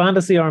topic of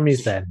fantasy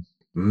armies then,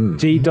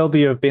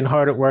 GW have been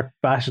hard at work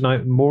bashing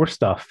out more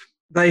stuff.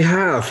 They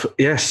have,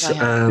 yes.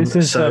 This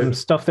is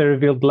stuff they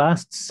revealed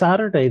last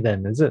Saturday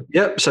then, is it?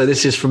 Yep. So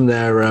this is from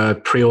their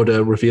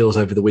pre-order reveals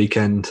over the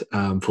weekend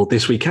for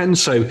this weekend.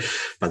 So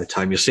by the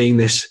time you're seeing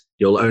this,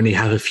 you'll only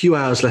have a few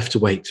hours left to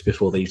wait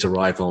before these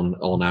arrive on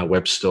our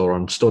web store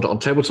on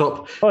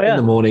store.ontabletop in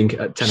the morning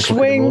at 10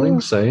 o'clock in the morning.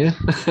 So yeah,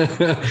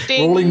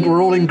 we're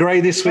all in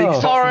grey this week.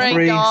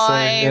 Sorry,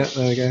 guys.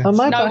 So, yeah, there we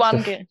go. No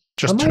one good.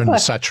 Just turn the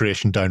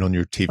saturation down on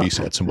your TV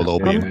sets and we'll all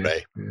be in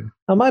grey. Yeah.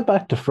 Am I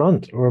back to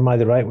front or am I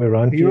the right way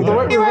around? You're the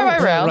right way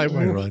around. Right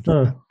way around.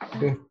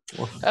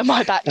 Am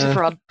I back to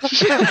front?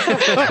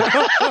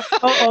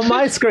 on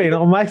my screen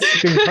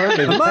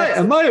currently.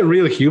 Am I a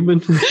real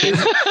human?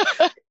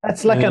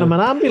 It's like I'm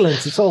an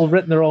ambulance. It's all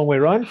written the wrong way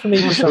around for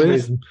me for some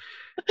reason.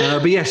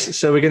 But yes,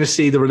 so we're going to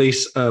see the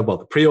release,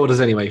 the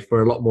pre-orders anyway,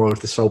 for a lot more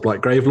of the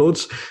Soulblight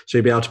Gravelords. So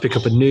you'll be able to pick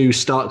up a new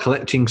Start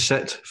Collecting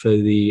set for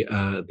the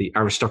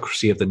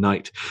Aristocracy of the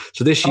Night.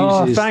 So this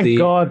uses thank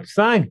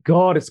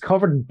God, it's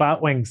covered in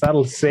bat wings.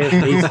 That'll save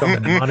me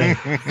some money.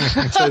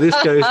 So this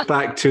goes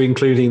back to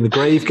including the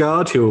Grave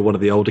Guard, who are one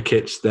of the older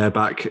kits. They're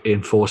back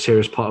in force here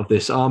as part of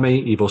this army.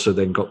 You've also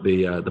then got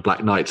the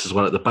Black Knights as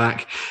well at the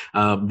back.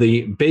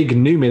 The big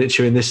new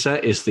miniature in this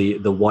set is the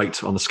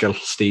white on the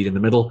skeletal steed in the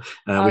middle,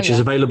 which is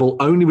available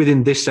only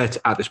within this set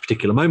at this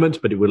particular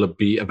moment, but it will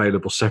be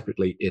available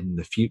separately in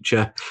the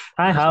future.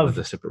 I have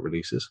the separate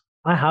releases.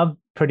 I have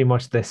pretty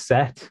much this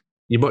set.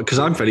 You bought, because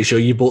I'm fairly sure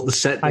you bought the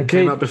set that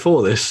came out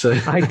before this. So.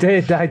 I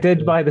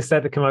did buy the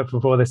set that came out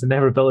before this and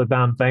never built a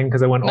damn thing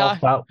because I went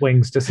off bat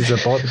wings just as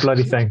I bought the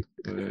bloody thing.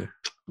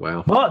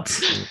 Wow. But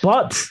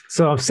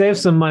so I've saved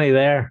some money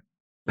there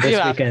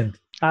this weekend.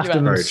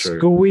 After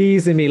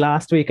squeezing me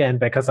last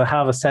weekend because I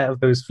have a set of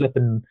those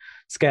flipping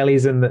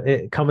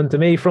skellies coming to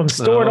me from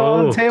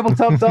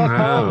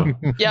store.ontabletop.com.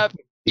 Yep.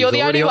 You're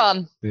the only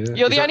one. Yeah.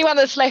 You're the only one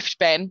that's left,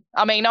 Ben.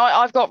 I mean,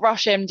 I've got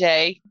Rush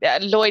MD.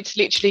 Lloyd's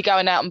literally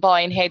going out and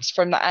buying heads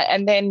from that.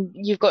 And then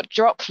you've got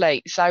Drop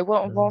Fleet. So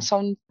what's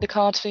on the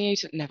cards for you?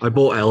 I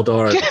bought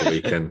Eldar over the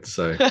weekend.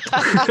 So,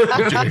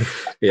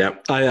 yeah,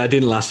 I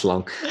didn't last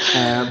long.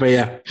 But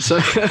yeah, so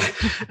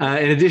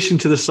in addition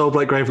to the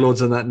Soulblight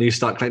Gravelords and that new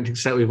Start Collecting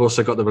set, we've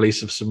also got the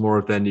release of some more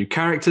of their new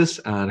characters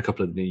and a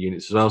couple of new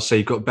units as well. So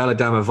you've got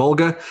Belladamma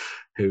Volga,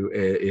 who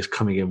is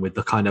coming in with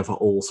the kind of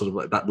all sort of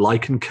like that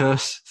Lycan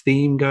curse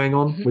theme going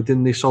on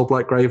within the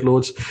Soulblight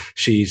Gravelords.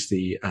 She's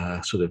the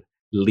sort of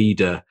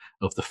leader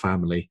of the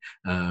family.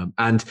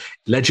 And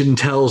legend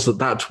tells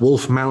that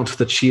wolf mount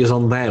that she is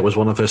on there was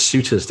one of her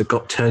suitors that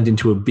got turned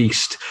into a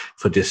beast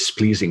for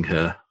displeasing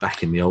her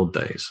back in the old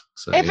days.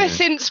 So, Ever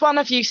since one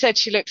of you said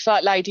she looks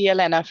like Lady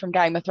Olenna from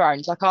Game of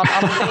Thrones, I can't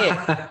unsee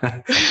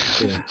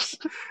it. Yes.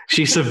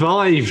 She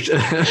survived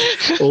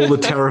all the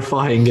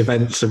terrifying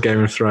events of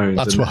Game of Thrones.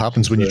 That's what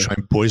happens when you try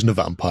and poison a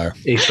vampire.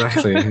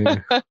 Exactly.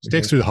 Yeah.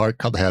 Stakes through the heart,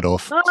 cut the head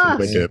off.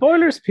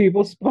 Spoilers,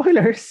 people,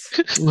 spoilers.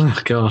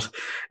 Oh, God.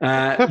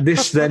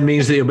 This then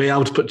means that you'll be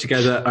able to put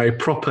together a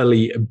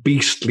properly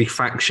beastly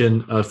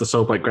faction of the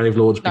Soulblight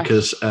Gravelords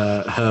because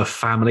her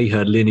family,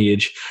 her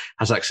lineage,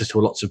 has access to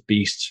lots of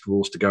beasts,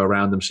 rules to go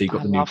around them. So you've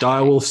got the new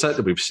Direwolf set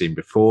that we've seen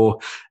before,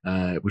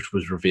 which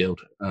was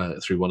revealed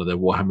through one of the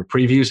Warhammer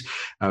previews.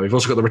 We've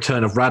also got the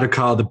return of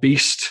Radukar the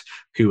Beast,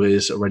 who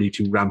is ready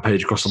to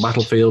rampage across the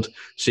battlefield.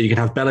 So you can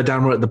have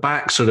Belladamma at the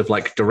back, sort of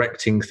like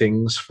directing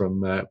things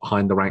from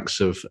behind the ranks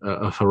of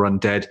her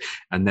undead,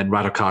 and then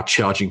Radukar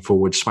charging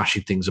forward,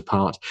 smashing things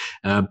apart.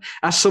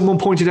 As someone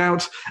pointed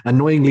out,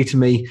 annoyingly to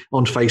me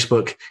on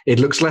Facebook, it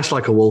looks less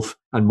like a wolf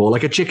and more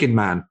like a chicken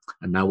man.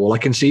 And now all I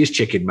can see is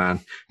Chicken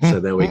Man. So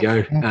there we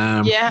go.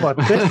 But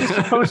this is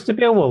supposed to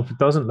be a wolf. It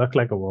doesn't look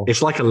like a wolf.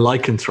 It's like a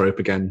lycanthrope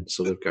again,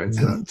 sort of going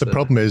through. The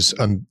problem is,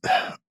 and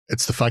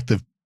it's the fact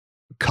they've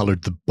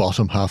coloured the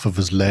bottom half of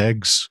his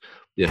legs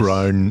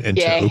brown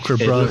into ochre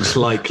brown. It looks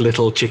like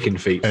little chicken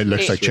feet. It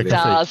looks like chicken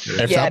feet.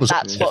 If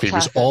it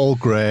was all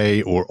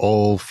grey or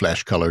all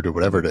flesh coloured or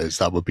whatever it is,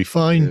 that would be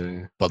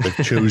fine. Yeah. But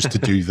they've chose to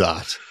do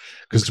that.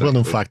 Because it's a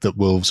well-known fact that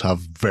wolves have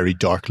very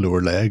dark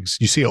lower legs.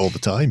 You see it all the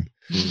time.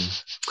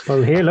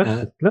 Well, here, look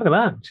at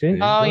that. Gee.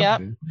 Oh, yeah.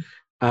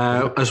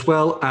 As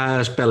well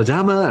as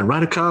Belladamma and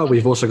Radukar,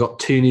 we've also got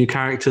two new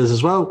characters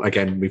as well.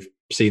 Again, we've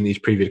seen these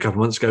previewed a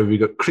couple of months ago. We've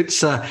got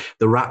Kritza,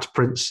 the Rat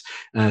Prince.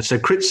 So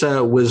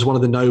Kritza was one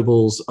of the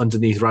nobles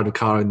underneath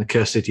Radukar in the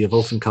cursed city of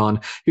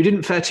Ulfenkarn, who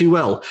didn't fare too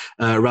well.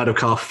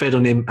 Radukar fed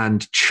on him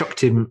and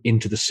chucked him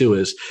into the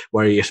sewers,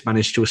 where he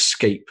managed to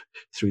escape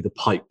through the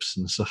pipes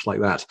and stuff like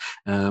that.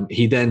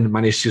 He then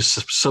managed to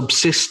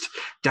subsist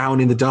down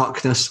in the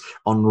darkness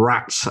on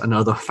rats and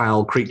other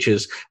foul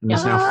creatures, and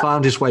has now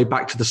found his way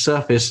back to the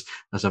surface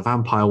as a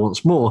vampire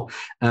once more.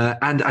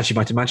 And as you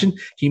might imagine,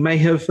 he may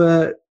have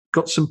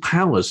got some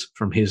powers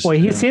from his. Well,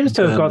 he seems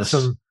to have got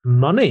some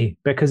money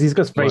because he's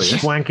got very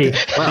swanky,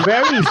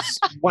 very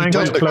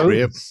swanky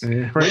clothes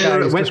for a guy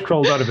who's just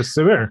crawled out of a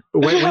sewer.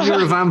 When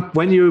you're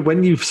a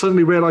when you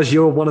suddenly realise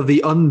you're one of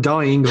the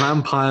undying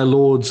vampire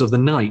lords of the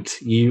night,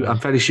 I'm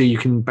fairly sure you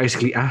can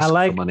basically ask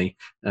for money.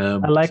 I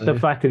like the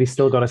fact that he's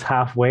still got his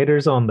half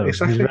waders on, though.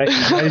 Exactly. He's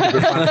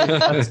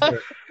ready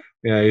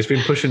Yeah, he's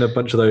been pushing a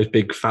bunch of those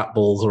big fat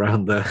balls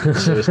around there.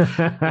 So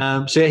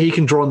yeah, he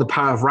can draw on the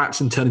power of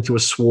rats and turn into a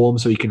swarm,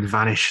 so he can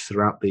vanish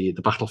throughout the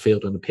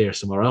battlefield and appear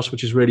somewhere else,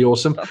 which is really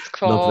awesome. That's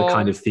cool. Love the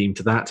kind of theme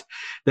to that.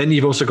 Then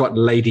you've also got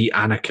Lady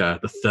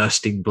Annika, the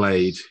Thirsting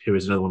Blade, who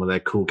is another one of their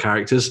cool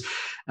characters.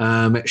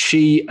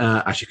 She,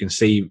 as you can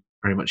see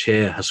very much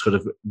here, has sort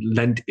of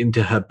lent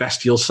into her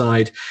bestial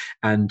side,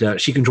 and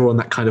she can draw on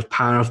that kind of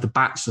power of the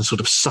bats and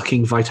sort of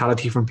sucking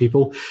vitality from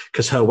people,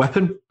 because her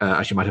weapon,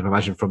 as you might have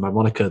imagined from my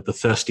moniker, the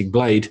Thirsting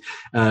Blade,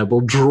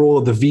 will draw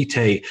the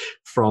vitae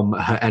from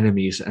her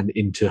enemies and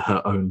into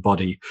her own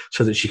body,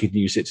 so that she can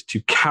use it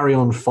to carry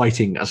on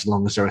fighting as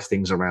long as there are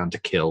things around to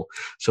kill.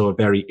 So a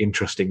very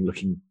interesting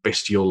looking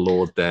bestial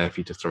lord there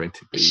for you to throw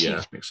into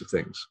the mix of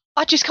things.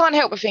 I just can't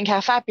help but think how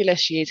fabulous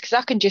she is, because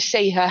I can just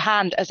see her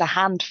hand as a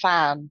hand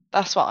fan.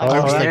 That's what I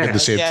was thinking the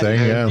same thing.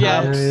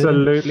 Yeah.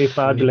 Absolutely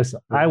fabulous.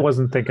 I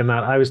wasn't thinking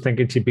that. I was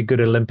thinking she'd be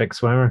good Olympic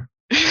swimmer.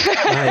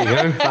 There you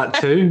go. That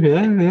too.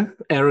 Yeah.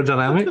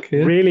 Aerodynamic.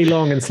 Yeah. Really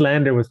long and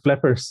slender with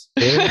flippers.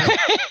 Yeah.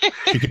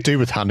 You could do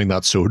with handing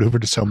that sword over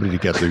to somebody to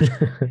get those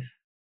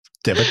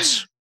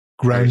divots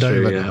ground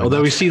out. Yeah.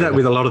 Although we see that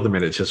with a lot of the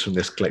miniatures from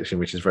this collection,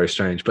 which is very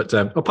strange. But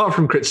apart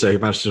from Kritzo, who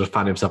managed to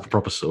fan himself a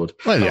proper sword.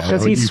 Well, yeah,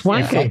 because he's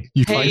swanky.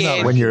 You find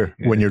that when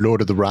you're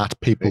Lord of the Rat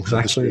people.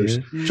 Exactly.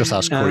 Yeah. Just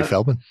ask Corey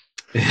Feldman.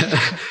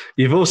 Yeah.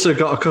 You've also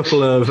got a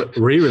couple of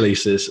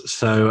re-releases.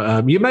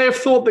 So you may have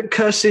thought that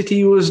Curse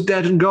City was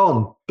dead and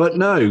gone, but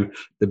no,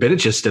 the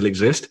miniatures still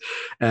exist.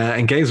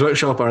 And Games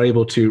Workshop are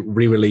able to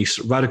re-release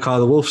Radukar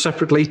the Wolf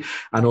separately,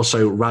 and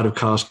also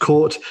Radukar's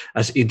Court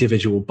as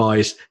individual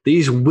buys.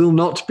 These will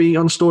not be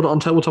unstored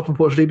on Tabletop,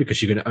 unfortunately,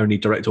 because you can only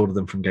direct order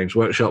them from Games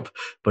Workshop.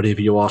 But if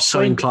you are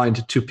so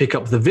inclined to pick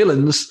up the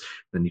villains,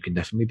 then you can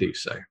definitely do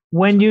so.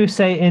 When you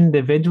say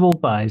individual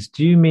buys,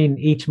 do you mean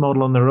each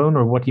model on their own,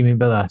 or what do you mean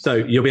by that? So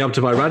you'll be able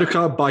to buy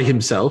Radukar by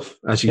himself,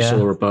 as you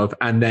saw above,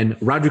 and then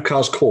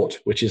Radukar's Court,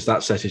 which is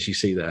that set as you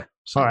see there.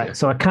 So, all right,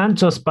 so I can't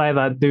just buy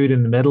that dude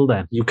in the middle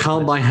then? You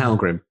can't buy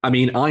Halgrim. I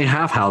mean, I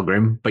have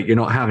Halgrim, but you're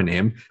not having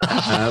him.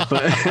 But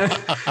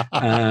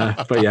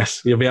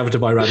yes, you'll be able to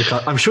buy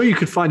Radukar. I'm sure you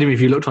could find him if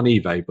you looked on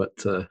eBay, but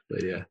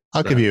yeah.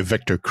 I'll give you a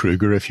Victor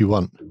Kruger if you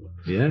want.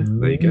 Yeah,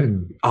 there you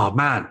go. Oh,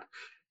 man.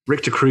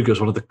 Richter Kruger is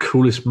one of the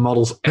coolest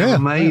models ever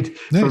made.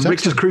 From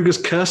Richter Kruger's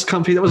Cursed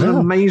Company. That was an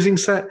amazing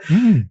set.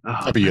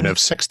 I bet you have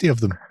 60 of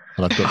them.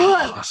 And I've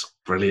got, that's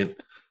brilliant.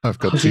 I've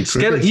got two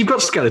Krugers. You've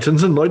got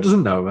skeletons and Lloyd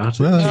doesn't know about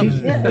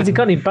it. Has he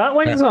got any bat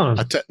wings on?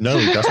 No,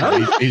 he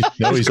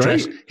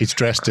doesn't. He's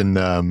dressed in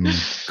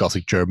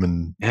Gothic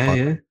German.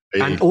 Yeah.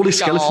 And all his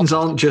skeletons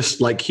aren't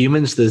just like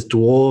humans. There's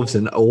dwarves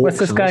and orcs. What's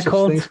this guy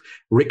called?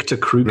 Richter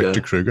Kruger.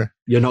 Richter Kruger.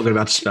 You're not going to be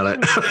able to spell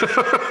it.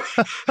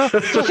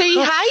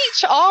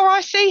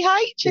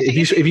 CHRICH?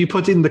 If you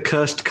put in the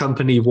Cursed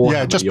Company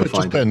Warhammer, just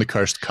put in the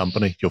Cursed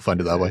Company. You'll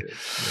find it that way.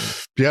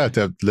 Yeah,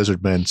 the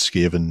Lizardmen,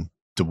 Skaven,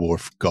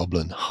 Dwarf,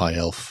 Goblin, High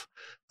Elf,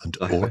 and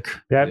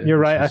Orc. Yeah, you're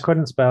right. I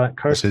couldn't spell it.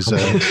 Cursed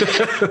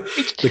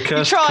the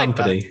Cursed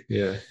Company.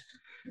 Yeah.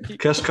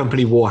 Cursed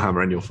Company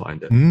Warhammer, and you'll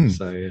find it.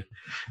 So, yeah.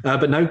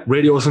 But no,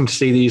 really awesome to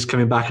see these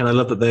coming back, and I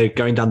love that they're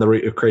going down the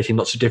route of creating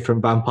lots of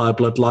different vampire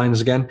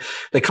bloodlines again.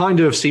 They kind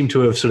of seem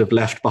to have sort of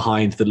left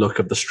behind the look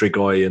of the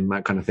Strigoi and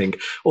that kind of thing,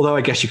 although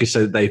I guess you could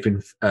say that they've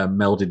been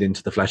melded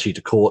into the Flesh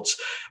Eater Courts.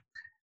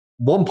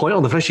 One point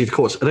on the Flesh Eater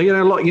Courts, a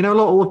lot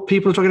of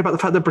people are talking about the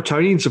fact that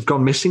Bretonnians have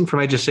gone missing from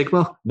Age of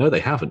Sigmar. No,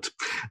 they haven't.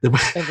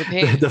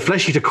 The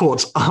Flesh Eater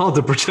Courts are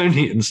the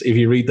Bretonnians, if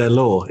you read their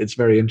lore. It's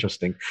very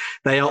interesting.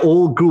 They are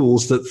all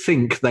ghouls that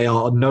think they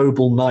are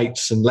noble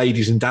knights and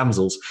ladies and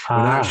damsels. When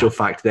in actual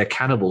fact, they're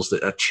cannibals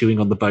that are chewing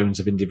on the bones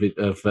of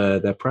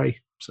their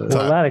prey. So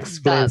that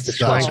explains the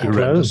swanky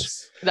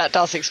clothes. That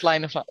does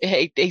explain.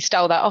 He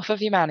stole that off of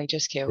your man he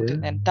just killed,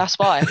 and then that's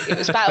why it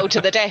was battled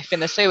to the death in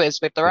the sewers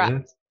with the rats.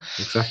 Yeah.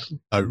 Exactly.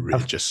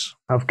 Outrageous.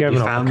 I've given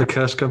up. Found the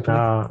Cursed Company?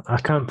 I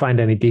can't find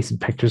any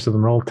decent pictures of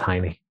them. They're all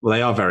tiny. Well,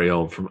 they are very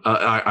old.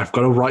 I've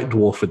got a White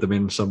Dwarf with them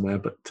in somewhere,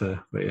 but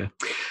yeah.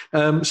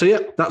 So yeah,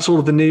 that's all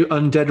of the new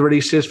Undead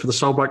releases for the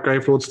Soulblight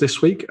Gravelords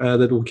this week.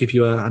 That will give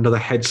you another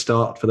head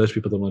start for those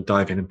people that want to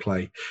dive in and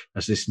play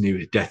as this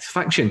new Death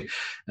faction.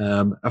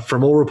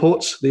 From all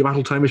reports, the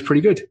battle time is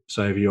pretty good.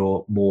 So if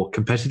you're more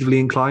competitively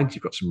inclined,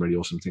 you've got some really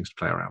awesome things to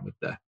play around with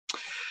there.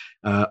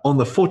 On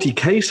the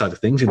 40k side of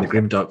things in the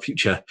grimdark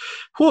future,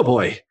 oh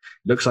boy,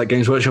 looks like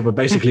Games Workshop are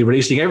basically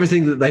releasing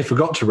everything that they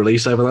forgot to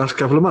release over the last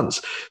couple of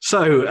months.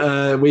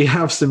 So we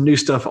have some new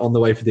stuff on the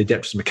way for the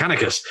Adeptus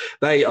Mechanicus.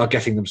 They are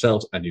getting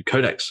themselves a new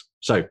codex.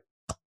 So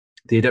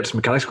the Adeptus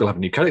Mechanicus will have a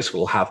new codex.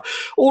 We'll have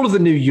all of the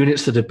new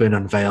units that have been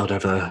unveiled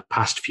over the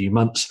past few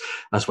months,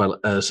 as well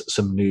as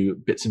some new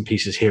bits and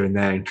pieces here and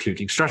there,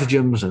 including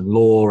stratagems and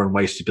lore and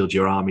ways to build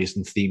your armies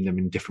and theme them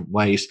in different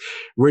ways.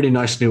 Really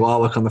nice new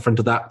artwork on the front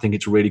of that. I think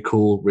it's really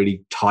cool,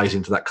 really ties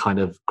into that kind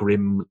of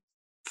grim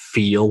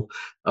feel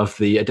of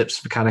the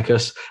Adeptus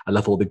Mechanicus. I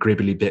love all the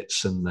gribbly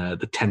bits and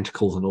the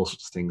tentacles and all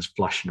sorts of things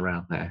flashing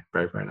around there.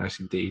 Very, very nice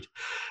indeed.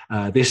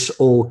 This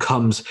all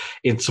comes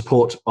in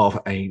support of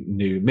a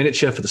new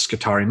miniature for the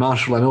Skitarii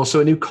Marshal and also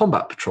a new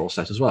combat patrol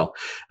set as well.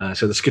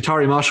 So the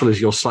Skitarii Marshal is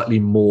your slightly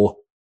more,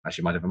 as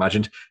you might have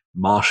imagined,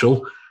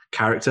 martial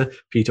character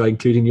for you to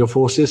include in your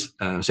forces.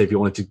 So if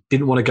you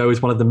didn't want to go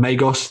with one of the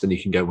Magos, then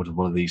you can go with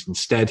one of these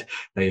instead.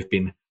 They have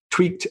been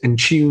tweaked and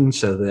tuned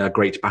so they are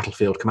great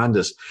battlefield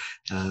commanders.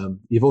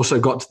 You've also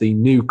got the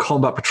new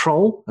combat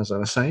patrol, as I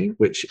was saying,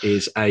 which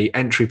is a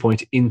entry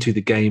point into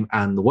the game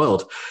and the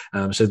world.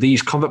 So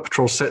these combat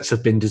patrol sets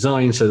have been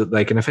designed so that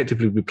they can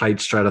effectively be played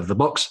straight out of the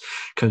box.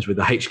 Comes with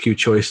the HQ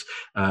choice,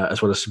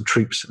 as well as some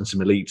troops and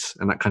some elites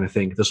and that kind of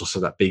thing. There's also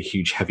that big,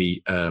 huge,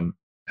 heavy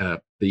I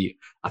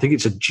think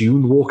it's a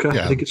Dune Walker,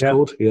 I think it's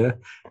called,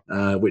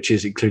 which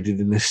is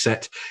included in this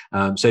set.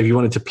 So if you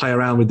wanted to play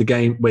around with the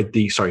game, with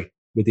the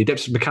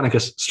Adeptus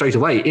Mechanicus straight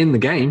away in the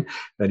game,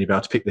 then you'll be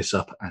able to pick this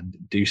up and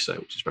do so,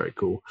 which is very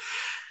cool.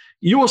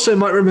 You also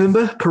might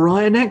remember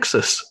Pariah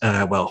Nexus.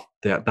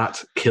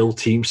 That kill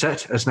team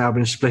set has now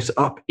been split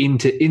up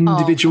into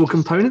individual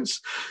components.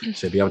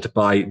 So you'll be able to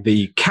buy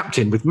the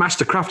captain with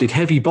mastercrafted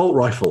heavy bolt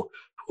rifle.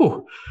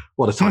 Oh,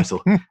 what a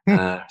title.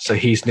 So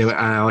he's now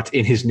out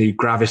in his new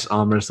Gravis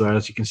armor as well,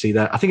 as you can see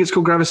there. I think it's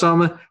called Gravis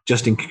armor.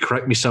 Justin can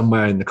correct me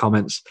somewhere in the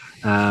comments.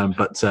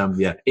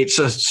 It's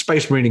a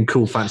Space Marine in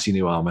cool, fancy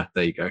new armor.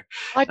 There you go.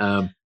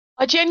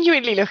 I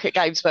genuinely look at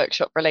Games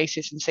Workshop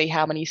releases and see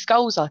how many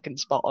skulls I can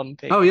spot on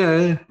things. Oh,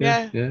 yeah.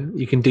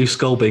 You can do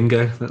skull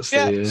bingo. That's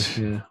skull it's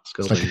bingo.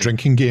 Like a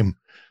drinking game.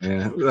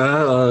 Yeah.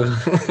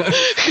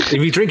 If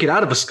you drink it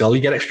out of a skull,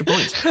 you get extra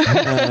points.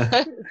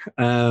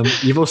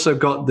 You've also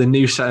got the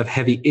new set of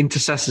heavy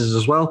intercessors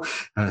as well.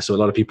 So a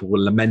lot of people were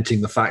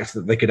lamenting the fact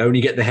that they could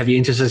only get the heavy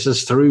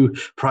intercessors through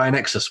Pariah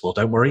Nexus. Well,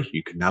 don't worry,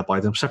 you can now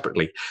buy them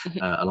separately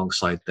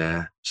alongside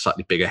their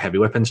slightly bigger heavy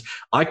weapons.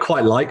 I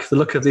quite like the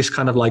look of this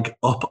kind of like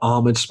up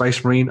armored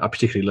Space Marine. I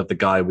particularly love the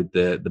guy with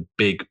the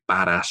big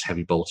badass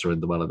heavy bolter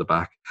in the well at the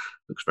back.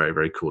 Looks very,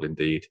 very cool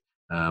indeed.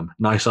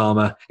 Nice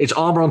armor. It's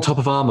armor on top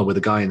of armor with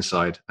a guy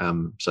inside.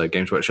 So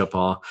Games Workshop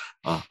are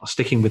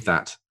sticking with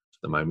that for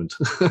the moment,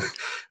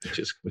 which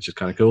is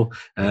kind of cool.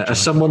 As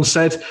someone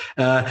said,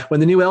 when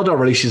the new Eldar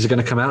releases are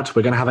going to come out,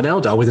 we're going to have an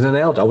Eldar within an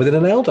Eldar within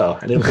an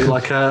Eldar, and it'll be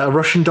like a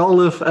Russian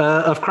doll of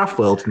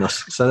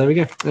Craftworld-ness. So there we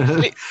go.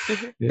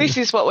 This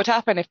is what would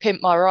happen if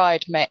Pimp My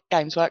Ride met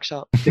Games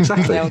Workshop.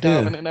 Exactly. An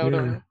Eldar and an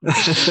Eldar.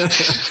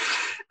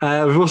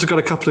 We've also got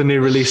a couple of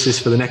new releases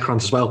for the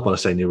Necrons as well. When I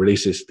say new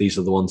releases, these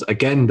are the ones,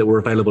 again, that were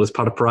available as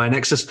part of Pariah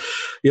Nexus.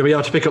 You'll be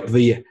able to pick up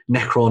the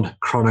Necron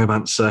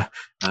Chronomancer,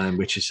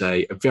 which is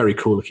a very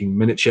cool-looking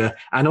miniature.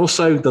 And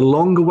also, the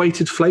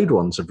long-awaited Flayed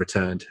ones have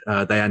returned.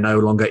 They are no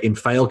longer in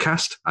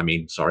Finecast.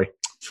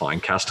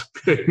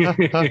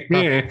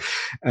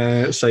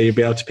 So you'll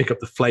be able to pick up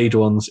the Flayed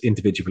ones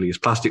individually as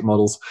plastic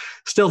models.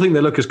 Still think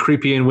they look as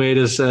creepy and weird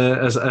as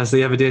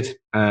they ever did,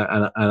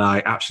 and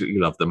I absolutely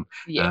love them.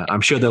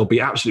 I'm sure there'll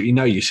be absolutely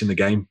no use in the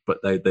game, but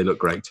they look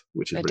great,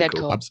 which is really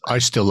cool. I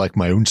still like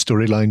my own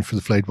storyline for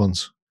the Flayed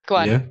ones. Go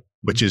on. Yeah.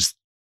 Which is,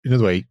 the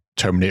way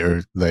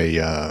Terminator, they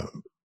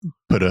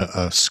put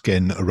a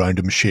skin around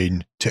a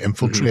machine to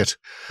infiltrate.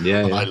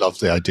 And I love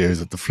the idea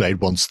that the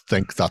Flayed ones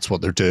think that's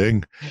what they're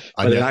doing.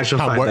 And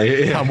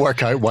can't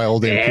work out why all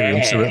the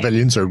Imperial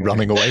civilians are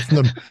running away from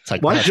them. It's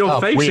like, why's your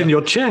face in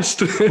your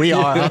chest? We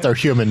are other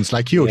humans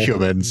like you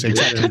humans,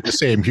 exactly the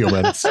same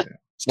humans.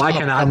 Why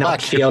can I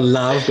not feel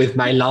love with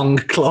my long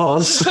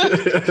claws?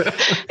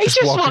 He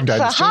just wants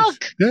a hug.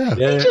 Yeah.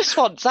 He just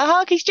wants a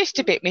hug. He's just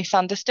a bit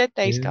misunderstood,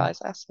 these guys.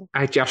 That's all.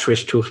 I just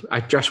wish to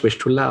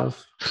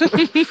love.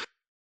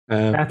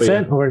 That's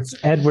it. Or it's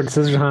Edward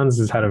Scissorhands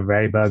has had a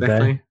very bad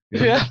day.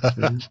 Yeah.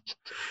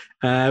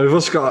 We've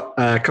also got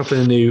a couple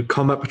of new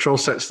combat patrol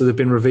sets that have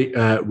been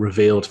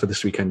revealed for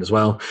this weekend as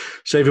well.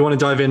 So if you want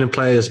to dive in and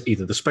play as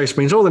either the Space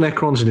Marines or the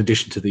Necrons, in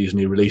addition to these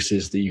new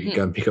releases, that you can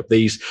go and pick up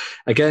these.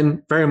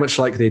 Again, very much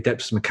like the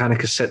Adeptus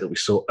Mechanicus set that we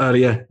saw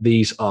earlier,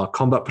 these are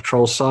combat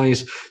patrol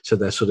size, so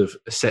they're sort of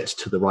set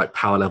to the right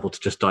power level to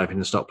just dive in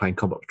and start playing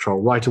combat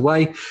patrol right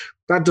away.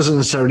 That doesn't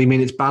necessarily mean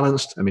it's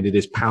balanced. I mean, it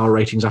is power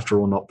ratings after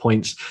all, not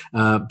points.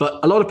 But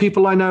a lot of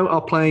people I know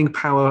are playing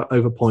power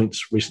over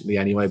points recently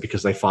anyway,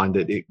 because they find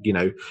that it,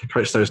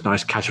 creates those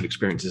nice casual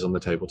experiences on the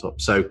tabletop.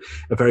 So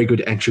a very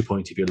good entry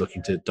point if you're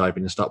looking to dive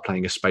in and start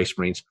playing as Space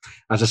Marines.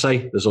 As I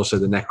say, there's also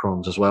the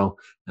Necrons as well.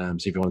 So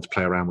if you wanted to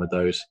play around with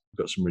those, we've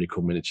got some really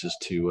cool miniatures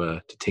to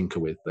tinker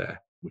with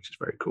there, which is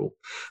very cool.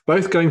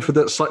 Both going for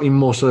that slightly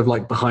more sort of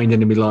like behind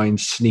enemy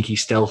lines, sneaky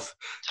stealth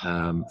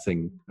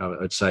thing,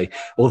 I'd say.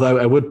 Although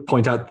I would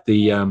point out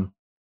the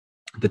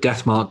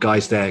Deathmark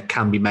guys there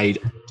can be made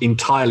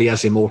entirely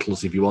as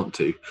immortals if you want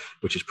to,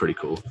 which is pretty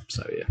cool.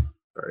 So yeah,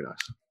 very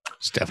nice.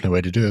 It's definitely a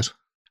way to do it.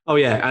 Oh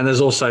yeah, and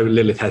there's also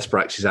Lilith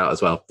Hesperax is out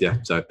as well. Yeah,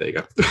 so there you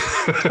go.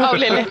 Oh,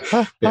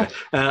 Lilith. Yeah,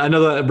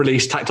 another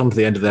release tacked onto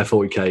the end of their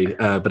 40k.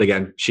 But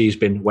again, she's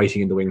been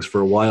waiting in the wings for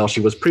a while. She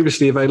was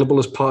previously available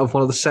as part of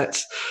one of the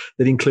sets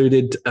that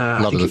included,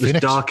 I think it was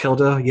Dark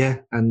Elder,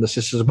 and the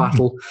Sisters of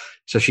Battle.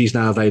 So she's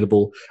now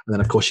available, and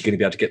then of course you're going to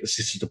be able to get the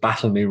Sisters of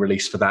Battle new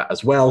release for that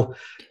as well,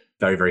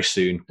 very very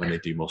soon when they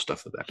do more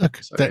stuff with that. Look,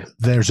 so,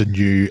 there's a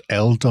new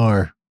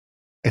Eldar.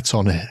 It's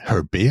on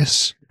her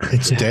base.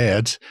 It's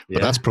dead,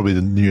 but that's probably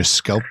the newest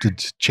sculpted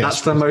chest.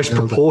 That's the most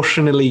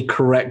proportionally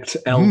correct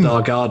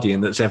Eldar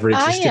Guardian that's ever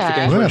existed for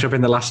Games Workshop in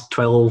the last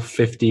 12,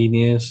 15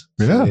 years.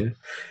 Yeah. So,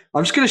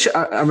 I'm just going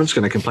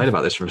to complain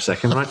about this for a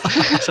second, right?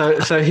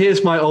 so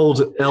here's my old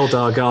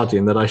Eldar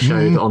Guardian that I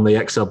showed on the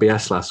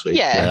XLBS last week.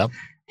 Yeah.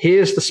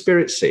 Here's the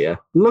Spirit Seer.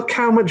 Look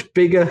how much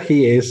bigger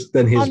he is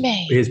than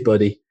his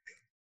buddy.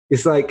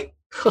 It's like,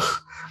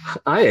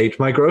 I ate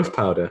my growth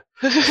powder.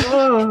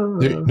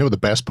 You know what the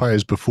best part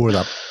is? Before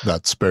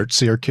that Spirit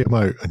Seer came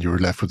out and you were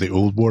left with the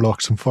old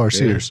Warlocks and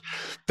Farseers,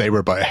 they were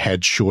about a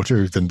head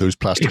shorter than those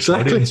plastic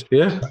Guardians.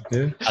 Yeah.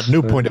 At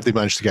no point have they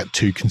managed to get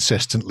two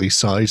consistently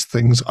sized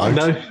things out.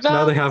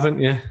 No, they haven't.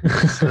 Yeah,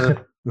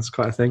 that's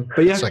quite a thing.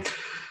 But yeah, it's like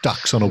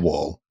ducks on a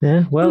wall.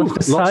 Yeah, well, if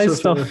the size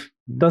stuff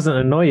doesn't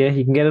annoy you,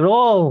 you can get it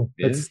all.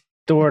 Yeah. It's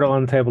stored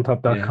on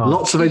tabletop.com. Yeah.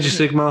 Lots of Age of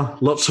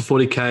Sigmar, lots of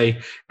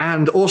 40k,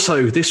 and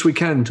also this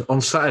weekend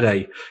on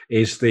Saturday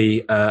is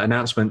the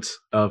announcement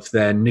of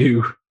their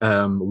new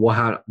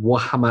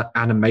Warhammer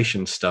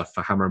animation stuff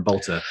for Hammer and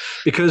Bolter,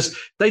 because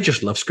they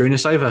just love screwing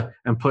us over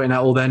and putting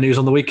out all their news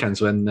on the weekends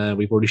when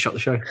we've already shot the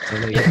show. So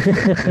there you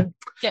go.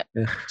 Yeah.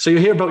 So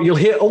you'll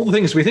hear all the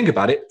things we think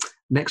about it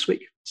next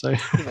week. So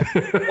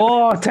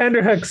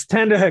tenderhooks.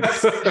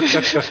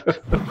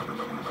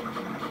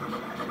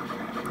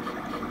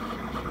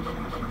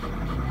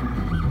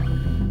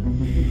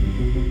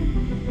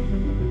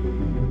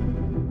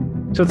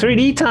 So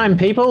 3D time,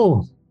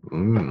 people.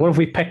 What have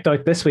we picked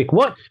out this week?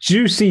 What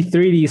juicy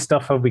 3D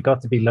stuff have we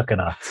got to be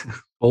looking at?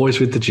 Always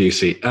with the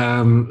juicy.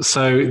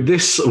 So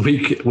this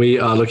week we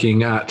are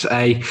looking at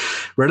a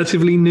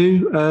relatively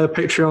new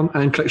Patreon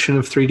and collection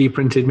of 3D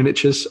printed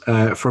miniatures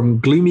from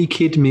Gloomy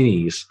Kid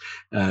Minis,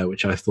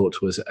 which I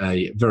thought was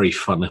a very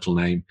fun little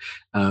name.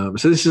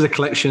 So this is a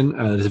collection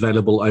that's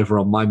available over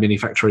on My Mini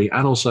Factory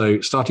and also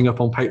starting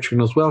up on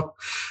Patreon as well,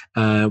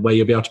 where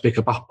you'll be able to pick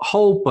up a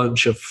whole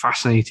bunch of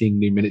fascinating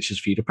new miniatures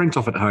for you to print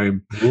off at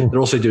home. Ooh. They're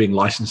also doing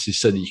licenses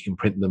so that you can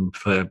print them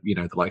for,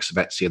 the likes of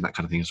Etsy and that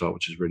kind of thing as well,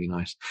 which is really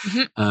nice.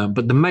 Mm-hmm.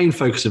 But the main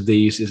focus of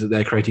these is that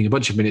they're creating a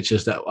bunch of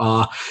miniatures that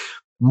are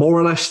more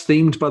or less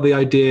themed by the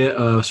idea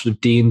of sort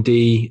of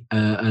D&D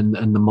and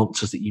the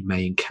monsters that you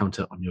may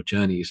encounter on your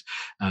journeys.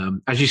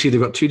 As you see, they've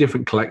got two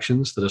different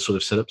collections that are sort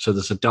of set up. So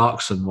there's a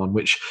Dark Sun one,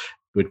 which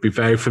would be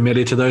very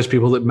familiar to those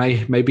people that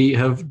maybe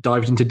have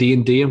dived into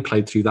D&D and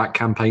played through that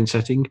campaign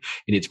setting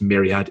in its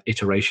myriad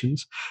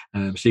iterations.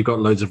 So you've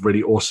got loads of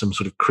really awesome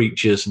sort of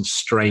creatures and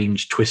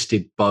strange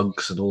twisted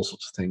bugs and all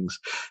sorts of things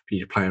for you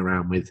to play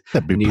around with.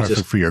 That'd be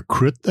perfect for your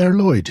crit there,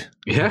 Lloyd.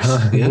 Yes,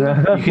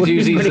 yeah. You could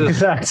use these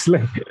as,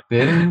 actually.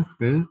 Yeah.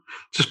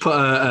 Just put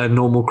a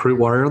normal Crute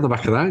Warrior on the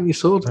back of that and your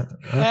sword.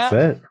 That's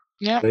it.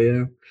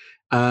 Yeah.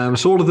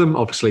 So all of them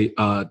obviously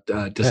are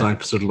designed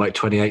for sort of like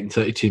 28 and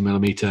 32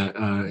 millimeter.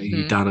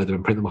 You download them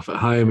and print them off at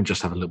home and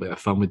just have a little bit of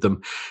fun with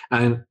them.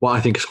 And what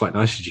I think is quite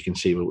nice, as you can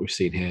see what we've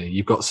seen here,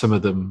 you've got some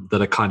of them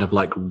that are kind of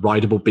like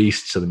rideable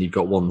beasts, and then you've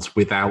got ones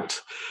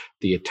without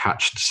the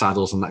attached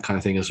saddles and that kind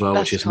of thing as well,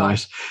 which is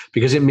nice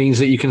because it means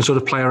that you can sort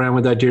of play around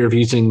with the idea of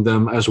using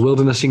them as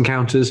wilderness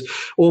encounters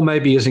or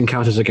maybe as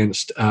encounters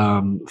against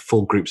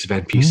full groups of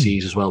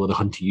NPCs as well that are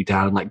hunting you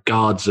down, like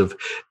guards of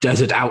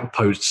desert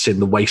outposts in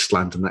the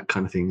wasteland and that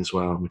kind of thing as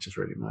well, which is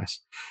really nice.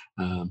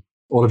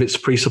 All of it's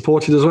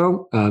pre-supported as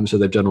well. So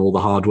they've done all the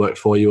hard work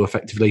for you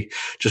effectively.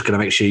 Just going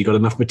to make sure you got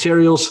enough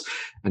materials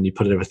and you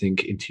put everything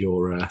into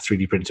your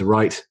 3D printer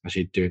right as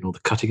you're doing all the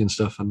cutting and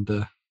stuff,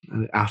 and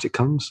out it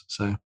comes.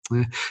 So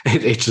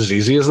it's as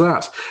easy as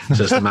that,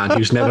 says the man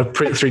who's never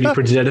 3D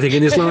printed anything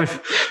in his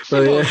life.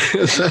 But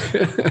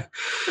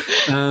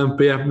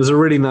yeah, there's a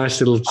really nice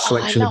little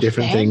selection of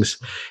different things.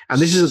 And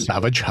this is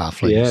savage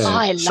halflings. Yeah,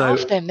 I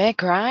love them. They're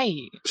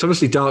great. So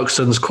obviously Dark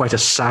Sun's quite a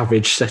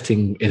savage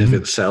setting in of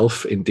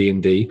itself in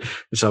D&D.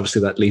 So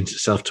obviously that leans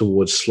itself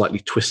towards slightly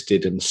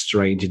twisted and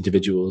strange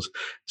individuals.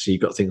 So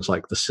you've got things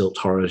like the Silt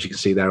Horrors you can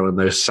see there, and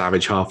those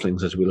savage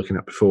halflings as we were looking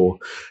at before.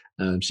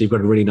 So you've got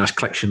a really nice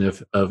collection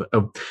of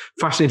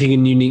fascinating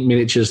and unique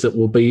miniatures that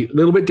will be a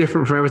little bit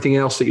different from everything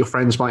else that your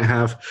friends might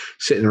have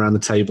sitting around the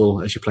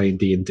table as you're playing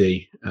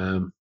D&D.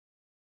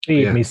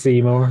 Feed me,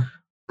 Seymour.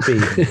 I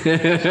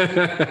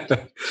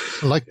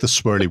like the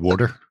swirly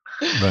water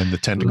around the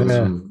tentacles.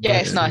 Yeah,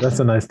 it's nice. That's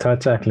a nice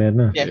touch, actually, isn't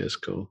it? Yeah, it's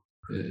cool.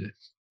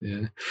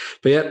 Yeah.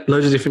 But yeah,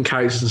 loads of different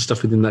characters and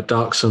stuff within that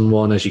Dark Sun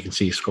one, as you can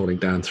see scrolling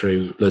down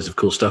through, loads of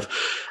cool stuff.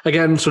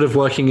 Again, sort of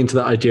working into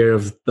that idea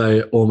of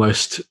the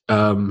almost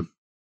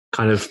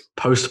kind of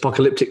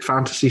post-apocalyptic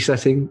fantasy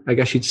setting, I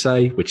guess you'd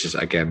say, which is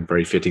again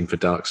very fitting for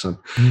Dark Sun.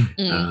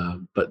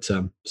 But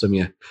some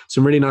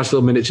really nice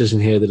little miniatures in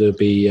here that'll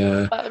be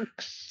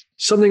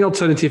something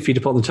alternative for you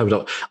to put on the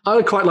tabletop. I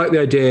would quite like the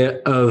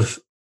idea of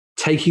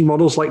taking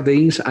models like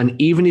these, and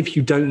even if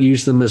you don't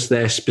use them as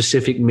their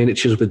specific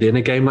miniatures within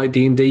a game like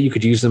D&D, you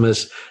could use them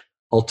as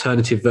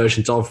alternative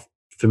versions of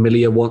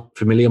familiar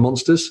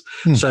monsters.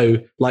 So,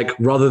 like,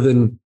 rather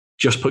than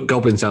just put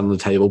goblins down on the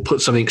table,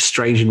 put something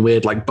strange and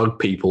weird like bug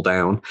people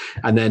down,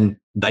 and then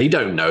they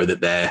don't know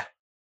that they're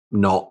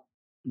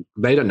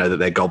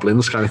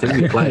goblins, kind of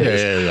thing. The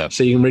players.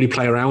 So you can really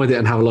play around with it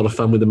and have a lot of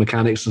fun with the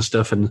mechanics and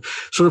stuff, and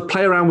sort of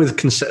play around with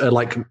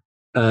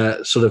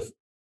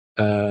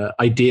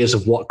ideas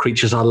of what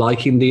creatures are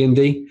like in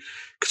D&D.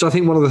 Because I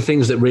think one of the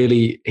things that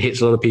really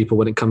hits a lot of people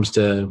when it comes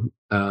to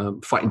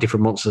fighting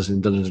different monsters in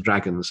Dungeons and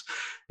Dragons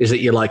is that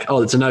you're like,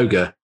 oh, it's an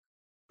ogre.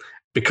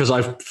 Because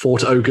I've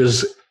fought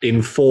ogres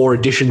in 4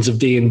 editions of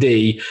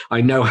D&D,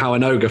 I know how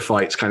an ogre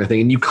fights, kind of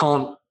thing. And you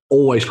can't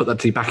always put that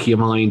to the back of your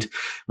mind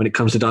when it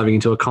comes to diving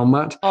into a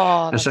combat.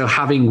 And so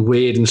having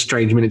weird and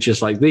strange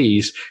miniatures like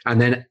these, and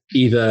then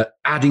either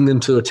adding them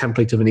to a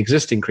template of an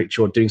existing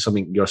creature or doing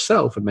something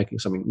yourself and making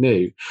something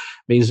new,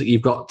 means that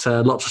you've got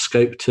lots of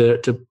scope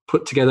to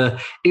put together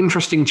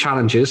interesting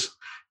challenges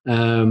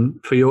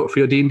for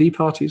your D&D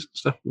parties and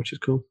stuff, which is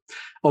cool.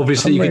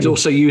 Obviously, you could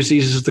also use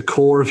these as the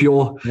core of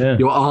your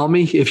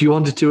army if you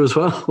wanted to as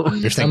well.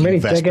 I'm really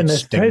digging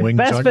this.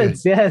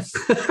 Vespers, yes.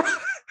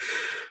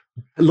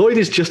 Lloyd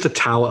is just a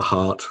Tau at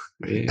heart.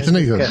 Isn't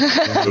he?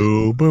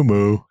 Moo, moo,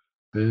 moo.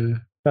 Yeah.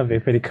 That'd be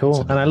pretty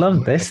cool. And I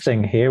love this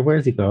thing here.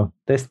 Where's he go?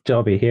 This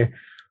jobby here.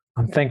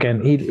 I'm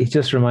thinking he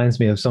just reminds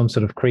me of some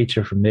sort of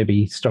creature from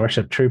maybe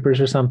Starship Troopers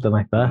or something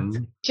like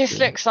that. Just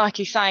looks like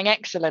he's saying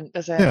excellent,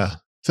 does it? Yeah.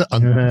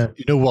 And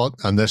you know what?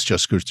 And this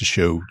just goes to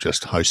show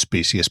just how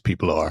specious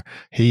people are.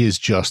 He is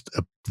just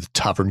the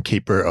tavern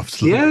keeper of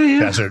the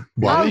desert.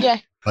 Oh, yeah.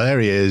 Well,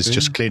 there he is,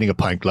 just cleaning a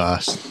pint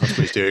glass. That's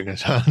what he's doing in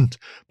his hand.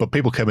 But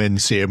people come in,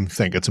 see him,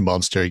 think it's a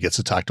monster. He gets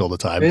attacked all the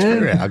time. It's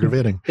very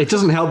aggravating. It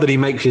doesn't help that he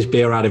makes his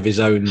beer out of his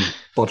own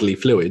bodily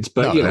fluids,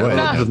 but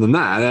other than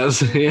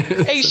that,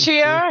 Each to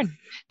your own.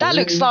 That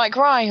looks like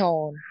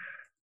Rhyhorn.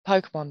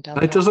 Pokemon down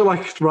there. It does look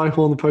like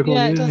Rhyhorn, the Pokemon.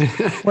 Yeah, it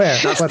does. Where?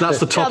 That's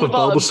the top of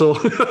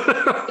Bulbasaur.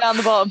 Down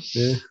the bottom.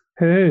 Yeah.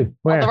 Who?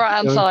 Where? On the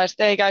right-hand side.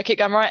 There you go. Keep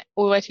going right,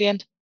 all the way to the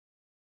end.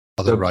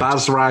 The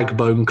Bazrag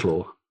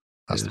Boneclaw.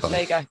 That's the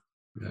There you go.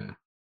 Yeah.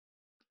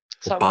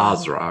 So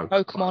Bazrag.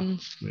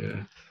 Pokemon.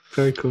 Yeah.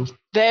 Very cool.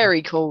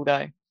 Very cool,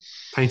 though.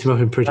 Paint him up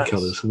in pretty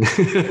colours.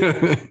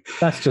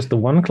 That's just the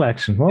one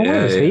collection. Well,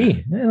 where is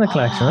he? In the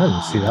collection. I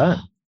didn't see that.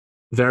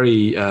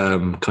 Very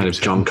kind of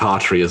John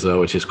Cartery as well,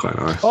 which is quite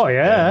nice. Oh,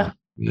 yeah.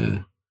 Yeah.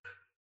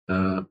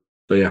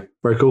 But yeah,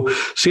 very cool.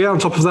 So yeah, on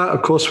top of that,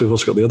 of course, we've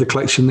also got the other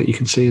collection that you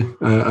can see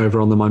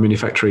over on the My Mini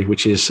Factory,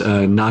 which is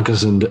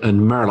Nagas and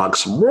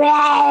Murlocs.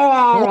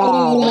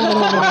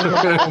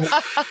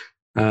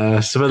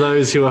 So for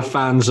those who are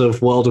fans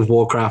of World of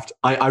Warcraft,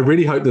 I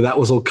really hope that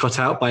was all cut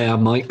out by our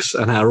mics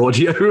and our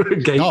audio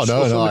gates.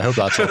 No, I hope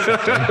that's all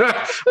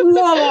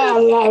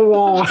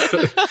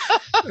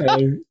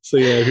so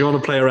yeah, if you want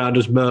to play around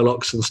as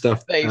Murlocs and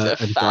stuff and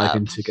fab. dive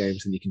into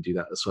games, then you can do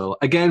that as well.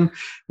 Again,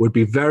 would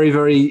be very,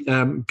 very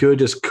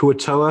good as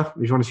Kuatoa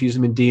if you want to use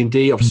them in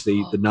D&D.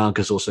 Obviously, the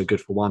Naga is also good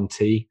for Yuan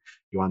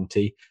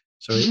Ti.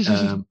 Sorry,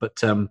 but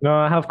no,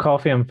 I have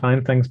coffee. I'm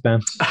fine, thanks,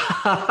 Ben.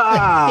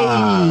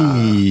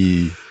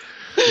 God.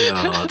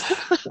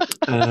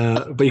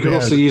 But you can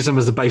also use them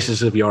as the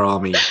basis of your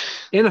army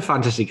in a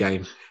fantasy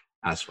game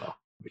as well,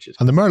 which is.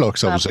 And the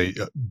Murlocs, obviously,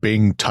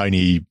 being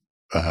tiny,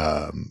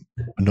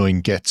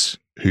 annoying gits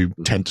who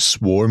tend to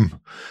swarm,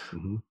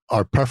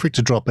 are perfect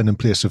to drop in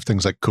place of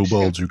things like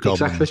kobolds or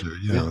goblins, exactly.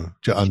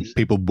 And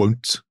people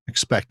won't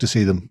expect to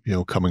see them,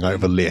 coming out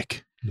of a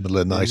lake in the middle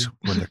of the night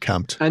when they're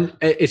camped. And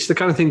it's the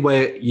kind of thing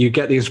where you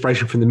get the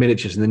inspiration from the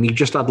miniatures, and then you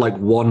just add like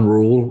one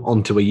rule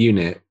onto a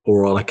unit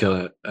or like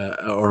a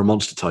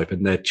monster type,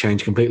 and they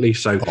change completely.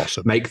 So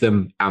make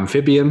them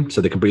amphibian,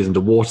 so they can breathe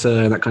underwater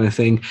and that kind of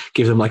thing.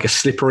 Give them like a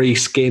slippery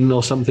skin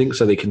or something,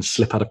 so they can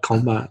slip out of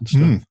combat and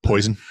stuff.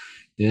 Poison.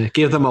 Yeah,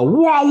 give them a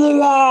wah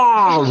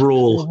wah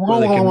rule where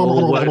they can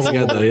all work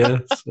together. Yeah.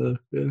 So,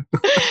 yeah.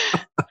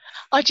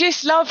 I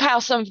just love how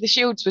some of the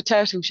shields were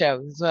turtle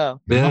shells as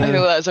well. Yeah, I thought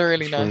that was a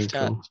really nice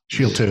touch. Cool.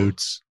 Shield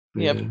toads.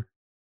 Yep.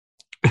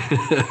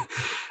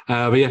 But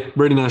yeah,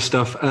 really nice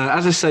stuff.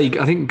 As I say,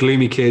 I think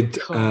Gloomy Kid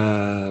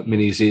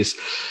minis is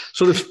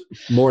sort of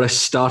more or less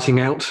starting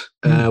out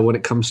when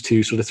it comes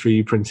to sort of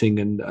 3D printing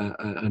and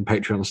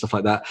Patreon and stuff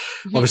like that.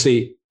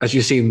 Obviously, as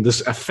you've seen, there's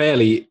a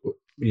fairly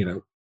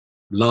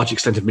large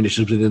extent of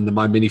miniatures within the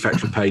My Mini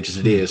Factory page as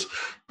it is,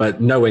 but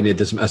nowhere near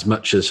as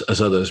much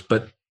as others.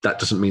 But that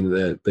doesn't mean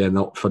that they're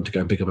not fun to go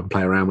and pick up and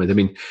play around with. I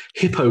mean,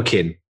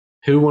 Hippokin.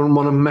 Who wouldn't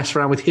want to mess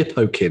around with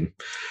Hippokin?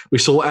 We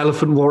saw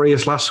Elephant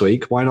Warriors last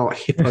week. Why not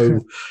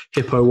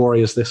Hippo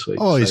Warriors this week?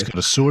 Oh, he's got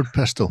a sword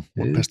pistol.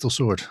 What pistol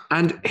sword?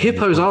 And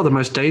hippos are the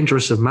most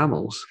dangerous of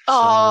mammals.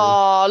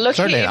 Oh, look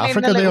certainly at him in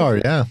Africa they are,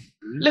 yeah.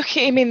 Look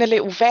at him in the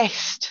little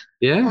vest.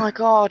 Yeah. Oh my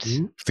God.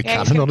 The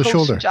cannon on his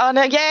shoulder. Oh,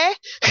 no, yeah.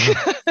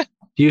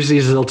 Use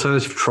these as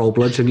alternative troll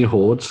bloods in your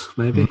hordes,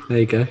 maybe. There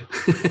you go.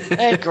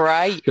 They're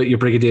great. Got your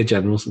brigadier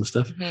generals and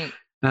stuff.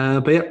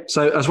 But yeah,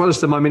 so as well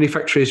as the My Mini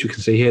Factories, you can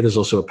see here, there's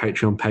also a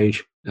Patreon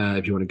page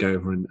if you want to go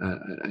over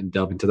and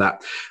delve into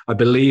that. I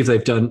believe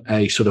they've done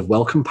a sort of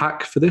welcome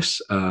pack for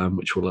this,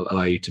 which will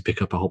allow you to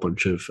pick up a whole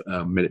bunch of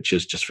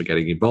miniatures just for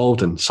getting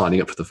involved and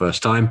signing up for the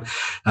first time.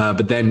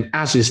 But then,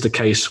 as is the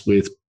case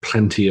with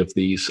plenty of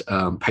these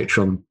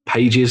Patreon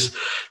pages,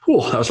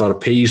 that was a lot of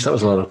P's, that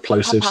was a lot of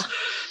plosives.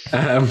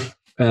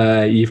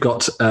 You've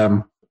got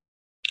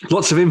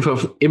lots of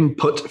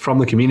input from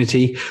the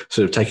community,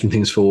 sort of taking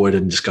things forward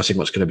and discussing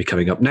what's going to be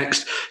coming up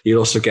next. You'll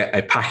also get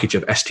a package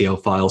of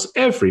STL files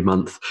every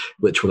month,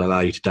 which will allow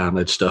you to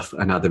download stuff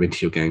and add them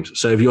into your games.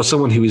 So if you're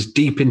someone who is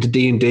deep into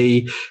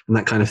D&D and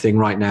that kind of thing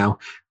right now,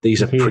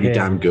 these are pretty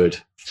damn good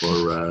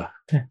for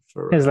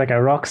He's like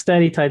a rock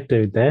steady type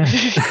dude there.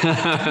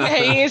 Yeah,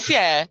 he is,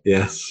 yeah.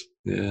 Yes,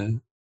 yeah.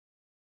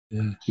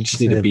 You just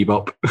need a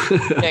bebop.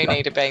 You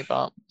need a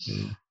bebop.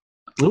 Yeah.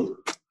 Oh,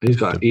 he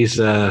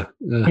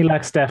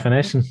lacks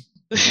definition.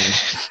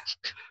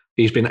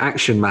 He's been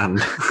action man.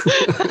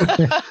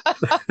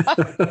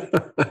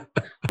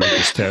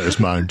 Stairs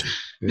mound.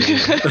 Look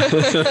at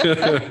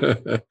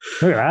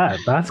that.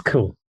 That's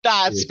cool.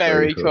 That's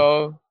very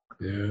cool.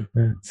 Yeah.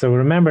 So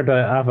remember to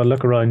have a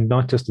look around,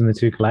 not just in the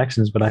 2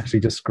 collections, but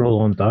actually just scroll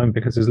on down,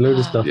 because there's loads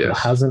of stuff that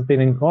hasn't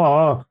been in.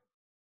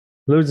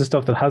 Loads of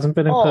stuff that hasn't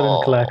been put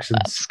in collections.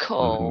 That's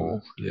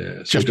cool.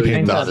 Yeah. Just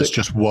being that it's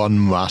just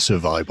one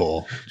massive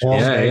eyeball.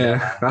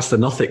 Yeah. That's the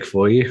Nothic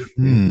for you.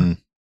 Yeah.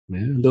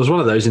 There was one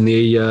of those in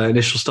the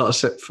initial starter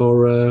set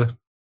for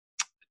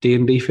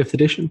D&D 5th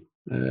edition.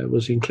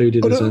 Was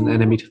included as an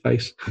enemy to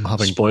face.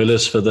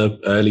 Spoilers for the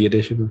early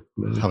edition.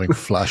 Having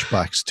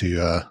flashbacks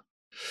to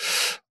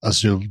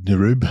Azul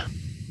Nerub.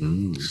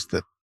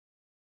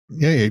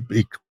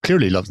 He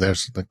clearly loves.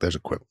 There's a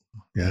quip.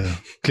 Yeah,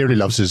 clearly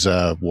loves his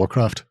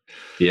Warcraft.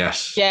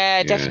 Yes.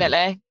 Yeah,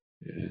 definitely.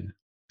 Yeah.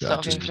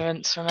 Sort of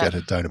influence from Get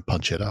it down and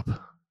punch it up.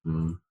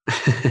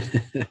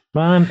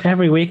 Man,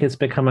 every week it's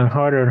becoming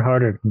harder and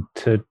harder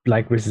to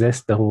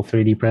resist the whole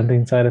 3D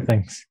printing side of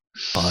things.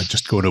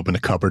 Just go and open a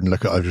cupboard and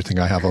look at everything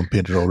I have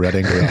unpainted already,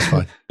 and go, that's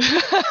fine.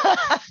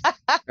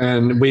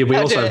 And we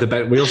also have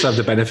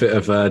the benefit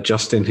of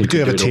Justin, who do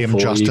have a team,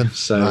 Justin.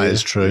 So that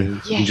is true.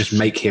 You can just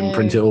make him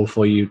print it all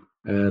for you,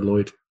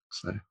 Lloyd.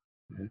 So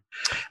yeah.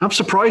 I'm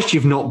surprised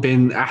you've not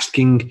been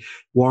asking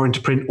Warren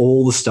to print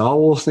all the Star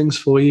Wars things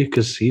for you,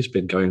 because he's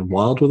been going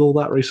wild with all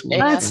that recently.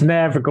 That's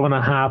never going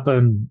to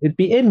happen. It'd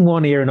be in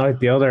one ear and out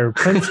the other.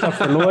 Print stuff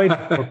for Lloyd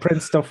or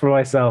print stuff for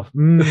myself.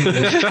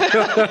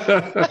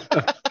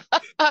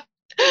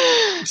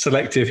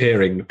 Selective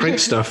hearing. Print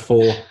stuff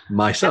for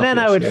myself. And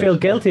then I would feel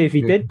guilty if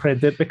he did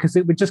print it, because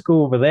it would just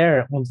go over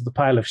there onto the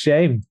pile of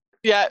shame.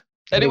 Yeah.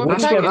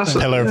 That's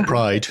Pillar of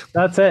Pride.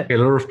 That's it.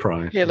 Pillar of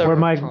Pride. Where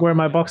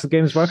my box of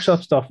Games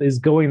Workshop stuff is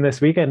going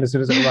this weekend as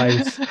soon as it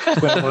arrives.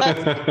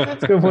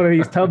 It's going one of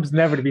these tubs,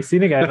 never to be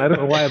seen again. I don't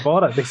know why I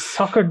bought it. They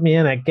suckered me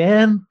in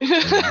again.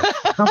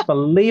 Can't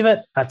believe it.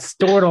 At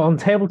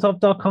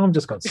stored-on-tabletop.com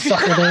just got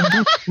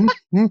suckered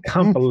in.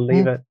 Can't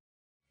believe it.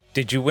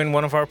 Did you win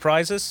one of our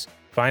prizes?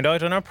 Find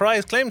out on our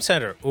prize claim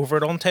center over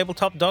at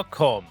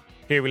ontabletop.com.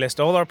 Here we list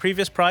all our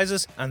previous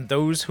prizes and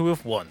those who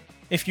have won.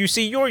 If you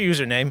see your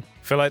username,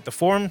 fill out the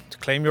form to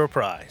claim your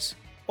prize.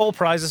 All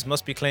prizes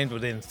must be claimed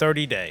within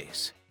 30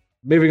 days.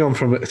 Moving on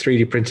from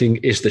 3D printing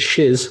is the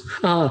shiz.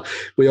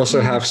 We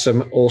also have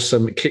some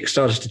awesome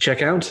Kickstarters to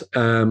check out,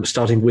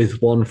 starting with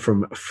one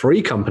from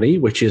Free Company,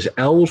 which is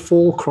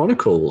Eldfall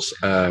Chronicles,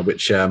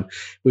 which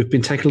we've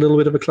been taking a little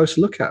bit of a closer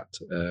look at,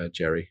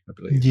 Jerry, I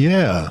believe.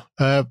 Yeah,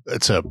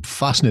 it's a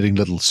fascinating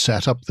little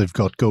setup they've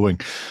got going.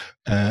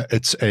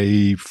 It's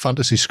a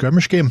fantasy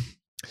skirmish game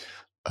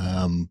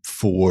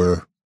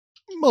for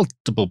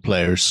multiple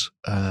players.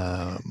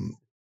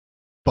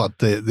 But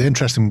the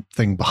interesting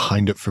thing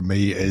behind it for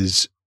me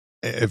is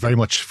it very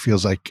much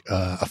feels like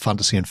a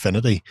Fantasy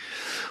Infinity,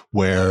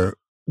 where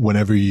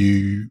whenever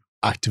you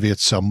activate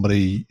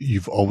somebody,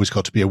 you've always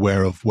got to be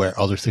aware of where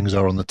other things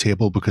are on the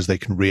table, because they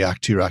can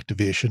react to your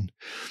activation.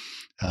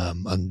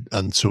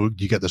 And so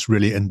you get this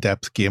really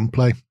in-depth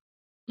gameplay.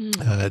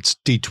 It's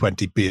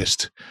D20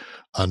 based,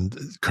 and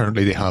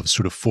currently they have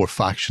sort of 4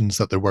 factions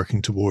that they're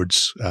working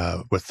towards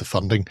with the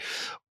funding.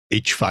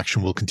 Each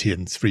faction will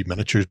contain 3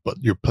 miniatures, but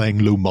you're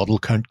playing low model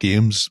count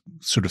games,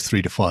 sort of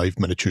 3 to 5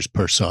 miniatures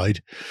per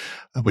side,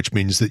 which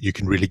means that you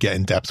can really get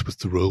in depth with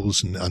the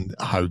rules and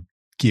how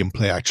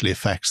gameplay actually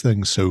affects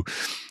things. So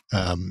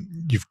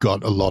you've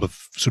got a lot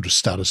of sort of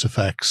status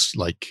effects,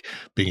 like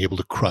being able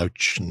to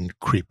crouch and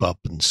creep up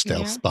and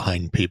stealth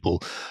behind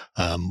people,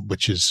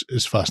 which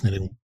is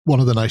fascinating. One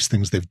of the nice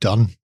things they've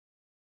done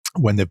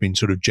when they've been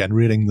sort of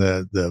generating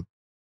the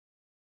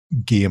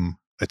game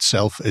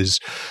itself is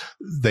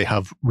they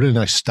have really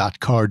nice stat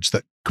cards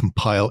that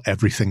compile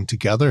everything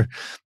together,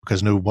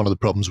 because I know one of the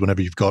problems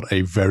whenever you've got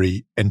a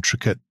very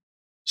intricate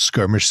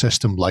skirmish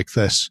system like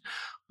this,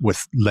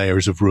 with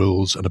layers of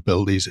rules and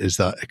abilities is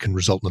that it can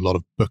result in a lot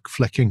of book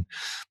flicking.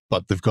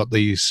 But they've got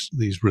these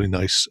really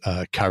nice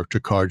character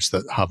cards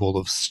that have all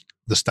of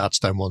the stats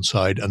down one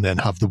side and then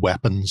have the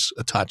weapons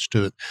attached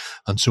to it.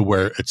 And so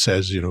where it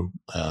says,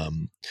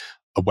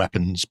 a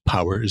weapon's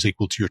power is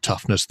equal to your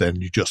toughness,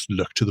 then you just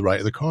look to the right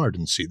of the card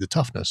and see the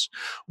toughness.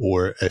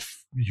 Or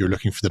if you're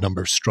looking for the number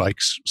of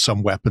strikes,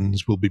 some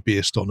weapons will be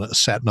based on a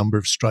set number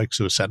of strikes,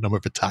 so a set number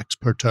of attacks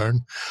per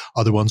turn.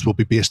 Other ones will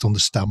be based on the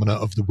stamina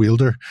of the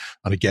wielder.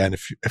 And again,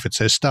 if it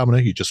says stamina,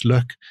 you just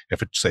look.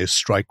 If it says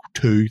strike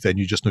 2, then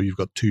you just know you've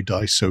got 2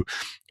 dice. So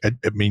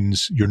it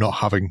means you're not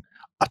having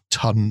a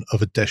ton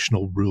of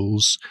additional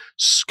rules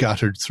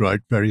scattered throughout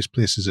various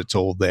places. It's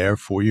all there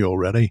for you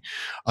already.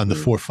 And the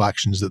 4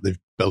 factions that they've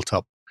built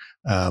up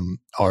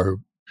are,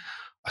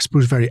 I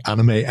suppose, very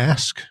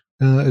anime-esque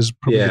is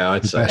probably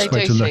the best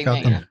way to look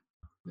at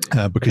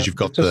them. Because you've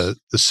got the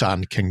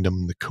Sand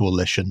Kingdom, the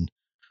Coalition.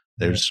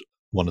 There's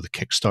one of the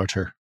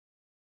Kickstarter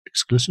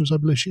exclusives, I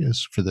believe she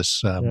is, for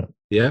this.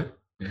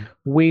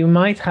 We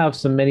might have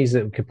some minis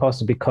that could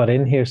possibly cut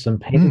in here, some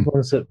painted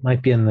ones that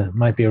might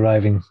be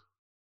arriving.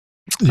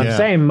 I'm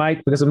saying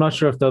might because I'm not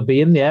sure if they'll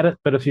be in the edit,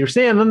 but if you're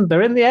seeing them,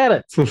 they're in the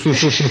edit.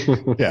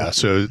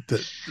 So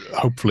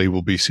hopefully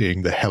we'll be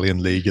seeing the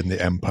Hellion League and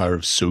the Empire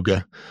of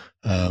Soga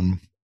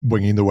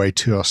winging the way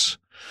to us.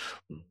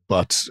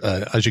 But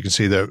as you can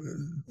see, the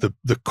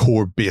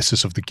core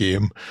basis of the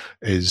game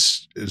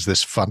is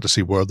this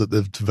fantasy world that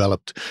they've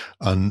developed,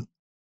 and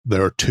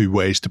there are 2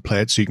 ways to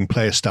play it. So you can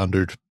play a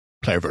standard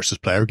player versus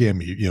player game.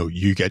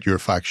 You get your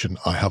faction,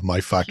 I have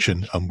my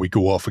faction, and we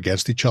go off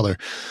against each other.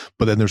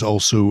 But then there's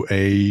also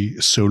a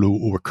solo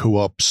or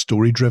co-op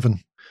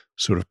story-driven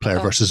sort of player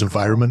versus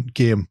environment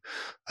game,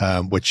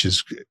 which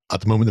is,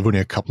 at the moment, they've only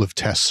a couple of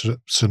test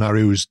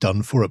scenarios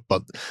done for it,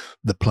 but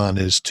the plan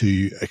is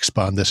to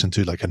expand this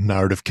into like a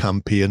narrative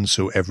campaign,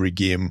 so every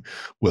game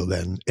will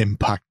then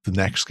impact the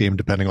next game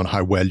depending on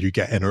how well you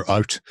get in or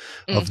out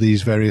of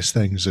these various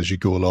things as you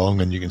go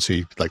along. And you can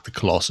see like the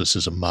Colossus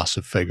is a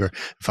massive figure.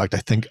 In fact, I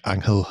think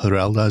Angel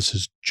Heraldez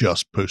has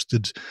just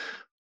posted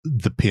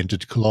the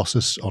painted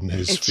Colossus on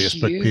his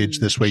Facebook page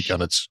this week,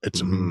 and it's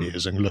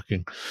amazing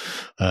looking.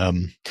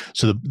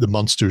 So the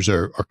monsters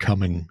are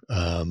coming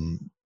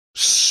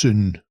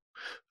soon.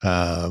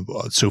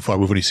 So far,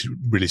 we've only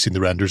really seen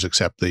the renders,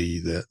 except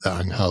the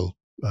Angel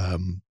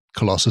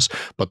Colossus,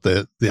 but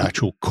the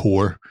actual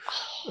core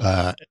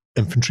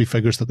infantry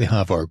figures that they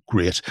have are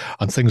great.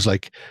 And things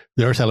like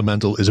the Earth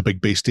Elemental is a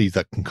big beastie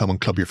that can come and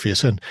club your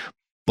face in,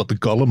 but the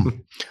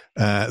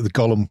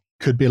Golem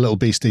could be a little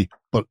beastie,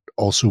 but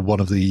also one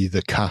of the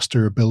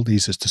caster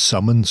abilities is to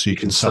summon, so you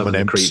can summon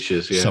imps,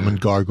 creatures, summon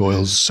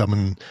gargoyles,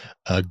 summon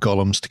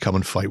golems to come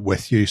and fight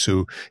with you.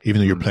 So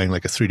even though you're playing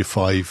like a 3 to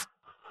 5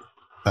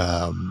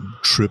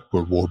 troop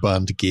or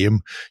warband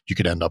game, you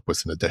could end up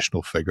with an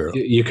additional figure.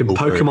 You can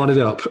Pokemon it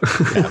up.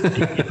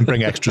 You can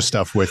bring extra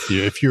stuff with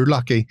you if you're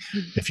lucky,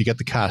 if you get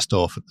the cast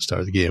off at the start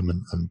of the game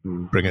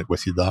and bring it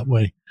with you that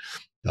way.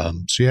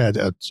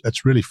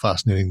 It's really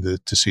fascinating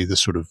to see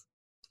this sort of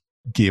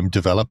game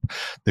develop.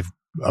 They've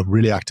a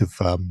really active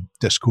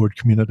Discord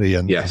community,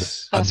 and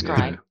that's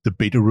great. The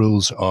beta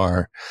rules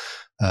are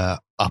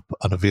up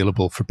and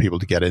available for people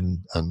to get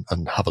in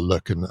and have a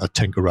look and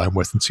tinker around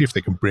with and see if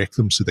they can break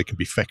them so they can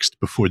be fixed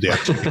before they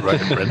actually get around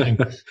to printing,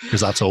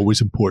 because that's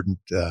always important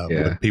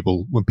when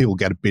people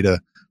get a beta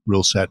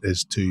rule set,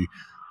 is to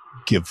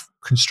give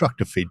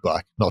constructive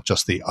feedback, not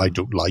just the I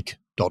don't like ...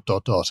 but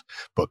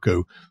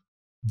go,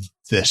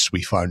 this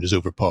we found is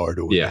overpowered,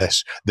 or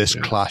this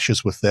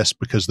clashes with this,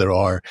 because there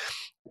are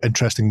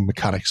interesting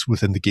mechanics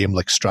within the game,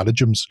 like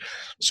stratagems.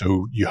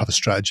 So you have a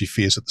strategy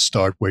phase at the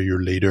start where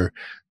your leader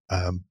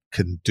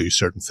can do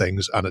certain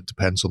things, and it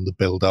depends on the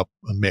build up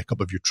and makeup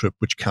of your troop,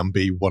 which can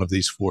be one of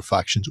these 4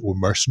 factions or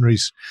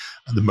mercenaries.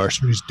 And the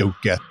mercenaries don't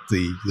get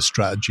the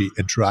strategy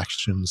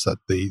interactions that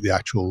the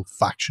actual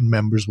faction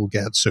members will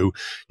get. So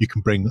you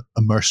can bring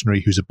a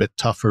mercenary who's a bit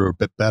tougher or a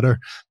bit better,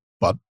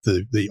 but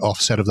the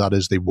offset of that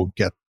is they won't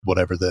get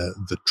whatever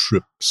the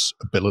troops'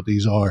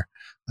 abilities are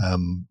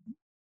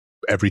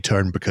every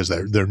turn, because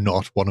they're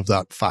not one of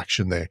that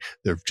faction.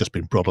 They've just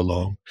been brought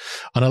along.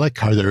 And I like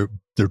how they're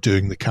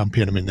doing the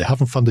campaign. I mean, they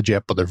haven't funded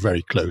yet, but they're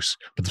very close.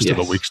 But there's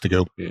still got weeks to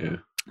go. Yeah.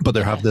 But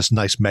they have this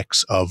nice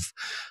mix of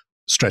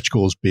stretch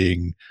goals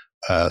being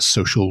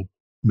social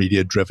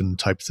media driven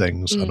type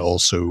things, and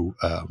also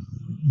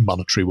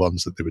monetary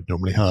ones that they would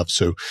normally have.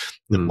 So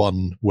the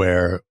one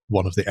where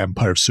one of the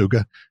Empire of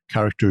Soga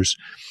characters,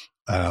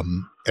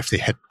 if they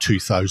hit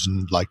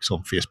 2,000 likes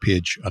on face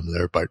page, and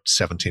they're about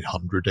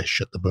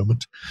 1,700-ish at the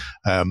moment,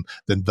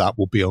 then that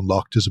will be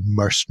unlocked as a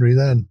mercenary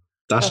then.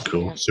 That's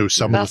cool. So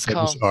some of the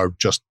things are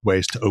just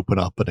ways to open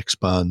up and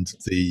expand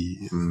the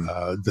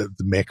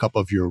makeup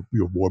of your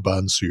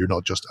warbands, so you're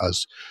not just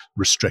as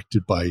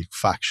restricted by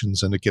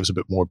factions, and it gives a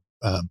bit more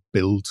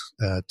build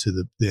to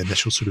the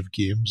initial sort of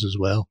games as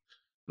well.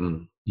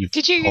 You've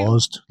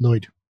paused,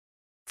 Lloyd,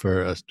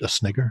 for a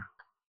snigger?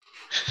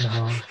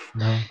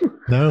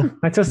 No.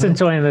 I'm just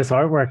enjoying this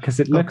artwork because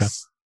it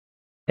looks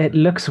It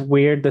looks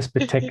weird, this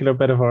particular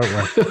bit of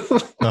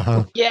artwork.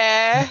 Uh-huh.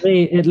 Yeah.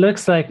 It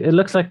looks like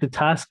the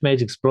Task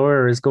Mage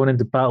Explorer is going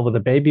into battle with a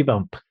baby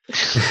bump.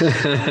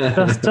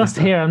 just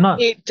here, I'm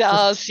not. It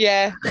does,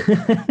 yeah.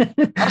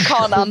 I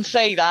can't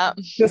unsee that.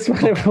 Just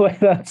whatever way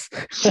that's.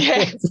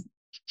 Yeah.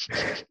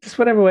 Just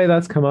whatever way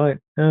that's come out.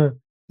 No.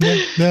 You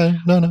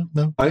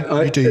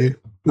do you.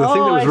 The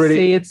thing that was really,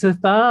 see, it's a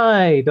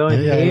thigh down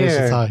here. It is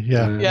a thigh.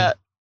 Yeah. Yeah.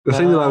 The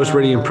thing that I was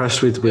really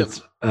impressed with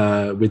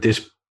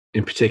this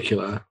in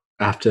particular,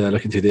 after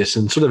looking through this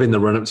and sort of in the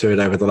run up to it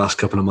over the last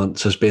couple of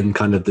months, has been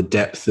kind of the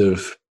depth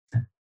of,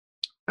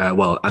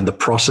 and the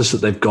process that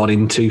they've gone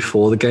into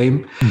for the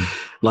game.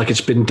 Like,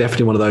 it's been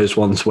definitely one of those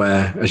ones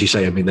where, as you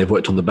say, I mean, they've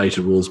worked on the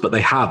beta rules, but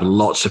they have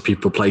lots of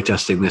people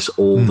playtesting this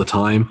all the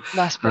time.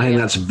 That's I think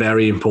that's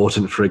very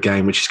important for a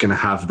game which is going to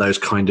have those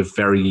kind of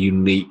very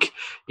unique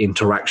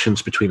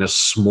interactions between a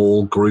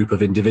small group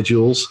of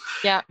individuals.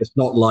 Yeah. It's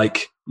not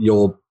like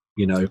you're,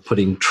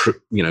 putting,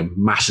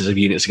 masses of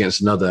units against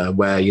another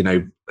where,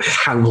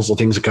 handles of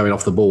things are going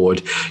off the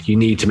board. You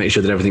need to make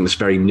sure that everything's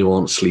very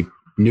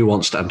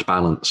nuanced and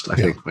balanced, I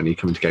think, when you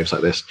come into games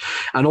like this.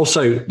 And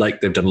also,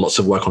 like, they've done lots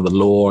of work on the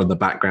lore and the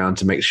background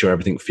to make sure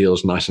everything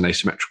feels nice and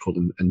asymmetrical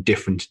and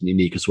different and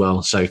unique as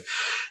well. So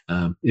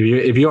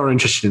if you are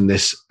interested in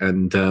this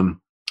and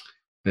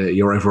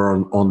you're over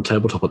on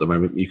Tabletop at the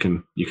moment, you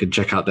can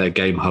check out their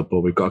Game Hub,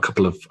 or we've got a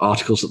couple of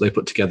articles that they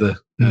put together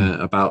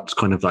about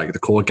kind of like the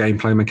core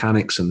gameplay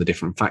mechanics and the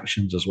different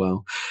factions as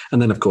well.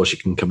 And then, of course, you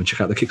can come and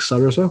check out the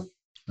Kickstarter as well.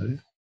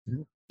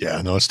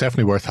 Yeah, no, it's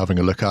definitely worth having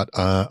a look at.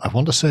 I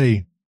want to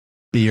say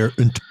Beer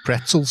und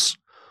Pretzels.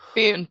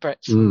 Beer and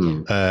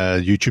Pretzels.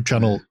 YouTube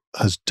channel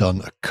has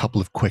done a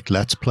couple of quick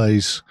Let's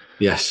Plays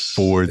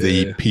for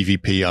the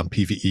PvP and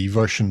PvE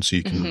version. So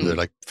you can, they're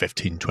like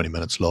 15, 20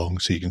 minutes long.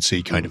 So you can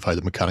see kind of how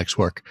the mechanics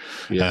work.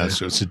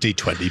 So it's a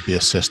D20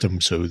 based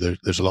system. So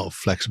there's a lot of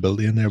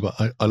flexibility in there, but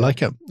I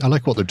like it. I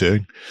like what they're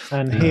doing.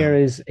 And here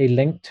is a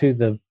link to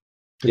the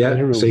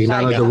rules. So you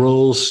know the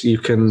rules. You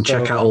can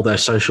check out all their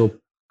social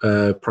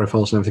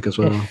profiles and everything as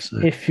well.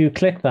 If you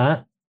click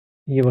that,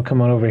 you will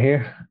come on over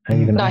here and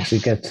you can actually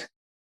get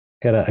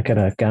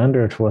a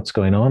gander at what's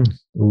going on.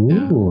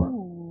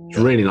 Ooh. It's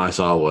really nice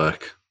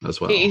artwork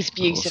as well. It is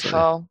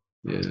beautiful.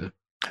 Yeah.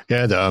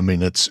 I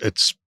mean, it's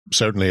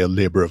certainly a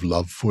labor of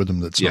love for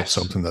them. That's not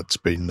something that's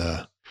been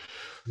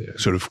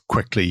sort of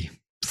quickly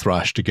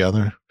thrashed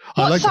together.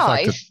 What I like size the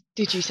fact that,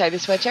 did you say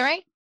this were,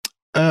 Jerry?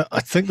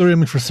 I think they're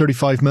aiming for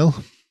 35 mil.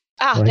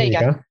 There you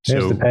go.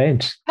 There's the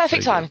page.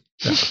 Perfect time.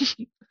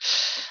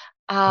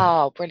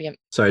 Oh, brilliant.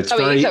 So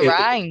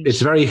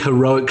it's very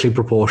heroically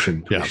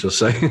proportioned, we shall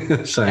say.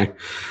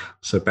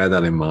 So bear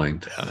that in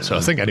mind. Yeah, so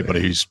I think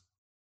anybody who's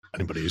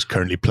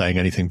currently playing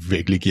anything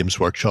vaguely Games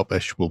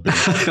Workshop-ish will be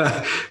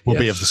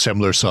of the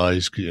similar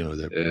size,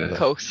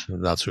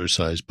 that sort of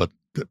size. But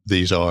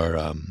these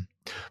are,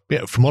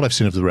 from what I've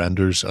seen of the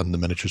renders and the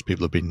miniatures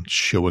people have been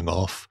showing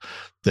off,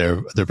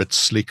 they're a bit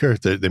sleeker.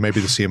 They may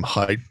be the same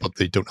height, but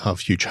they don't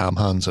have huge ham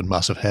hands and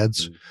massive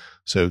heads.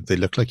 So they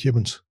look like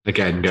humans.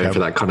 Again, going for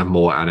that kind of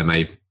more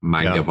anime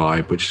manga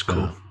vibe, which is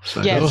cool.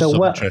 So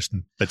some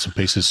interesting bits and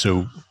pieces.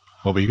 So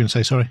what were you going to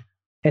say? Sorry.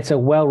 It's a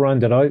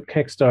well-rounded out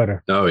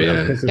Kickstarter. Oh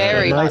yeah,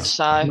 very much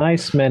so.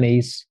 Nice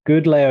minis,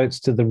 good layouts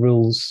to the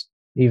rules.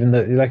 Even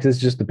though, like, this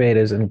is just the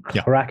betas and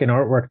cracking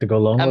artwork to go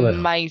along with it.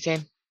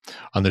 Amazing.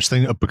 And there's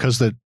thing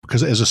because it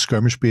is a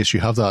skirmish base. You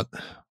have that.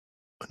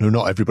 I know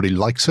not everybody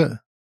likes it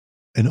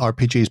in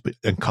RPGs, but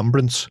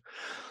encumbrance.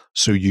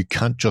 So you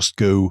can't just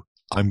go,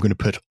 I'm going to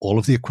put all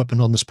of the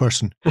equipment on this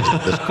person.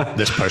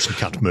 This person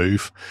can't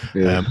move.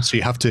 So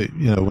you have to,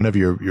 whenever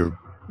you're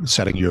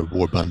setting your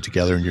warband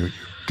together and you're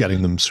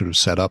getting them sort of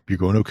set up, you're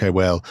going, okay,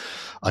 well,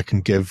 I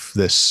can give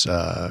this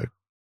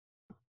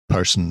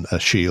person a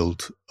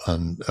shield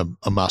and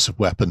a massive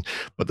weapon,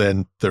 but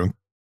then they're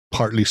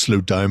partly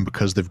slowed down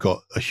because they've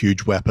got a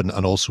huge weapon,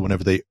 and also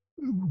whenever they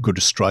go to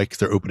strike,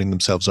 they're opening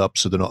themselves up,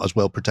 so they're not as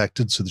well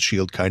protected, so the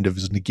shield kind of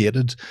is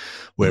negated.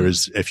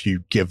 Whereas if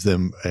you give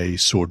them a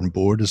sword and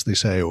board, as they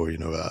say, or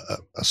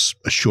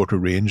a shorter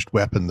ranged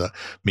weapon, that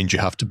means you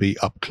have to be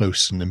up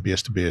close and in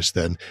base to base,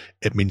 then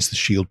it means the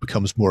shield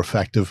becomes more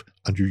effective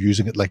and you're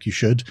using it like you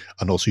should,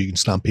 and also you can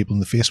slam people in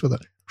the face with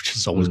it, which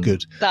is always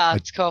good.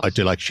 That's cool. I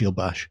do like shield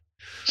bash.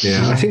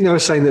 Yeah, I think they were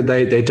saying that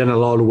they'd done a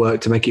lot of work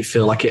to make it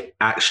feel like it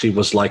actually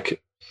was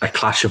like a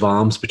clash of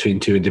arms between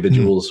two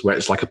individuals, where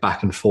it's like a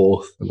back and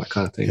forth and that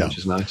kind of thing, which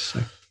is nice.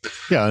 So.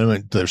 Yeah, I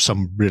mean, there's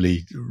some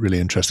really, really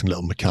interesting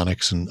little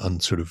mechanics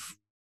and sort of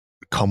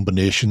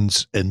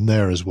combinations in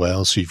there as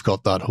well. So you've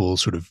got that whole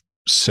sort of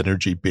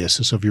synergy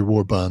basis of your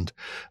warband,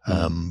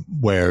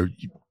 where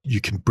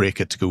you can break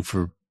it to go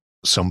for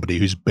somebody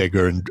who's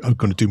bigger and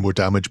going to do more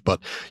damage, but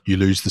you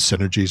lose the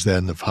synergies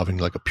then of having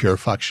like a pure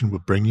faction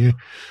would bring you.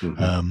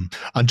 And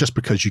just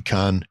because you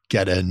can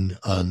get in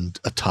and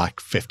attack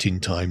 15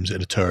 times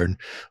in a turn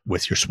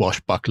with your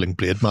swashbuckling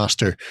blade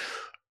master,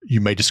 you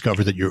may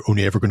discover that you're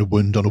only ever going to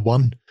wound on a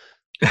 1.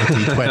 a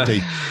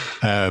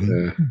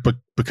T20, but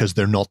because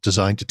they're not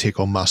designed to take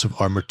on massive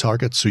armored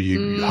targets, so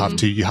you have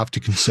to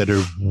consider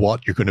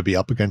what you're going to be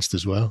up against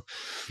as well.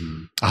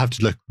 I have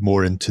to look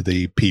more into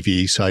the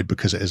PvE side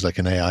because it is like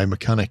an AI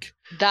mechanic.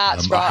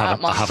 That's right.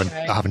 I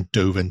haven't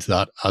dove into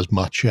that as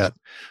much yet,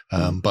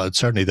 but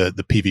certainly the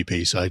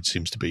PvP side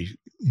seems to be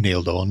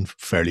nailed on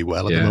fairly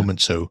well at the moment.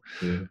 So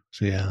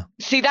yeah.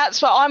 See, that's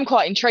what I'm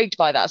quite intrigued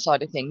by, that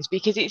side of things,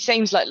 because it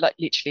seems like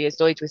literally, as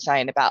Lloyd was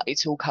saying about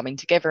it's all coming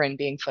together and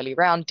being fully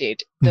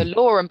rounded. The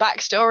lore and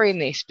backstory in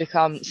this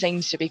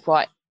seems to be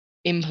quite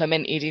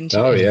implemented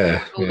into all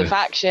the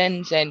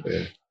factions, and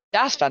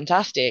that's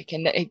fantastic.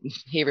 And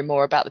hearing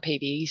more about the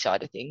PvE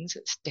side of things,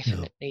 it's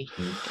definitely.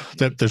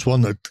 There's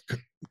one that,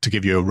 to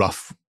give you a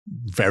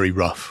very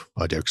rough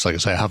idea, because like I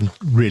say, I haven't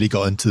really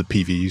got into the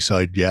PvE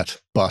side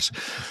yet, but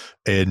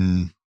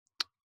in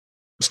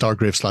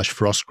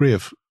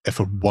Stargrave/Frostgrave, if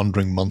a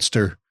wandering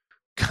monster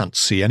can't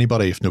see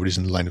anybody, if nobody's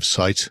in the line of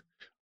sight,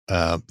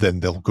 then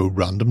they'll go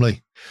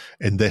randomly.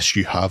 In this,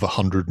 you have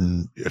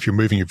if you're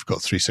moving, you've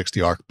got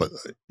 360 arc, but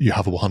you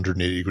have a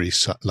 180 degree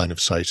line of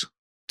sight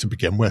to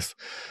begin with.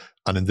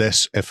 And in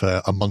this, if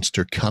a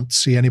monster can't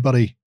see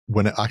anybody,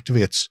 when it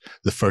activates,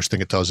 the first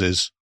thing it does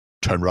is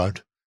turn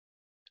around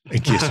in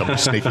case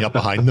somebody's sneaking up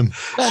behind them.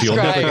 So you'll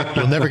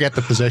never get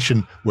the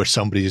position where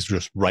somebody is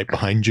just right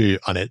behind you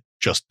and it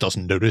just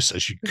doesn't notice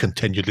as you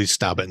continually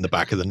stab it in the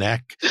back of the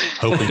neck,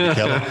 hoping to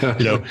kill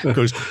it. It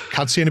goes,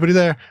 can't see anybody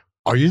there.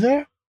 Are you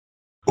there?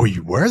 Oh,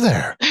 you were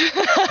there.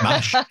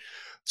 Mash.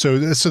 So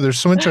there's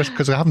some interest,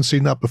 because I haven't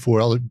seen that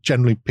before.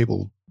 Generally,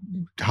 people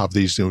have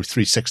these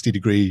 360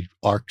 degree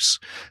arcs,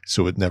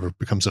 so it never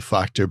becomes a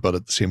factor. But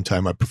at the same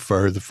time, I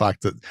prefer the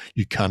fact that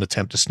you can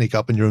attempt to sneak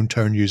up in your own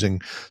turn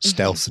using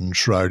stealth and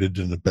shrouded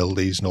and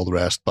abilities and all the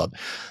rest. But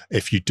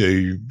if you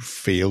do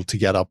fail to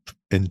get up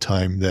in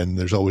time, then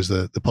there's always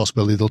the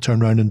possibility they'll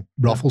turn around and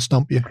ruffle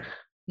stomp you.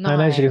 Nice.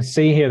 And as you can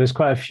see here, there's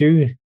quite a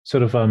few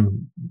sort of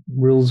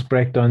rules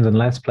breakdowns and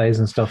let's plays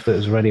and stuff that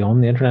is already on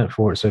the internet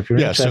for it. So if you're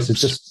interested,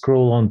 just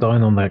scroll on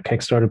down on the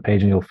Kickstarter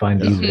page and you'll find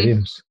these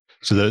videos.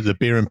 So the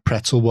beer and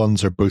pretzel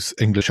ones are both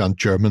English and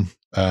German,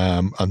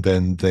 and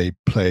then they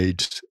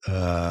played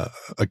a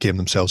game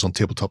themselves on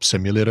Tabletop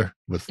Simulator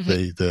with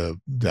the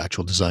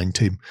actual design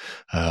team.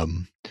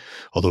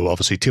 Although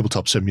obviously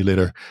Tabletop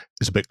Simulator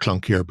is a bit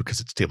clunkier because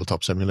it's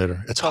Tabletop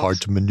Simulator. It's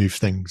hard to maneuver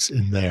things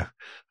in there,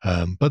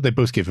 but they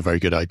both gave a very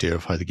good idea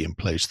of how the game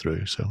plays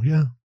through. So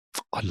yeah,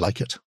 I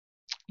like it.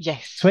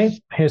 Yes.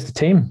 Sweet. Here's the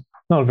team.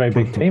 Not a very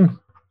big team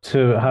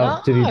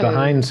to be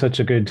behind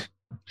such a good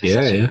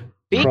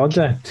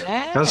project.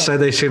 I'd say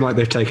they seem like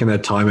they've taken their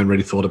time and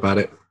really thought about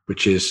it,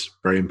 which is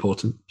very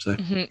important. So,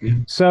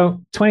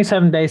 So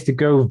 27 days to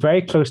go,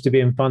 very close to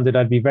being funded.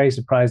 I'd be very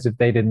surprised if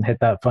they didn't hit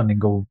that funding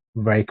goal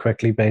very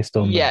quickly based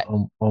on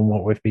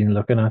what we've been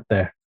looking at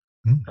there.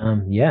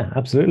 Yeah,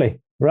 absolutely.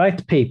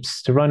 Right,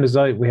 peeps, to round us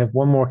out, we have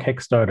one more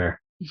Kickstarter.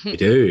 We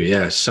do,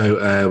 yeah. So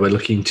we're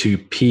looking to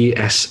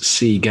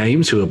PSC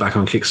Games, who are back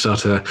on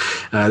Kickstarter,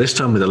 this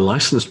time with a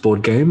licensed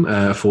board game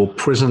for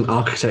Prison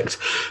Architect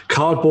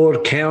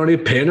Cardboard County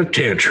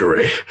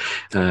Penitentiary.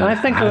 I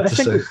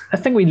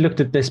think we looked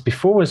at this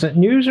before. Was it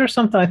news or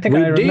something? I think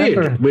I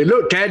remember. Did. We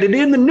looked at it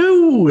in the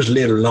news,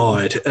 little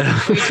Lloyd.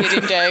 We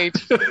did indeed.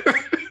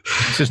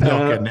 This is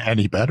not getting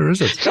any better,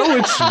 is it? No,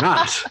 it's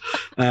not.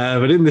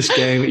 But in this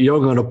game,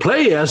 you're going to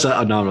play as no,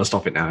 I'm going to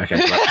stop it now. Okay.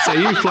 Right. So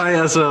you play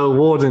as a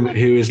warden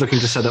who is looking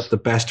to set up the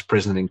best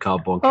prison in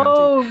Cardboard County.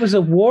 Oh, it was a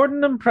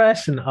warden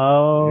impression.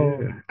 Oh.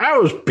 Yeah. I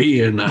was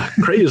being a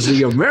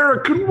crazy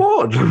American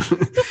warden.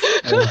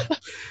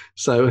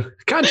 So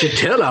can't you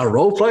tell I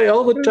role play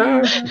all the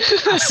time?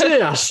 I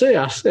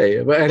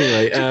say. But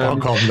anyway,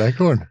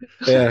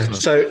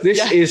 So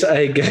this is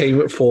a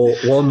game for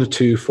 1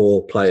 to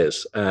 4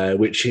 players,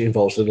 which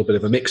involves a little bit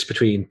of a mix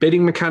between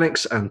bidding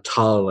mechanics and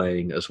tile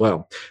laying as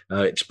well.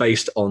 It's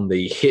based on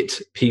the hit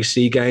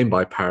PC game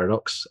by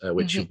Paradox,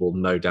 which you will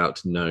no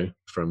doubt know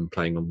from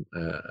playing on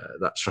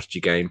that strategy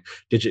game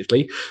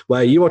digitally,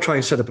 where you are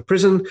trying to set up a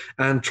prison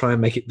and try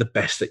and make it the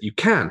best that you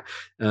can.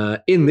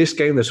 In this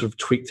game, they sort of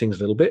tweak things a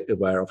little bit,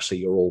 where obviously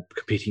you're all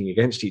competing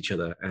against each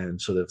other,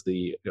 and sort of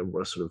the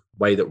sort of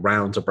way that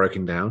rounds are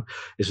broken down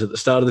is at the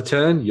start of the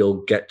turn,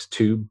 you'll get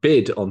to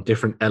bid on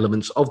different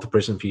elements of the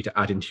prison for you to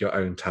add into your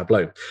own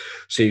tableau.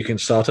 So you can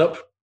start up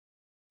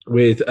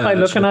with... What am I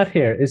looking at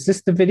here? Is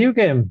this the video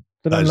game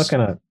that I'm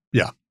looking at?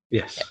 Yeah.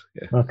 Yes.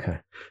 Yeah. Okay.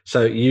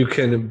 So you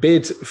can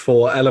bid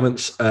for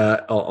elements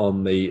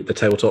on the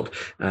tabletop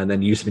and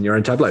then use them in your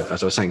own tableau,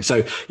 as I was saying.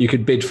 So you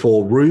could bid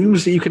for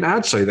rooms that you can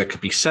add. So there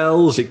could be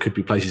cells. It could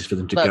be places for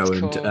them to go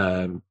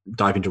and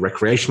dive into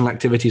recreational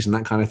activities and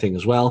that kind of thing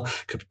as well.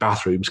 It could be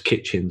bathrooms,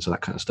 kitchens, and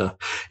that kind of stuff.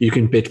 You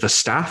can bid for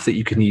staff that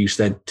you can use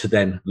then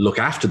to look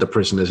after the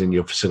prisoners in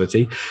your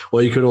facility.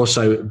 Or you could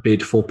also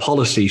bid for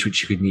policies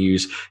which you can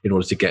use in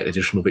order to get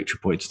additional victory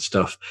points and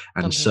stuff,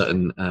 and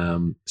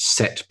certain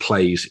set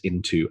plays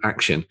into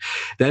action.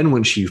 Then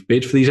once you've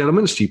bid for these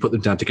elements, you put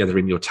them down together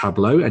in your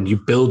tableau and you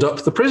build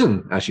up the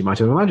prison, as you might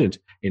have imagined,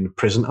 in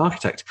Prison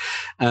Architect.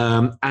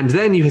 And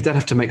then you then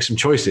have to make some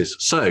choices.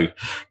 So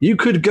you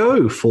could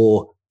go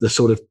for the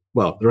sort of,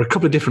 well, there are a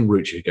couple of different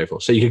routes you could go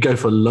for. So you could go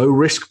for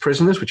low-risk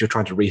prisoners, which you're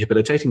trying to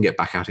rehabilitate and get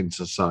back out into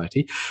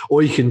society,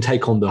 or you can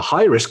take on the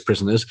high-risk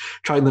prisoners,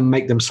 try and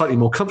make them slightly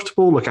more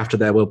comfortable, look after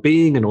their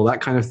well-being and all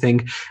that kind of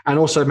thing, and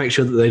also make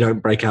sure that they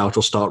don't break out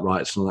or start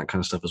riots and all that kind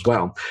of stuff as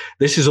well.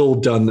 This is all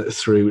done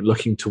through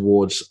looking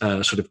towards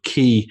sort of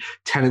key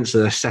tenets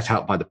that are set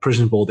out by the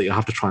prison board that you'll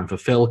have to try and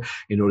fulfill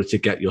in order to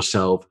get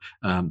yourself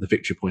the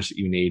victory points that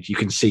you need. You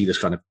can see this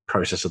kind of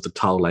process of the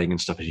tile laying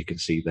and stuff, as you can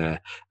see there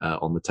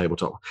on the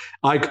tabletop.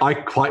 I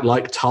quite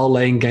like tile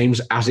laying games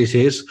as it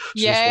is. So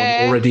this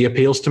one already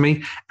appeals to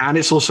me. And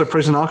it's also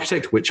Prison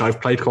Architect, which I've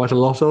played quite a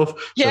lot of.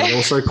 So it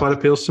also quite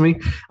appeals to me.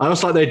 I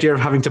also like the idea of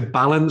having to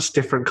balance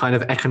different kind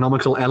of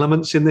economical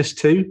elements in this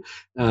too.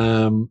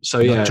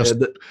 Just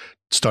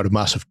start a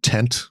massive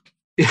tent.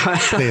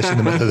 Place in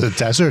the middle of the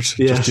desert.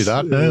 Yes, just do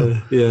that.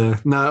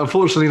 No,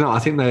 unfortunately not. I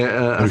think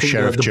I think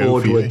the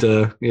board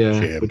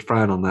would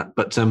frown on that.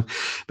 But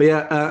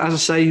as I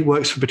say,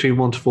 works for between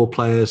 1 to 4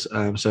 players.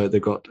 So they've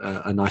got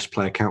a nice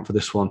player count for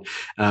this one.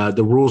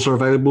 The rules are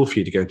available for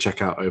you to go and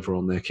check out over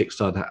on their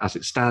Kickstarter as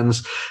it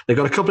stands. They've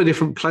got a couple of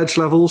different pledge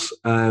levels,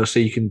 so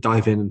you can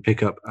dive in and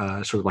pick up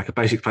sort of like a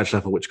basic pledge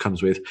level, which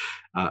comes with,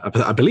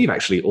 I believe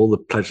actually all the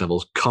pledge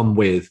levels come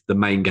with the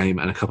main game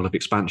and a couple of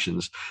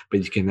expansions,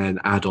 but you can then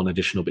add on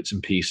additional bits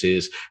and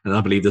pieces. And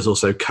I believe there's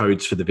also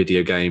codes for the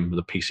video game,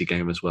 the PC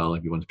game as well,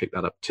 if you want to pick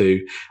that up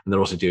too. And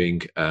they're also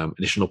doing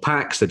additional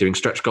packs. They're doing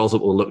stretch goals that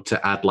will look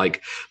to add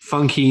like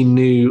funky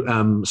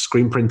new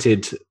screen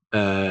printed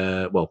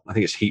I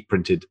think it's heat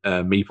printed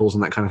meeples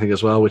and that kind of thing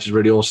as well, which is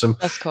really awesome.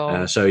 That's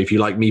cool. So if you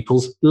like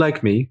meeples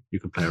like me, you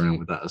can play around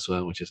with that as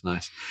well, which is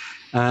nice.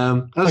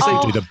 Do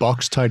the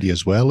box tidy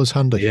as well is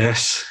handy.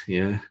 Yes,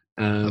 yeah.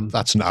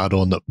 That's an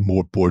add-on that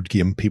more board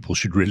game people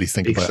should really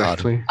think about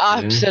adding.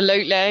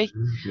 Absolutely.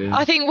 Yeah.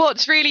 I think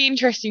what's really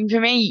interesting for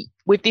me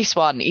with this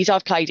one is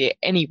I've played it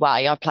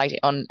anyway. I played it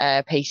on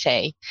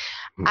PC.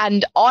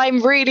 And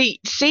I'm really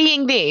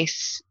seeing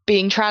this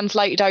being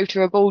translated over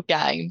to a board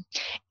game.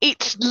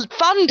 It's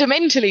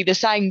fundamentally the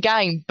same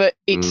game, but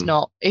it's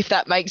not, if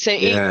that makes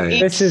sense.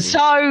 This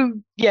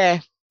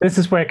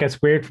is where it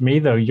gets weird for me,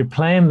 though. You're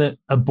playing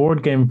a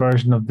board game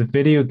version of the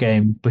video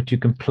game, but you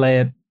can play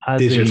it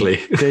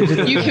digitally.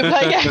 You can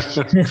play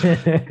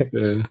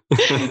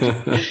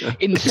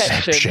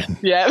Inception.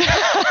 Yeah.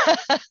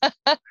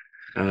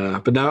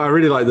 But no, I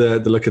really like the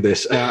look of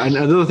this. And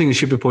another thing that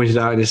should be pointed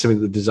out, and is something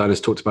that the designers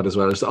talked about as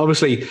well, is that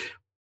obviously,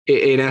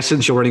 in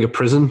essence, you're running a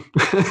prison,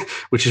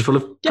 which is full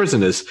of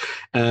prisoners.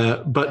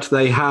 But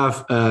they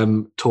have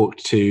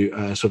talked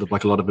to sort of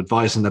like a lot of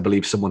advice, and I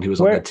believe someone who was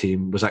on their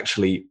team was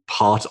actually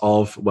part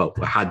of,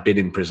 had been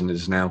in prison,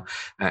 is now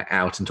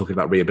out and talking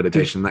about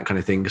rehabilitation and that kind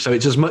of thing. So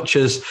it's as much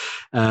as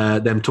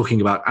them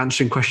talking about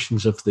answering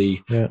questions of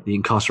the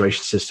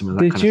incarceration system and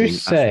that kind of thing. Did you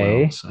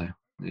say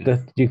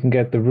that you can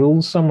get the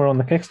rules somewhere on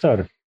the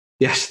Kickstarter?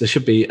 Yes, there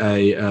should be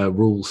a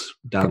rules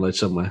download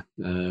somewhere.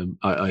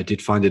 I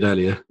did find it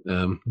earlier.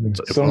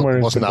 Somewhere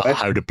wasn't that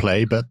how to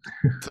play, but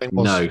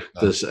no,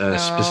 there's a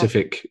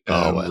specific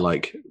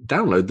like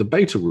download the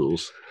beta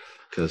rules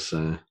because.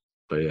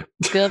 But yeah,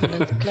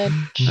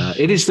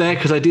 it is there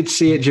because I did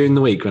see it during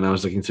the week when I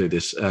was looking through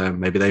this.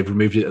 Maybe they've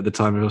removed it at the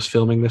time I was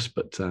filming this,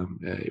 but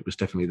it was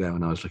definitely there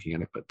when I was looking at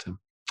it.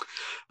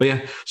 But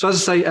yeah, so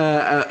as I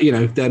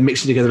say, they're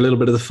mixing together a little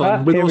bit of the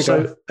fun with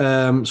also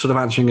sort of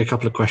answering a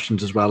couple of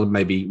questions as well, and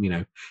maybe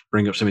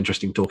bring up some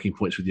interesting talking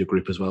points with your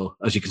group as well.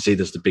 As you can see,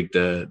 there's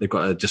they've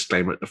got a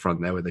disclaimer at the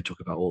front there where they talk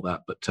about all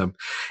that. But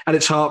at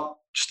its heart,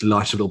 just a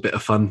nice little bit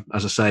of fun,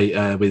 as I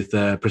say, with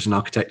Prison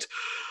Architect.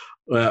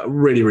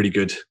 Really, really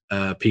good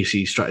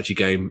PC strategy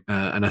game,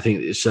 and I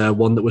think it's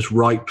one that was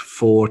ripe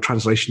for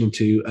translation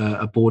into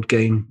a board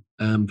game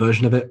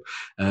version of it.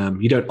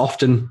 You don't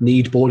often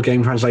need board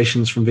game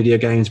translations from video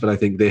games, but I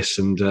think this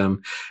and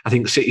I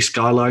think City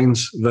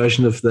Skylines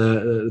version of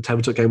the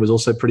tabletop game was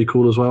also pretty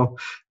cool as well.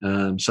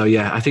 So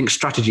yeah, I think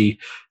strategy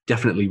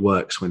definitely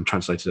works when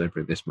translated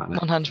over in this manner.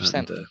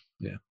 100%.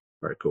 Yeah,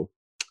 very cool.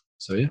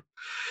 So yeah.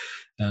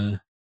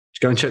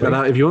 Go and check that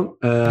out if you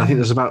want. I think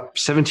there's about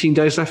 17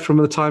 days left from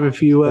the time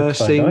of you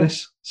seeing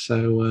this.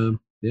 So,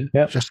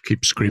 yeah. Just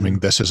keep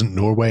screaming, this isn't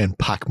Norway, and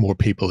pack more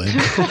people in.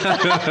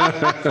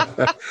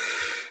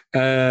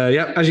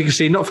 As you can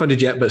see, not funded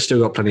yet, but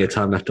still got plenty of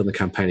time left on the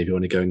campaign if you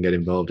want to go and get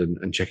involved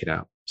and check it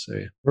out. So,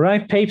 yeah.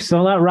 Right, peeps,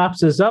 so that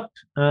wraps us up.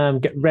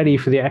 Get ready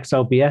for the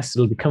XLBS.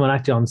 It'll be coming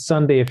at you on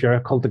Sunday if you're a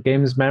Cultic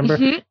Games member.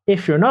 Mm-hmm.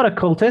 If you're not a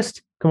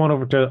cultist, come on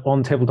over to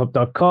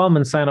ontabletop.com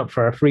and sign up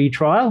for a free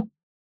trial.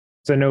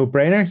 It's a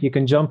no-brainer. You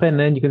can jump in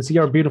and you can see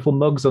our beautiful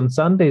mugs on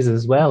Sundays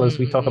as well as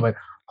we talk about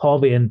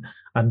hobby and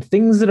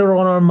things that are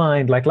on our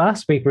mind. Like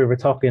last week, we were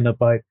talking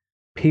about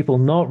people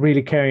not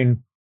really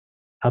caring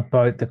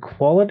about the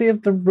quality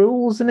of the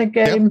rules in a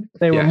game.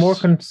 They were more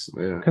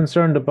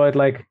concerned about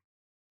like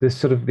the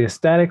sort of the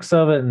aesthetics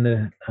of it and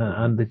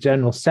the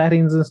general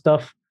settings and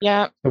stuff.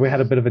 Yeah. We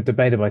had a bit of a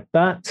debate about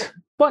that.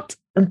 But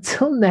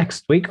until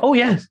next week, oh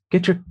yeah,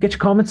 get your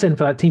comments in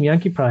for that Team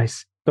Yankee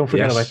prize. Don't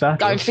forget about that.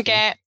 Don't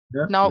forget.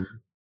 Yeah. No.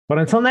 But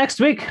until next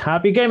week,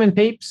 happy gaming,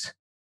 peeps.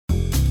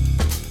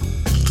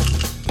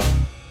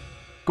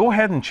 Go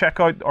ahead and check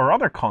out our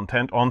other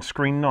content on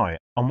screen now.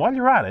 And while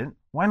you're at it,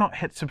 why not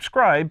hit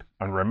subscribe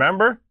and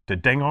remember to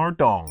ding our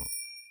dong.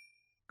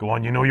 Go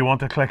on, you know you want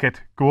to click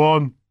it. Go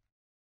on.